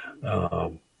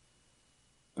you.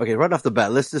 Okay, right off the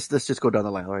bat, let's just go down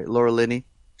the line. All right, Laura Linney,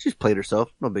 she's played herself,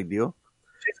 no big deal.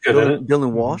 She's good in it.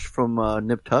 Dylan Walsh from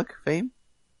Nip Tuck fame.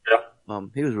 Yeah.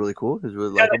 He was really cool. He was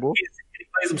really likable. He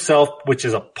plays himself, which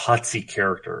is a putsy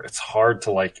character. It's hard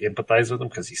to like empathize with him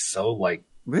because he's so like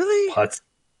really putsy.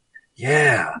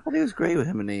 Yeah, I thought he was great with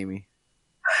him and Amy.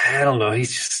 I don't know.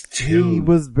 He's just too.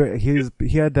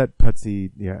 He had that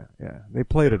putsy. Yeah. They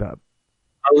played it up.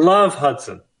 I love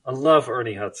Hudson. I love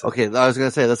Ernie Hudson. Okay, I was gonna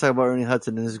say let's talk about Ernie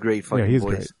Hudson and his great fucking he's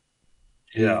voice.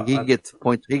 great. Yeah, he gets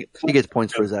points. He gets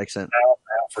points for his accent.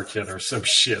 African or some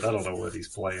shit. I don't know what he's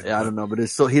playing. Yeah, I don't know, but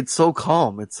it's so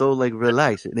calm. It's so like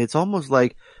relaxed, and it's almost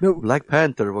like Black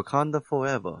Panther, Wakanda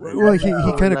Forever. Well, he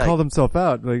kind of called himself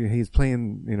out. Like he's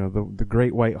playing, the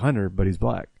Great White Hunter, but he's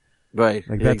black. Right.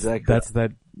 Like exactly. That's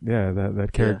that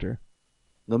character. Yeah.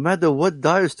 No matter what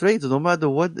dire straits, no matter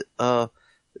what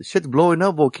shit's blowing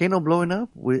up, volcano blowing up,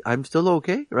 I'm still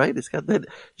okay, right? It's got that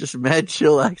just mad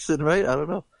chill accent, right? I don't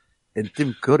know. And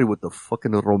Tim Curry with the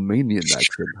fucking Romanian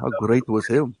accent. How great was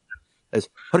him? As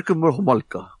Herkimer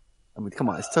Homalka. I mean, come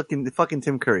on, it's fucking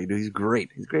Tim Curry, dude. He's great.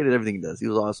 He's great at everything he does. He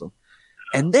was awesome.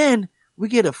 And then we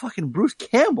get a fucking Bruce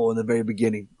Campbell in the very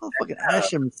beginning. Oh, fucking Ash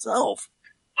himself.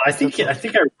 I think I read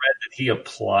that he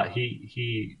applied.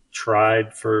 He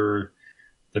tried for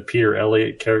the Peter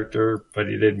Elliott character, but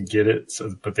he didn't get it.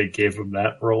 But they gave him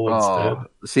that role instead.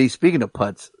 See, speaking of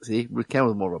putz, Bruce Campbell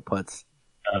was more of a putz.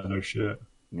 No shit.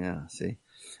 Yeah, see.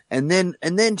 And then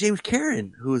James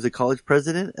Karen, who was a college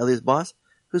president, Elliot's boss,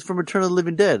 who's from Return of the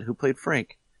Living Dead, who played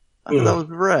Frank. I thought that was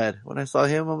rad. When I saw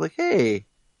him, I'm like, hey,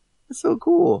 that's so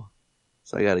cool.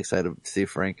 So I got excited to see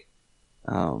Frank.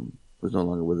 Who's no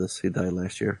longer with us. He died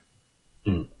last year.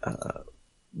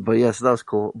 But yeah, so that was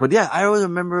cool. But yeah, I always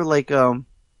remember liking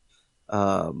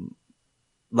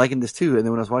this too. And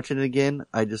then when I was watching it again,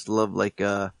 I just love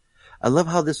I love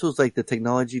how this was like the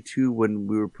technology too when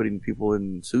we were putting people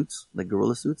in suits, like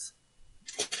gorilla suits.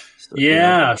 So,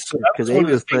 yeah, because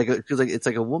Amy was it's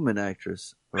like a woman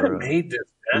actress. Or, made this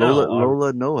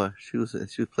Lola Noah. She was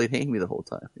played Amy the whole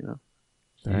time.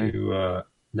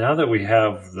 Now that we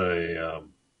have the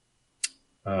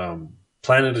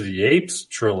Planet of the Apes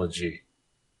trilogy,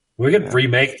 we could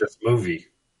remake this movie,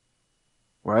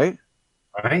 right?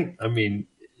 Right? I mean,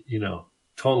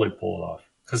 totally pull it off.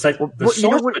 Because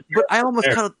but I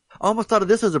almost thought of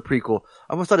this as a prequel.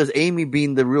 I almost thought it was Amy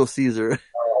being the real Caesar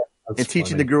and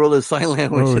teaching the gorillas sign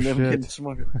language and them getting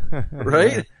smarter.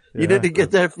 Right? You didn't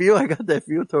get that feel? I got that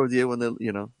feel towards the end when they,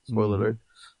 spoiler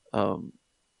alert.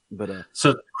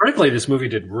 So critically, this movie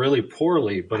did really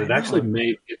poorly, but it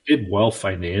did well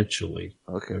financially.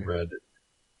 Okay. I read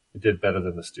it did better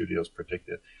than the studios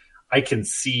predicted. I can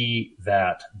see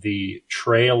that the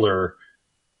trailer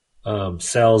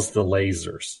sells the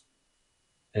lasers.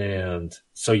 And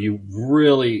so you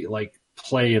really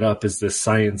play it up as this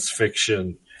science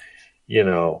fiction,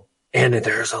 and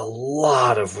there's a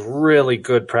lot of really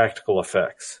good practical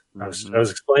effects. Mm-hmm. I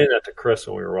was explaining that to Chris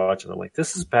when we were watching. I'm like,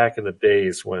 this is back in the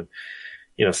days when,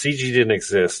 CG didn't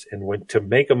exist. And to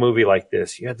make a movie like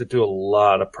this, you had to do a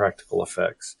lot of practical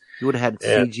effects. You would have had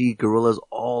CG gorillas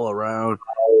all around.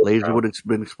 Laser would have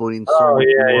been exploding so much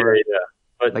more. Yeah.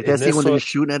 But that scene when they're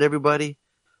shooting at everybody.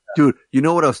 Dude, you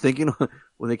know what I was thinking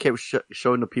when they kept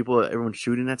showing the people, everyone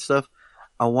shooting at stuff?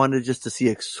 I wanted just to see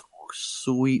a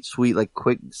sweet,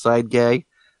 quick side gag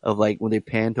of when they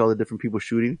pan to all the different people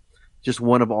shooting. Just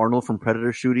one of Arnold from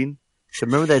Predator shooting. So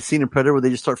remember that scene in Predator where they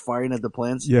just start firing at the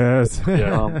planes? Yes.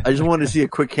 I just wanted to see a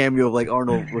quick cameo of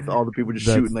Arnold with all the people just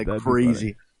shooting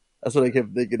crazy. That's what I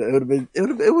kept thinking.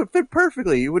 It would fit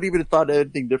perfectly. You wouldn't even have thought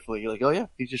anything differently. You're like, oh yeah,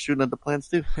 he's just shooting at the planes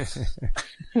too.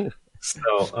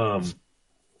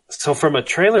 So from a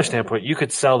trailer standpoint, you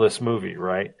could sell this movie,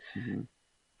 right? Mm-hmm.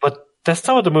 But that's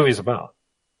not what the movie's about.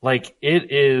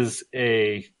 It is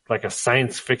a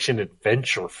science fiction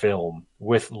adventure film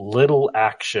with little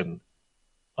action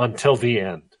until the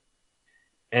end.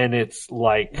 And it's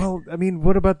well, I mean,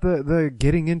 what about the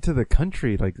getting into the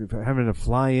country, having to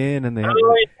fly in and they have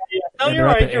you're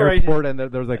right, at the airport and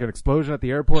there's an explosion at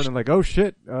the airport and oh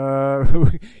shit,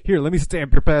 here, let me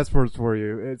stamp your passports for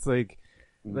you. It's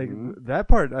that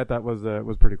part I thought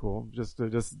was pretty cool. Just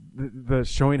the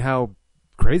showing how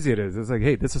crazy it is. It's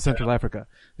hey, this is Central Africa.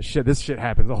 This shit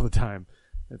happens all the time.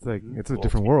 It's it's a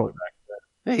different world.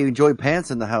 Hey, you enjoy Pants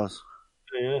in the house.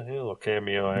 Yeah, a little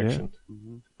cameo action. Yeah.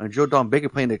 Mm-hmm. And Joe Don Baker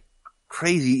playing a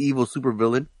crazy evil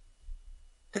supervillain.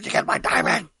 Did you get my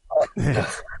diamond? Yeah.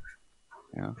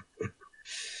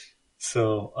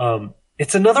 So,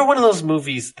 it's another one of those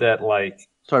movies that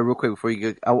Sorry, real quick before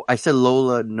you go. I said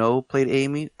Lola No played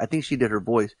Amy. I think she did her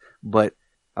voice, but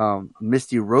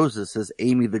Misty Roses says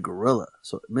Amy the gorilla.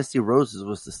 So Misty Roses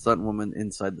was the stunt woman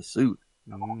inside the suit.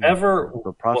 Ever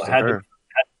So props to had her. to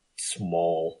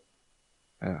small.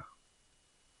 Yeah.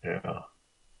 Yeah.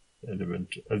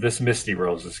 This Misty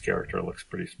Rose's character looks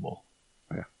pretty small.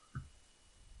 Yeah.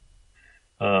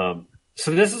 So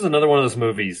this is another one of those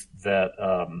movies that,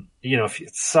 if you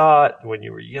saw it when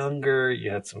you were younger,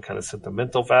 you had some kind of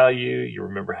sentimental value. You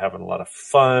remember having a lot of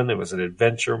fun. It was an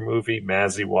adventure movie.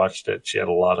 Mazzy watched it. She had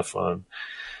a lot of fun.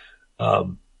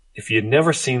 If you'd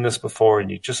never seen this before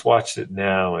and you just watched it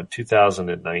now in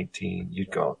 2019, you'd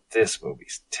go, this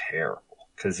movie's terrible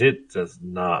because it does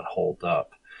not hold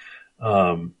up.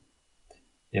 The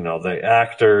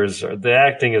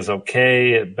acting is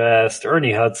okay at best.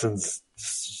 Ernie Hudson's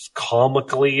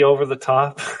comically over the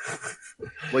top.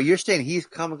 Well, you're saying he's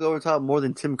comic over the top more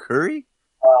than Tim Curry?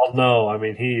 Well, no, I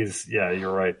mean,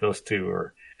 you're right. Those two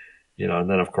are, and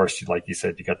then of course, like you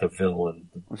said, you got the villain.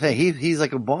 I'm saying he's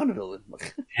like a Bond villain.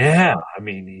 Yeah, I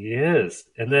mean, he is.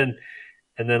 And then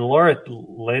Laura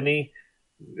Linney,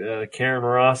 Karen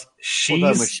Ross, pulls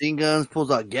out machine guns,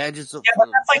 pulls out gadgets. Yeah, that's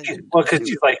like, because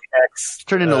she's like ex.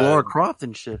 Turned into Laura Croft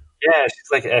and shit. Yeah, she's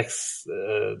like ex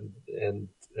and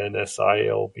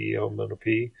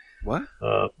NSILBOMP. What?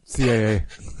 CIA.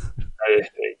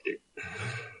 Thank you.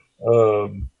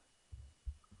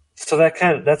 So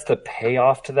that's the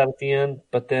payoff to that at the end.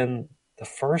 But then the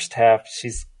first half,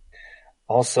 she's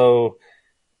also,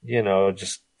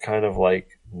 just kind of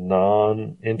like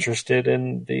non-interested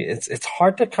in it's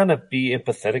hard to kind of be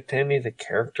empathetic to any of the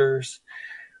characters.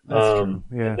 Yeah. And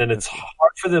then it's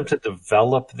hard for them to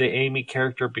develop the Amy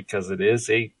character because it is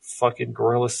a fucking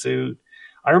gorilla suit.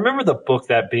 I remember the book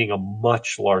that being a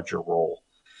much larger role.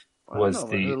 Was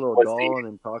the little doll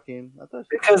and talking?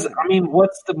 Because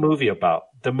what's the movie about?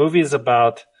 The movie is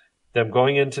about them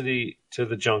going into the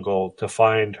jungle to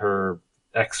find her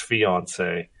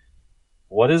ex-fiance.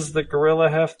 What does the gorilla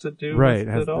have to do with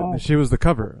it all? She was the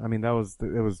cover. I mean, it was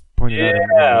pointed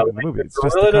out in the movie. It's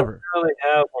just the gorilla cover. doesn't really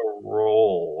have a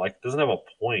role. Like, doesn't have a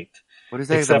point. What is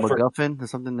that? The MacGuffin?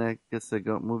 There's something that gets the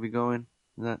movie going.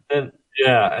 Is that? And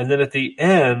then at the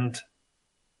end,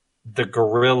 the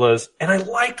gorillas, and I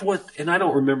liked and I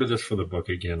don't remember this from the book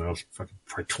again. I was fucking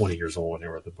probably 20 years old when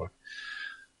I wrote the book.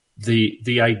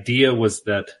 The idea was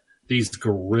that these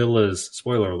gorillas,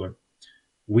 spoiler alert,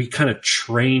 we kind of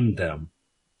trained them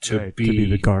to be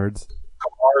the guards,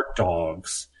 guard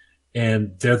dogs,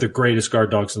 and they're the greatest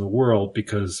guard dogs in the world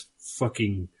because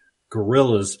fucking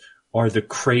gorillas are the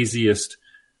craziest.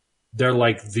 They're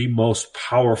like the most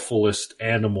powerfulest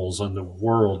animals in the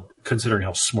world, considering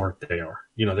how smart they are.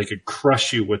 They could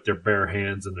crush you with their bare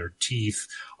hands, and their teeth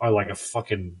are like a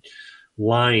fucking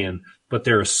lion, but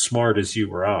they're as smart as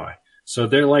you or I. So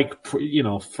they're like,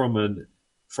 from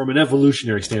an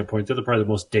evolutionary standpoint, they're probably the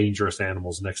most dangerous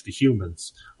animals next to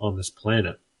humans on this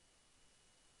planet.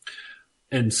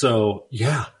 And so,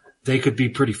 yeah, they could be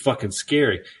pretty fucking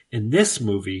scary. In this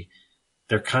movie,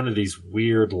 they're kind of these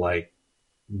weird, like,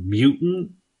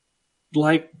 mutant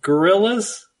like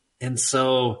gorillas, and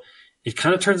so it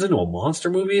kind of turns into a monster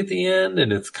movie at the end,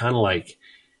 and it's kind of like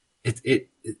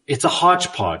it's a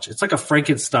hodgepodge. It's like a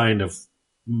Frankenstein of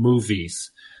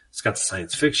movies. It's got the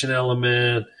science fiction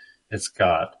element. It's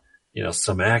got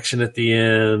some action at the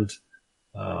end.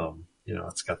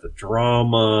 It's got the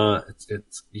drama.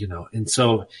 It's and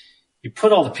so you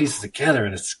put all the pieces together,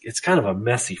 and it's kind of a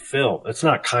messy film. It's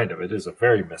not kind of. It is a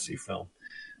very messy film.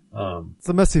 It's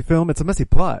a messy film. It's a messy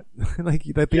plot. Like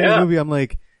at the end of the movie, I'm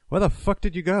like, where the fuck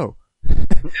did you go?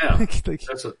 Yeah,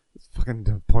 it's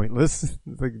fucking pointless. It's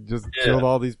like just killed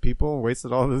all these people and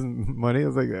wasted all this money. I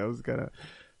was like, that was kind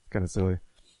of silly.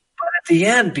 But at the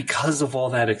end, because of all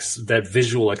that that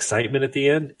visual excitement at the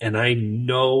end, and I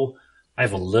know I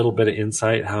have a little bit of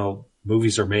insight how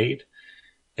movies are made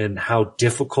and how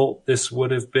difficult this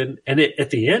would have been. And at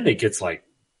the end, it gets like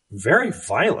very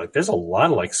violent. There's a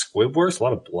lot of like Squidwards, a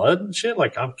lot of blood and shit.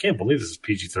 Like, I can't believe this is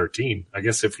PG-13. I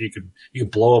guess if you can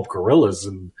blow up gorillas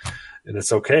and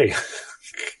it's okay.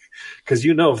 Cause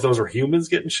if those were humans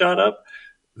getting shot up,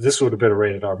 this would have been a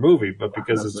rated R movie, but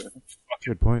because it's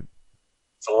good point.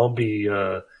 Zombie,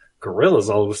 gorillas,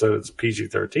 all of a sudden it's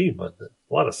PG-13, but a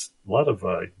lot of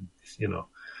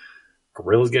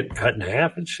gorillas getting cut in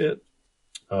half and shit.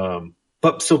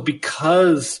 But so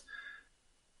because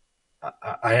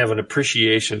I have an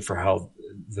appreciation for how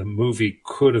the movie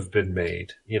could have been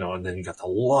made, and then you got the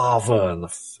lava and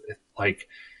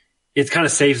it kind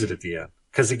of saves it at the end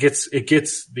because it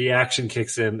gets the action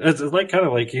kicks in. It's like kind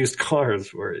of like used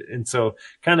cars and so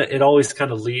it always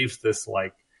kind of leaves this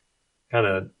like kind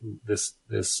of this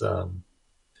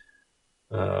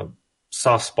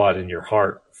soft spot in your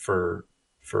heart for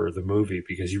the movie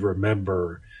because you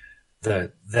remember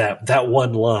that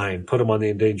one line, put him on the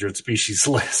endangered species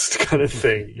list kind of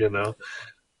thing, you know.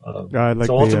 I like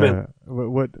so the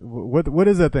what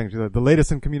is that thing? The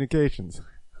latest in communications.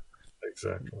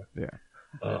 Exactly. Yeah,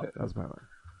 that was my line.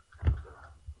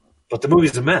 But the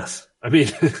movie's a mess. I mean,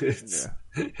 it's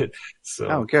so.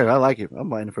 I don't care. I like it. I'm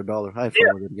buying it for $1. I have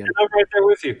fun with it again. I'm right there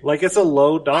with you. Like it's a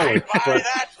low dollar. I'd buy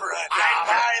that for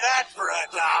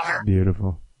 $1.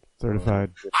 Beautiful,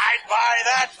 certified. I'd buy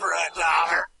that for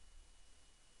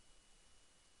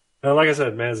 $1. Like I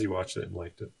said, Mazzy watched it and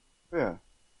liked it. Yeah.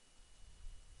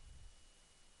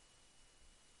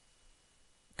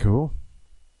 Cool.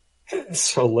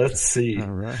 So let's see.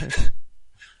 All right.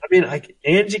 I mean,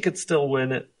 Angie could still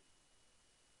win it.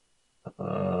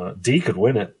 Dee could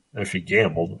win it if she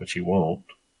gambled, but she won't.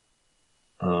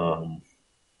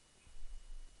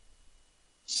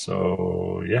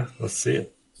 So yeah, let's see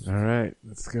it. All right,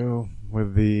 let's go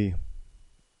with the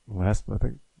last. I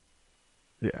think.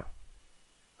 Yeah.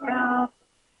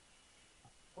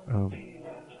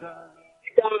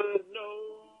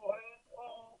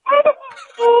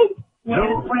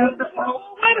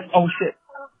 Oh shit.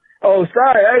 Oh,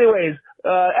 sorry. Anyways,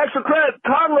 extra credit,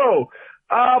 Conroe.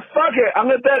 Fuck it. I'm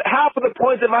gonna bet half of the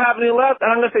points if I have any left,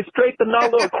 and I'm gonna say straight the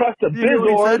Naldo across the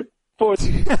Bizord.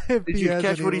 Did you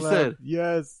catch what he said?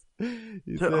 Yes.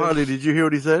 Harley, did you hear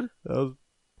what he said?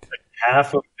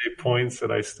 Half of the points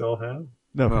that I still have.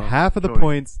 No, half of the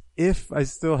points if I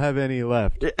still have any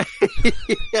left.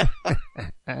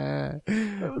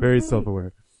 Very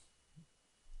self-aware.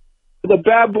 The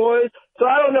bad boys. So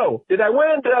I don't know. Did I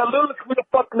win? Did I lose? Who the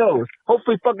fuck knows?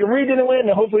 Hopefully fucking Reed didn't win,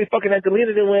 and hopefully fucking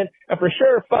Angelina didn't win, and for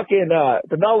sure fucking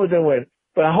Donald didn't win.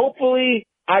 But hopefully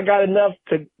I got enough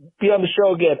to be on the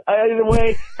show again. Either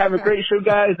way, have a great show,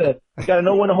 guys. Gotta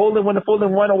know when to hold it, when to fold it,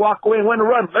 when to walk away, when to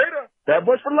run. Later. Bad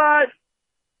boys for life.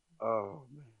 Oh.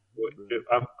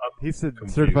 He said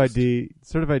certified D.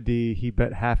 He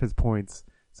bet half his points,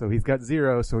 so he's got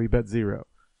 0. So he bet 0.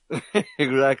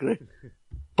 Exactly.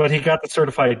 But he got the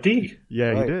certified D.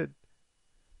 Yeah, he did.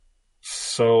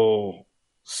 So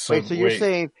wait, so you're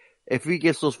saying if he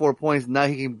gets those 4 points, now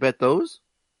he can bet those?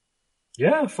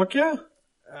 Yeah, fuck yeah.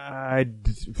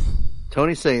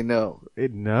 Tony's saying no.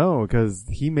 No, because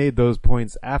he made those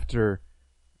points after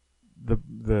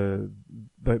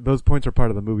those points are part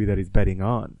of the movie that he's betting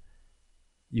on.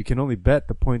 You can only bet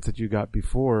the points that you got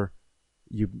before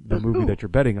the movie that you're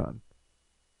betting on.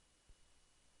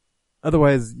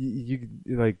 Otherwise, you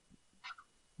like.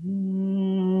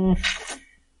 No,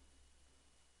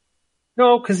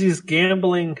 because he's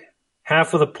gambling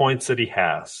half of the points that he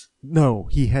has. No,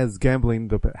 he has gambling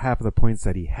half of the points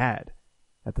that he had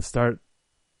at the start.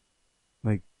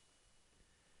 Like,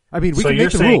 I mean, we can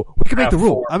make the rule. We can make the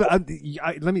rule. Let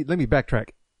me backtrack.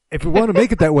 If we want to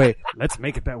make it that way, let's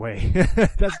make it that way.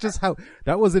 That's just how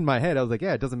that was in my head. I was like,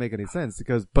 yeah, it doesn't make any sense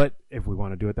but if we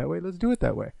want to do it that way, let's do it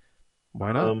that way.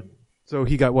 Why not? So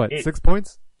he got what? 6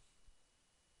 points?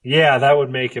 Yeah, that would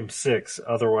make him 6.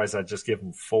 Otherwise, I'd just give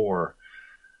him 4.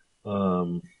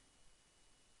 Sure.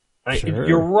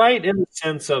 You're right in the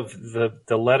sense of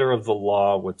the letter of the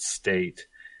law would state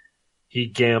he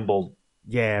gambled.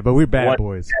 Yeah, but we're bad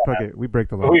boys. Fuck it, we break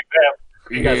the law.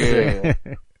 We got 6.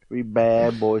 We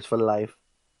bad boys for life.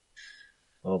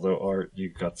 Although, Art,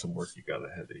 you've got some work you got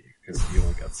ahead of you because you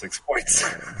only got 6 points.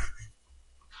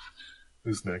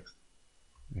 Who's next?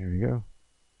 There we go.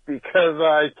 Because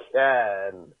I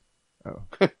can. Oh.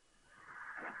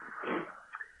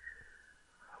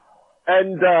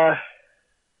 And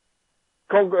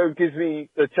Congo gives me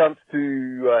the chance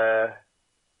to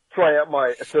try out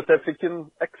my South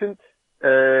African accent.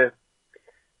 I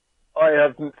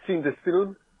haven't seen this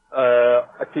film.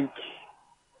 I think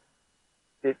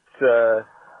it's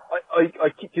I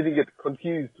keep getting it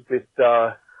confused with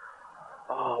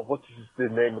what is the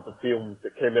name of the film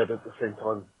that came out at the same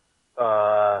time?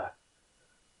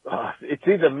 It's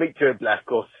either Meet Joe Black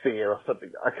or Sphere or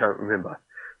something. I can't remember.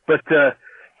 But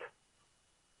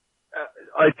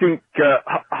I think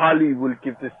Harley will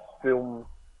give this film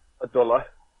 $1,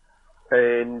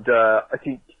 and I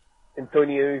think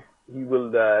Antonio, he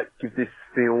will give this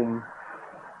film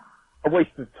a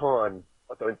waste of time.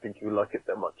 I don't think he will like it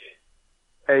that much.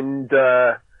 And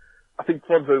I think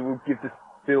Fonzo will give this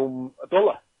film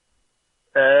 $1.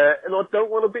 And I don't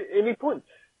want to bet any points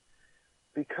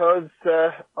because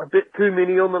I bet too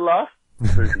many on the last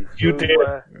movie. You did.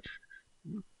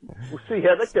 We'll see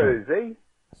how that goes, eh?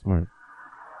 Smart.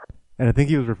 And I think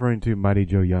he was referring to Mighty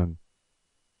Joe Young.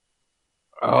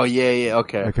 Oh, yeah,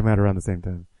 okay. That came out around the same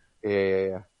time.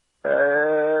 Yeah.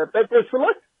 Bad boys for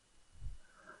life?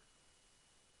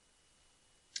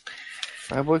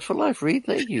 Bad Boys for Life, Reed.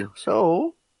 Thank you.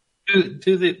 So, they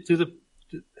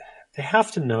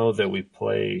have to know that we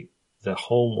play the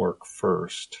homework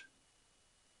first,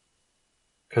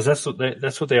 because that's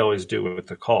what they always do with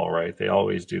the call, right? They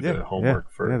always do the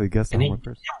homework first. Yeah, they guess the and homework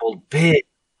first. He gambled big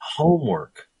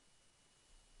homework.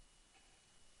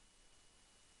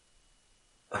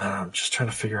 I'm just trying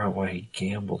to figure out why he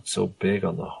gambled so big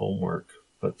on the homework,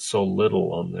 but so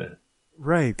little on the.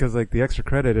 Right, because like the extra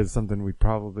credit is something we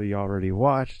probably already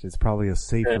watched. It's probably a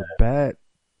safer bet.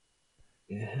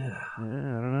 Yeah. I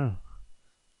don't know.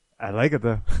 I like it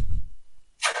though.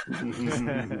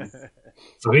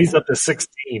 So he's up to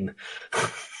 16.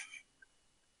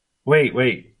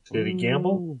 Wait. Did he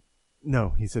gamble?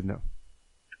 No, he said no.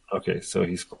 Okay, so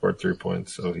he scored 3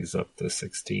 points, so he's up to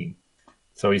 16.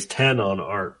 So he's 10 on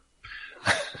Art.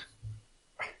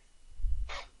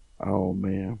 oh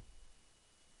man.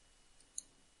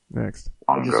 Next.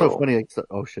 It's just so funny. Like,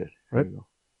 oh shit. Right.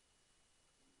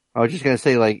 I was just gonna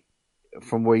say, like,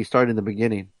 from where you started in the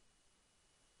beginning.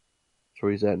 That's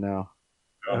where he's at now.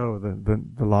 Oh,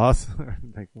 the loss?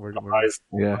 Like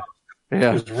yeah. He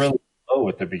was really low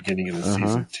at the beginning of the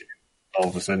season too. All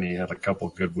of a sudden he had a couple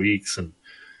good weeks, and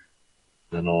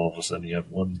then all of a sudden he had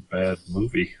one bad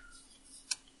movie.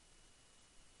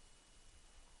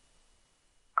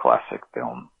 Classic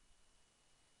film.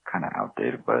 Kind of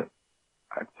outdated, but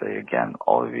I'd say again,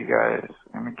 all of you guys,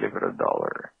 I'm gonna give it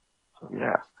 $1. So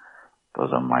yeah,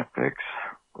 those are my picks.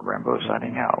 Rambo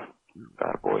signing out.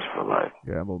 Bad Boys for Life.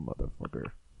 Gamble,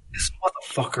 motherfucker. This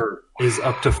motherfucker is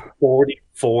up to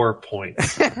 44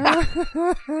 points.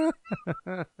 The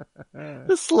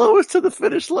slowest to the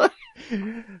finish line.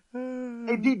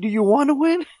 Hey, do you want to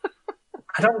win?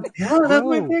 I don't. Yeah, that's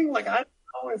my thing. Like, I don't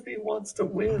know if he wants to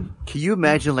win. Can you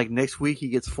imagine, like, next week he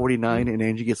gets 49 and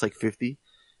Angie gets like 50?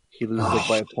 He loses like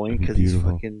by a point because he's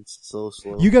fucking so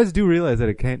slow. You guys do realize that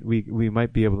it can't. We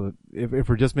might be able to, if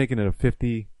we're just making it a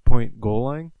 50-point goal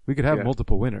line, we could have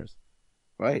multiple winners.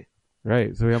 Right.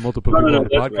 Right. So we have multiple people on the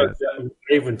podcast. I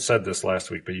even said this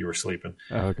last week, but you were sleeping.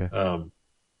 Oh, okay.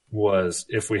 Was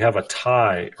if we have a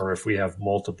tie or if we have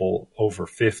multiple over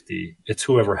 50, it's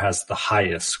whoever has the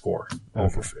highest score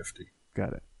over 50.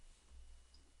 Got it.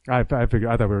 I thought we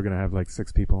were going to have like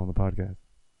 6 people on the podcast.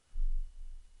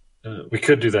 We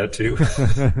could do that too.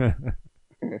 That'd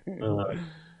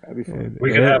be fun.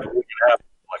 We could have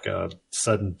like a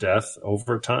sudden death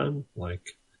overtime,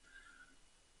 like,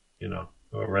 you know,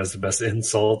 whoever has the best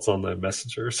insults on the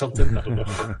messenger or something. I don't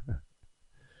know.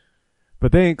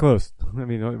 But they ain't close. I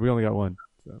mean, we only got one.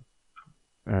 So.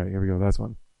 All right, here we go. Last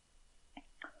one.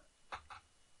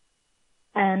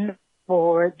 And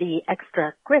for the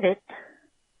extra credit,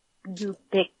 you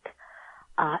picked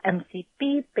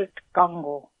MCP picked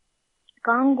Congo.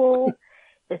 Congo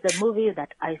is a movie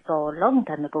that I saw a long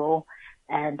time ago,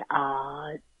 and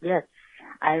yes,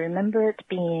 I remember it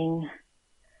being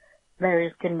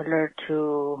very similar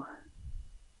to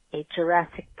a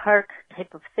Jurassic Park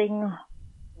type of thing,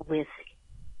 with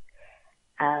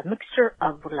a mixture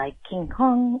of like King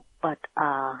Kong, but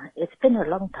it's been a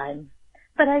long time.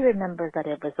 But I remember that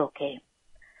it was okay.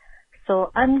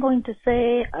 So I'm going to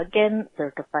say, again,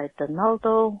 certified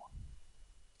Donaldo,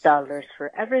 $,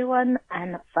 for everyone,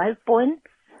 and 5 points.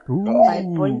 Ooh,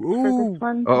 5 points for this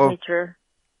one, Major.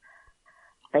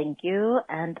 Thank you,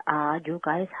 and you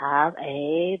guys have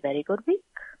a very good week.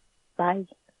 Bye.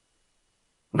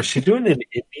 Was she doing an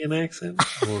Indian accent?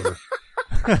 Or?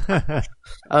 I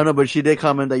don't know, but she did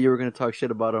comment that you were going to talk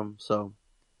shit about him, so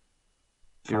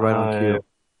you're right on cue.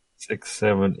 6,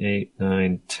 7, 8,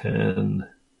 9, 10.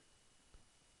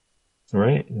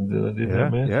 Right? Did I do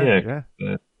that math?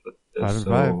 Yeah. 5 and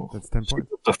 5. That's 10 points.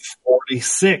 To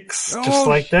 46, just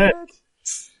like shit.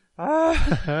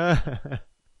 that.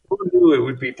 Who knew it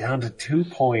would be down to 2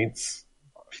 points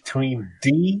between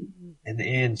D and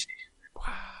Angie?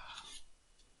 Wow.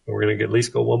 We're going to at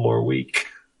least go one more week.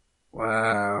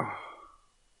 Wow.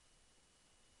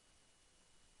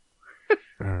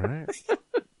 All right.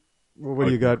 Well, what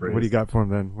do you got? Crazy. What do you got for him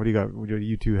then? What do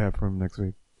you two have for him next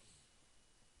week?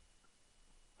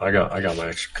 I got my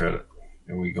extra credit,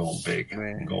 and we going big.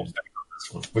 We're going big on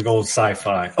this one. We're going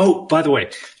sci-fi. Oh, by the way,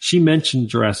 she mentioned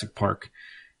Jurassic Park,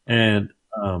 and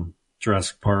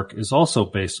Jurassic Park is also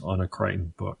based on a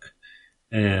Crichton book,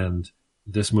 and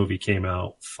this movie came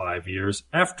out 5 years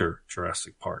after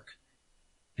Jurassic Park,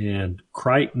 and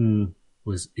Crichton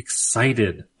was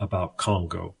excited about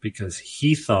Congo because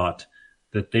he thought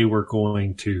that they were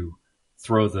going to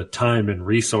throw the time and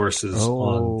resources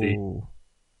on the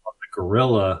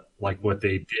gorilla, like what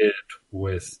they did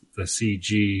with the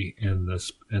CG and the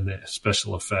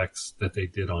special effects that they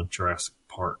did on Jurassic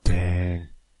Park. Dang.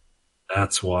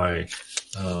 That's why it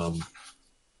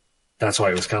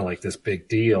was kind of like this big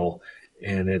deal,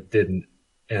 and it didn't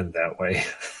end that way.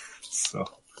 So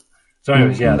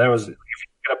anyways, yeah, that was, if you look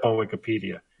it up on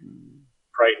Wikipedia,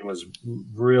 Crichton was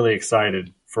really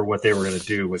excited for what they were going to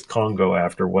do with Congo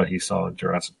after what he saw in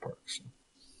Jurassic Park.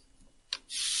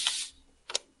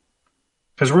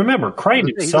 Because remember,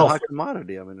 Crichton himself, he's a hot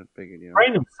commodity. I mean,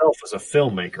 Crichton himself was a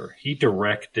filmmaker. He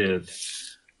directed.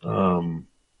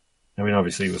 I mean,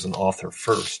 obviously he was an author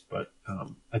first, but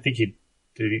I think he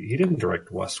didn't direct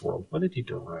Westworld. What did he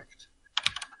direct?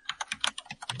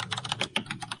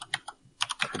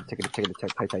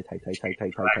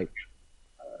 Tight.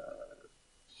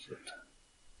 Shit.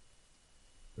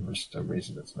 For some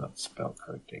reason, it's not spell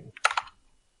correcting.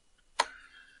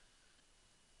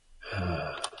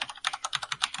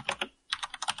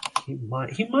 He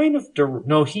might have.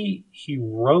 No, he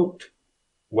wrote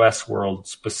Westworld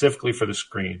specifically for the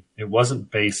screen. It wasn't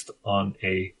based on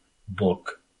a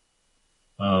book.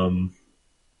 Almost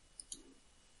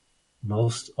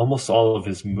all of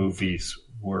his movies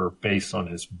were based on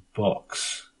his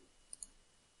books.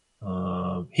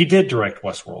 He did direct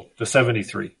Westworld, the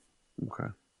 73. Okay.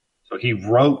 So he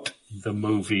wrote the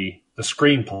movie, the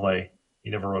screenplay. He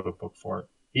never wrote a book for it.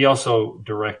 He also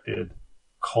directed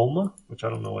Colma, which I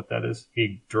don't know what that is.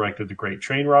 He directed The Great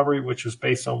Train Robbery, which was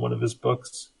based on one of his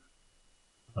books.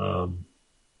 And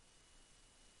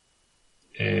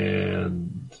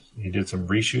he did some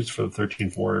reshoots for The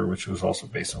 13th Warrior, which was also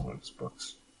based on one of his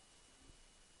books.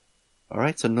 All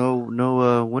right, so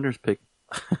no winner's pick.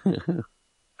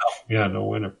 Yeah, no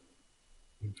winner.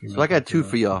 So I got two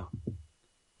for y'all.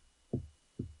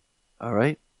 All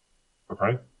right.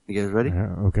 Okay. You guys ready?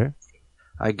 Yeah, okay.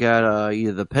 I got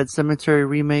either the Pet Sematary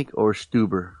remake or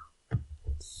Stuber.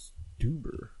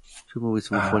 Stuber. Two movies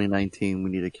from 2019 we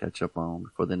need to catch up on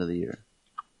before the end of the year.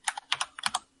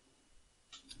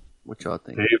 What y'all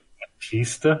think? Dave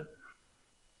Bautista?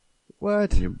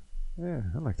 What? Yeah,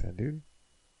 I like that dude.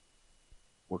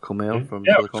 What, Kumail from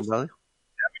Yeah, Silicon Valley?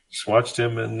 Yeah, we just watched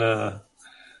him in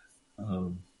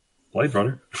Blade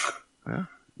Runner. Yeah.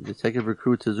 Detective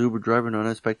recruits his Uber driver on an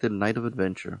unexpected night of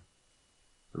adventure.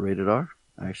 Rated R,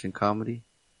 action comedy.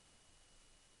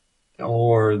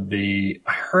 Or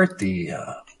I heard the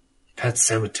Pet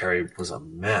Sematary was a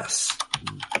mess.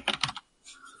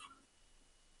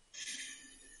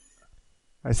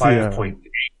 I see 5.8.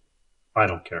 I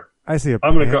don't care. I see I'm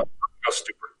gonna go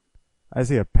Stuber. I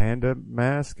see a panda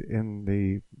mask in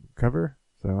the cover,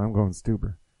 so I'm going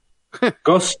Stuber.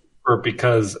 Go Stuber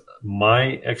because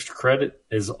my extra credit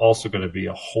is also going to be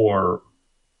a horror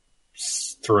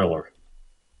thriller.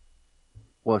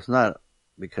 Well, it's not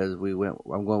because I'm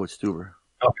going with Stuber.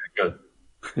 Okay, good.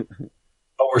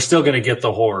 But we're still going to get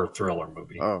the horror thriller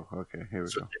movie. Oh, okay. Here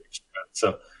we go.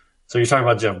 So you're talking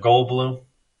about Jeff Goldblum?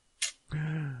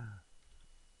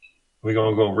 We're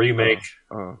going to go remake.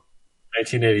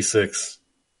 1986,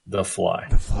 The Fly.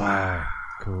 The Fly.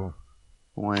 Cool.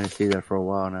 I wanted to see that for a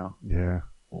while now. Yeah.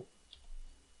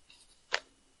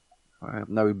 All right.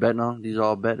 Now we betting on these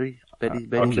all betting.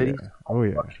 Oh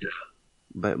yeah.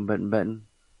 Betting.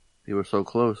 You were so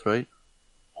close, right?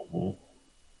 Mm-hmm.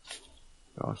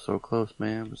 Oh, so close,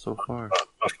 man. But so far.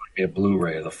 Must be a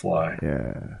Blu-ray of The Fly.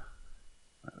 Yeah.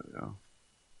 There we go.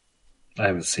 I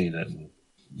haven't seen it in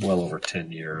well over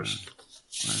 10 years.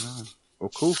 Right on.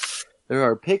 Well, cool. There are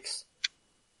our picks.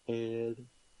 And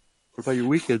what about your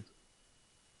weekend?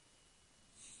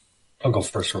 I'll go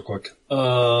first real quick. Did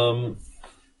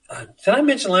I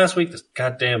mention last week this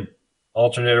goddamn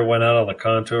alternator went out on the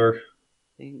Contour?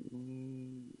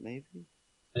 Maybe.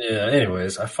 Yeah,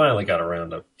 anyways, I finally got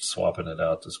around to swapping it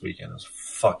out this weekend. It was a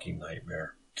fucking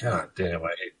nightmare. God damn,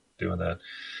 I hate doing that.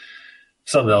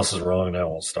 Something else is wrong and that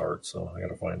won't start, so I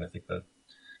gotta find, I think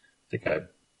I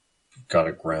got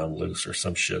a ground loose or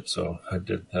some shit, so I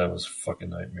did. That was a fucking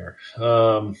nightmare.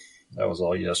 That was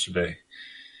all yesterday.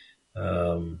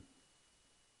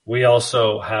 We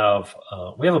also have,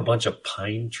 we have a bunch of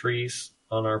pine trees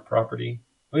on our property.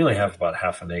 We only have about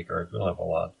half an acre. We don't have a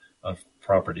lot of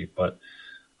property, but,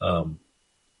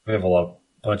 we have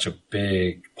bunch of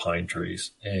big pine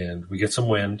trees, and we get some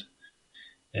wind.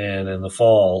 And in the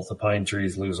fall, the pine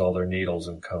trees lose all their needles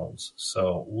and cones.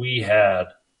 So we had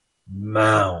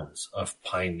mounds of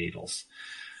pine needles.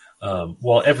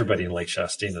 Well, everybody in Lake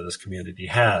Shastina, this community,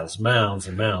 has mounds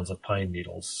and mounds of pine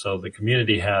needles. So the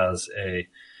community has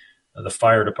the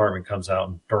fire department comes out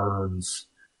and burns.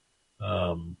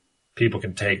 People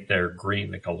can take their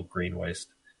green, they call it green waste.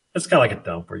 It's kind of like a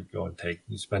dump where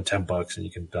you spend $10 and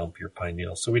you can dump your pine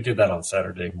needles. So we did that on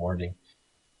Saturday morning,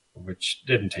 which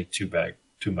didn't take too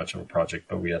much of a project,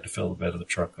 but we had to fill the bed of the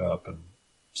truck up and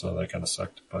So that kind of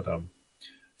sucked. But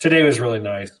today was really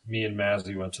nice. Me and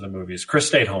Mazzy went to the movies. Chris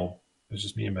stayed home. It was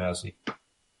just me and Mazzy.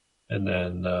 And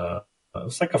then it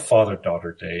was like a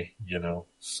father-daughter day,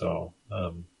 So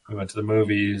we went to the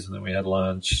movies, and then we had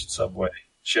lunch, Subway.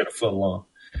 She had a foot long.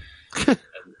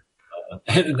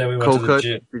 And then we went to the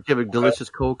gym. Did you have a delicious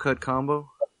cold cut combo?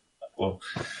 Well,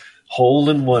 hole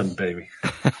in one, baby.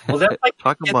 Well, that's like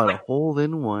talk about a hole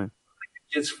in one.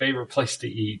 His favorite place to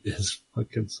eat is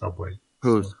fucking Subway.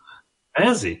 Who's?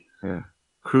 Mazzy. Yeah.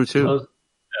 Crew too.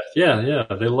 Yeah.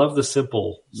 They love the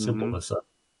simpleness of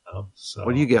it. So,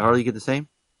 what do you get? Harley, you get the same?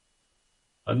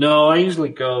 No, I usually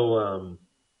go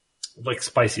like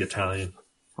spicy Italian.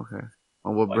 Okay.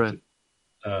 On what bread?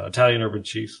 Italian urban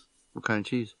cheese. What kind of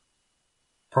cheese?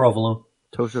 Provolone.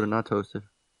 Toasted or not toasted?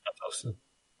 Not toasted.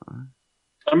 All right.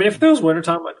 I mean, if it was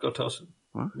wintertime, I'd go toasted.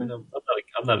 Okay. I mean,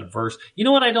 I'm not adverse. You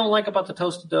know what I don't like about the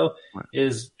toasted dough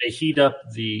is they heat up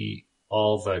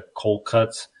all the cold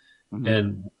cuts,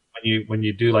 and when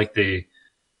you do like that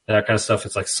kind of stuff,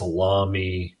 it's like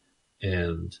salami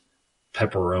and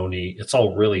pepperoni. It's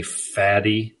all really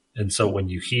fatty, and so when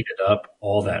you heat it up,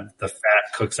 all the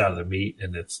fat cooks out of the meat,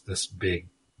 and it's this big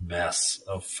mess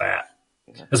of fat.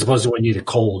 As opposed to when you eat it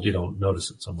cold, you don't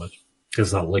notice it so much because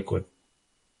it's not liquid.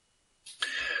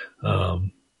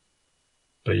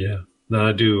 But yeah, no,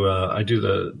 I do I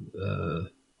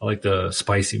like the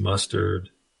spicy mustard,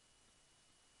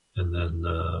 and then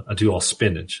I do all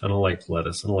spinach. I don't like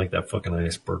lettuce. I don't like that fucking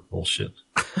iceberg bullshit.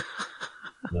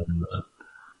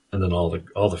 and then all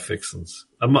the fixins.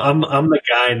 I'm the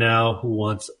guy now who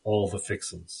wants all the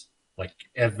fixins, like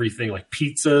everything, like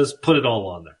pizzas. Put it all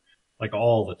on there, like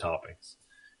all the toppings.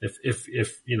 If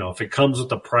if it comes with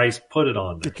the price, put it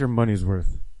on there. Get your money's worth.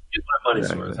 Get my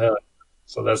money's worth.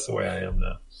 So that's the way I am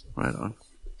now. So. Right on.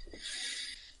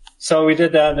 So we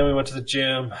did that, and then we went to the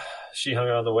gym. She hung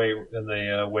out in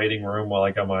the waiting room while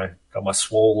I got my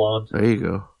swole on. There you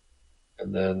go.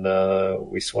 And then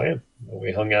we swam.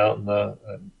 We hung out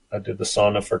I did the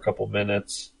sauna for a couple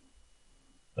minutes.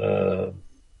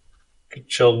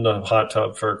 Chilled in the hot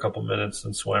tub for a couple minutes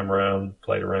and swam around,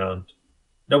 played around.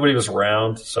 Nobody was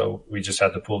around, so we just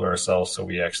had to pull to ourselves. So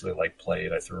we actually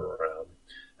played. I threw around,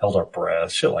 held our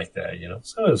breath, shit like that,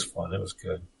 So it was fun. It was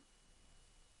good.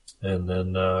 And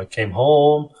then came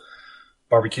home,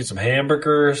 barbecued some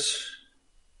hamburgers,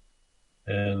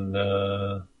 and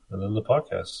then the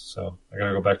podcast. So I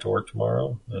gotta go back to work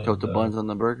tomorrow. Toasted buns on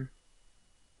the burger?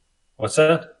 What's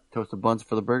that? Toasted buns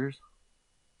for the burgers?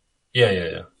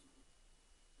 Yeah.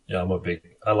 Yeah,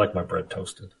 I like my bread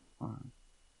toasted. All right.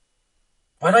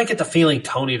 Why do I get the feeling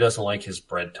Tony doesn't like his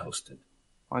bread toasted?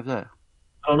 Why's that?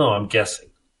 I don't know. I'm guessing.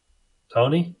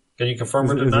 Tony, can you confirm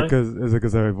or deny? Is it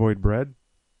because I avoid bread?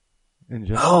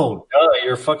 Oh,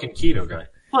 you're a fucking keto guy.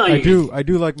 Well, I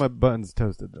do like my buns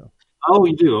toasted though. Oh,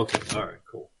 you do? Okay. All right,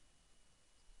 cool.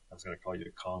 I was going to call you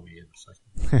to call me in a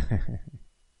second.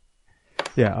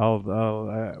 Yeah,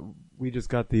 we just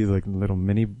got these little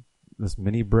mini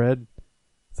bread.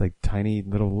 It's like tiny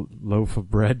little loaf of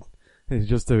bread. It's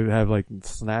just to have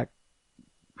snack,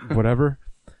 whatever.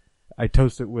 I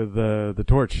toast it with the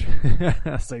torch.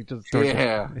 It's like just torch.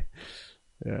 Yeah.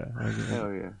 Yeah.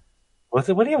 Hell yeah. What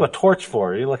do you have a torch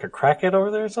for? Are you like a crackhead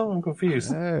over there or something? I'm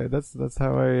confused. Yeah, that's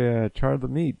how I char the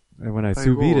meat. And when I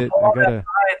sous vide it, I gotta.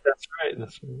 That's right.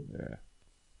 Yeah.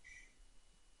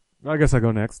 I guess I'll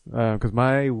go next because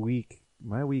my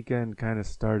weekend kind of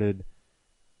started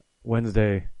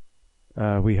Wednesday.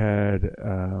 We had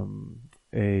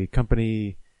a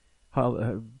company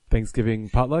Thanksgiving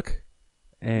potluck,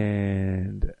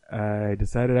 and I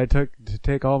decided to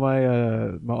take all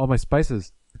my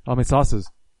spices, all my sauces.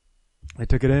 I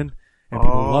took it in, and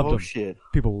people loved them. Shit.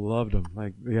 People loved them.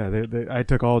 I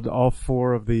took all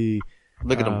 4 of the.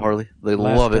 Look at them, Harley. They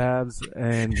love it. Dabs,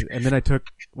 and then I took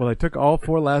all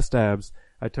 4 last dabs.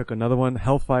 I took another one,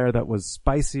 Hellfire, that was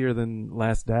spicier than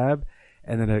last dab,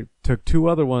 and then I took 2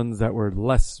 other ones that were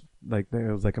less, it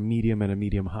was like a medium and a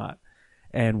medium hot.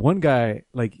 And one guy,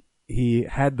 he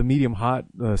had the medium hot,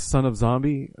 the Son of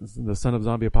Zombie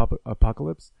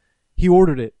Apocalypse. He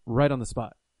ordered it right on the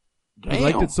spot. Damn. He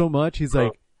liked it so much, he's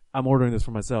like, I'm ordering this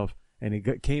for myself. And he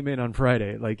came in on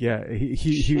Friday.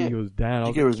 He was down.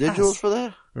 Did you get residuals for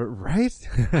that? Right?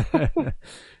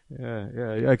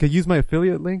 Yeah. I could use my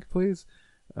affiliate link, please.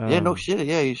 Yeah, no shit.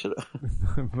 Yeah, you should.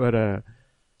 But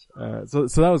so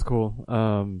that was cool.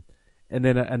 And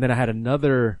then I had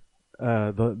another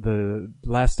the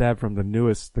last dab from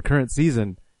the current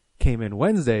season came in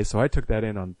Wednesday, so I took that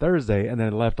in on Thursday, and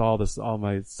then left all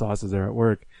my sauces there at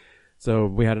work. So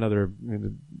we had another.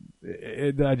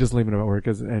 I just leave it at work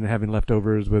and having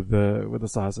leftovers with the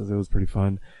sauces. It was pretty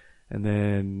fun. And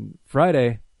then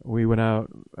Friday, we went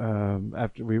out,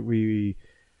 after Lainey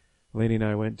and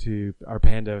I went to our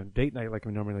Panda date night like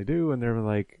we normally do, and they were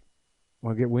like,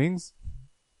 want to get wings?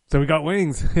 So we got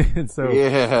wings. And so,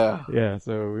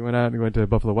 so we went out and we went to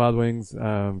Buffalo Wild Wings,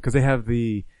 cause they have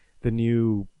the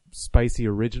new spicy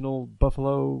original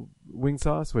buffalo wing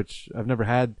sauce, which I've never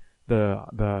had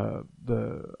the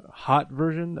hot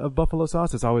version of buffalo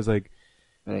sauce. It's always like,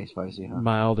 it ain't spicy, huh?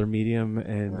 Mild or medium,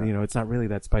 and you know, it's not really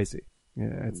that spicy.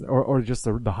 Yeah, it's, or just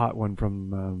the hot one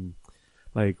from,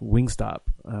 like Wingstop.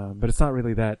 But it's not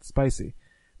really that spicy.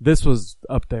 This was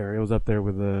up there. It was up there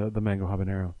with the mango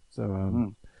habanero.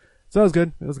 So, so that was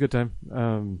good. It was a good time.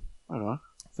 I don't know.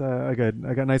 So I got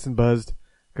nice and buzzed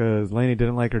because Lainey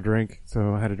didn't like her drink,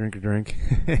 so I had to drink her drink.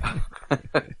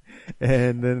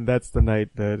 And then that's the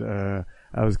night that,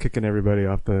 I was kicking everybody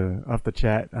off the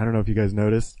chat. I don't know if you guys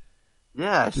noticed.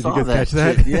 Yeah, I Did saw you guys that. catch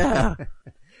that? Shit. Yeah.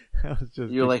 I was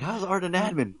just You're like, how's art and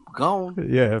admin? Gone.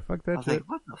 Yeah, fuck that I was shit. like,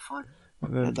 what the fuck?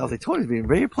 I was like, Tony's being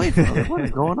very playful. I was like, what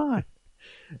is going on?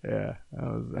 Yeah, I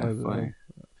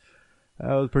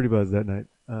was pretty buzzed that night.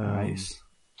 Nice.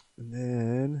 And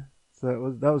then,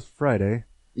 so that was Friday.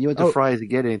 You went to Fry's to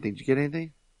get anything. Did you get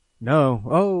anything? No.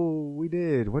 Oh, we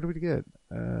did. What did we get?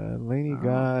 Lainey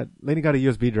got a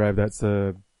USB drive that's,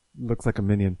 looks like a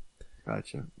Minion.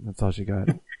 Gotcha. That's all she got.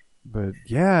 But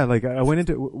yeah, like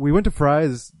we went to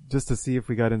Fry's just to see if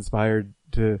we got inspired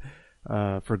to,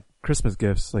 for Christmas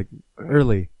gifts, like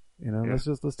early, you know,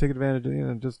 let's take advantage of, you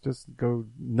know, just go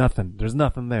nothing. There's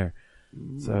nothing there.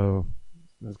 So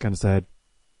that's kind of sad.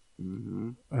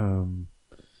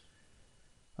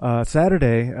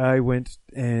 Saturday I went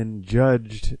and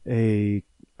judged a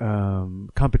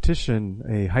competition,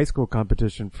 a high school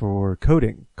competition for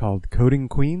coding called Coding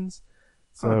Queens.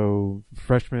 So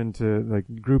freshmen to like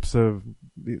groups of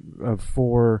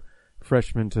 4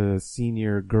 freshmen to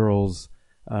senior girls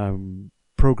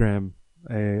program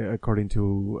according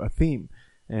to a theme,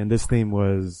 and this theme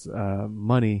was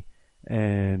money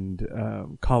and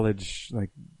college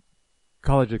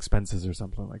expenses or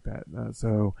something like that.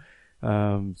 So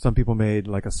some people made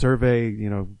like a survey, you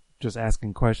know, just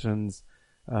asking questions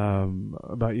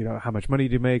about, you know, how much money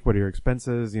do you make, what are your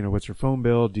expenses, you know, what's your phone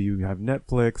bill, do you have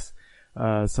Netflix.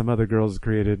 Some other girls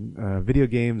created video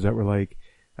games that were like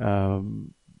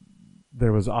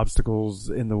there was obstacles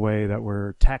in the way that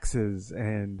were taxes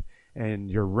and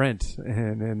your rent,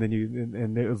 and then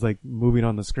and it was like moving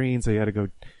on the screen, so you had to go,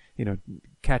 you know,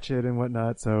 catch it and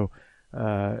whatnot. So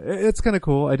it's kind of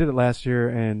cool. I did it last year,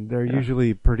 and they're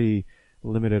usually pretty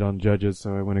limited on judges,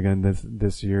 so I went again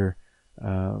this year.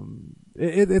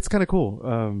 It's kind of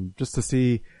cool just to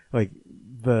see like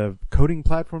the coding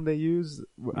platform they use.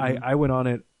 I went on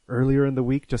it earlier in the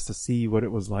week just to see what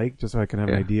it was like, just so I can have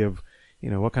an idea of, you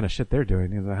know, what kind of shit they're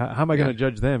doing. You know, how am I going to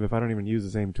judge them if I don't even use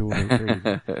the same tool?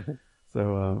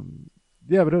 So,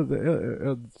 yeah, but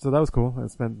so that was cool. I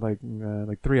spent like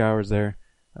 3 hours there.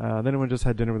 Then I went just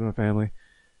had dinner with my family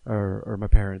or my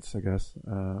parents, I guess.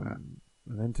 And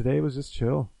then today was just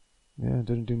chill. Yeah,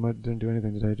 didn't do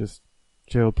anything today. Just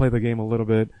chill, play the game a little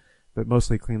bit, but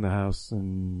mostly clean the house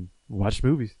and watch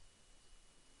movies.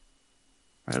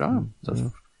 Right on.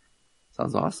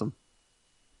 Sounds awesome.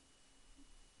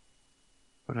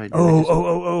 What did I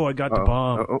do? I got the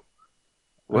bomb.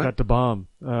 What? I got the bomb.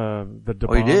 The Da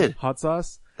Oh, you Bomb did? hot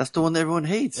sauce. That's the one that everyone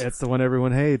hates. That's the one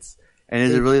everyone hates. And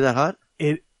is it really that hot?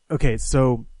 Okay,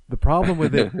 so the problem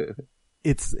with it,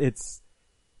 it's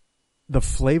the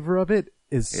flavor of it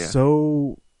is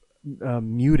so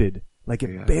muted. Like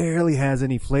it barely has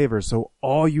any flavor, so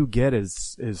all you get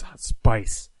is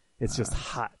spice. It's just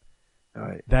hot. All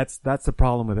right. That's the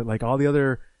problem with it. Like all the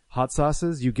other hot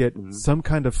sauces, you get some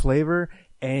kind of flavor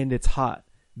and it's hot.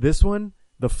 This one,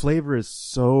 the flavor is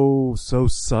so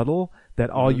subtle that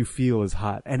all you feel is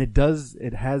hot. And it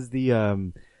has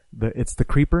it's the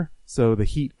creeper, so the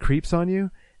heat creeps on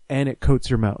you and it coats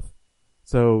your mouth.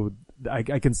 So I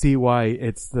can see why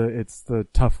it's the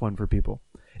tough one for people.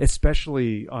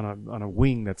 Especially on a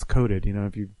wing that's coated, you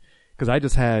know, cause I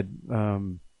just had,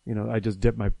 you know, I just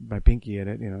dipped my pinky in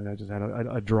it, you know, and I just had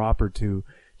a drop or two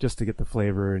just to get the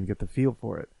flavor and get the feel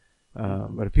for it.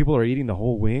 But if people are eating the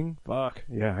whole wing, fuck,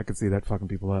 yeah, I could see that fucking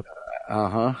people up.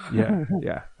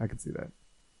 Yeah, I can see that.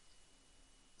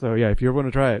 So yeah, if you ever want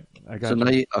to try it, I got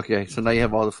you. So now you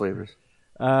have all the flavors.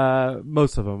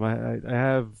 Most of them.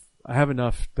 I have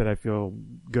enough that I feel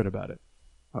good about it.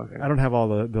 Okay. I don't have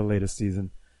all the latest season.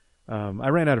 I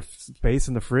ran out of space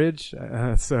in the fridge,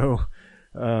 so,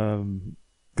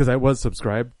 cause I was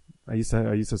subscribed. I used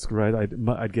to subscribe.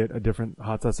 I'd get a different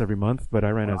hot sauce every month, but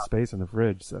I ran out of space in the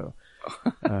fridge, so.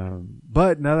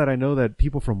 But now that I know that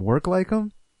people from work like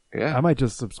them, Yeah. I might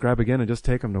just subscribe again and just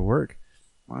take them to work.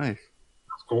 Nice.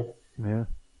 That's cool. Yeah.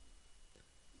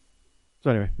 So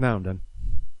anyway, now I'm done.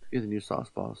 Here's the new sauce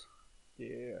balls.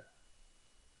 Yeah.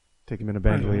 Take him in a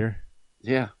bandolier.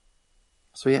 Yeah.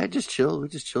 So yeah, I just chilled. We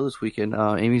just chilled this weekend.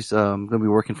 Amy's gonna be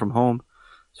working from home,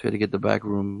 so we had to get the back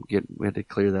room. We had to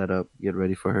clear that up, get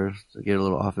ready for her, to get a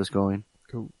little office going.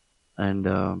 Cool. And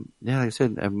yeah, like I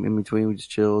said, in between we just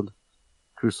chilled.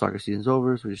 Cruise soccer season's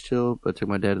over, so we just chilled. But I took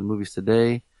my dad to the movies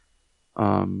today.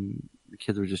 The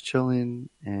kids were just chilling,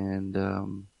 and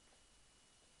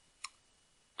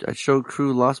I showed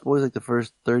Crew Lost Boys like the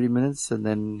first 30 minutes, and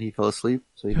then he fell asleep,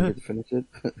 so he didn't get to finish it.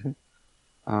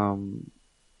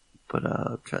 But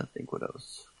I'm trying to think what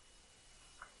else.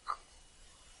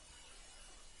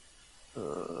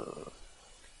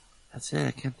 That's it.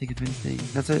 I can't think of anything.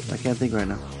 That's it. I can't think right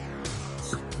now.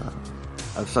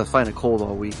 I've been fighting a cold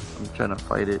all week. I'm trying to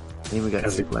fight it. Amy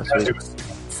got sick last week. It was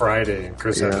Friday, and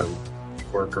Chris had to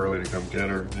work early to come get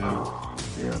her.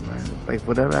 Yeah, man. Like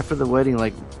whatever. After the wedding,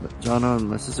 like Jonna and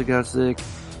my sister got sick,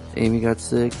 Amy got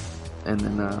sick, and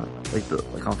then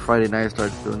like on Friday night I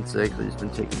started feeling sick. So I just been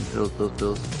taking pills.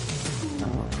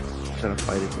 Trying to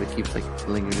fight it, but it keeps like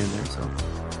lingering in there. So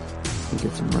I can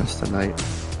get some rest tonight.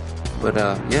 But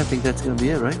yeah, I think that's gonna be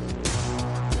it, right?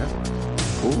 Yeah.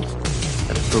 Cool.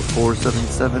 Episode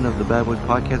 477 of the Bad Boys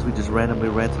Podcast. We just randomly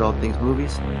ranted all things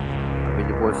movies. I mean,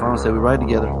 your boy Fonz said we ride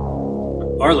together.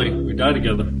 Harley, we die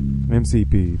together.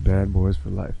 MCP, Bad Boys for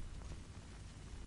Life.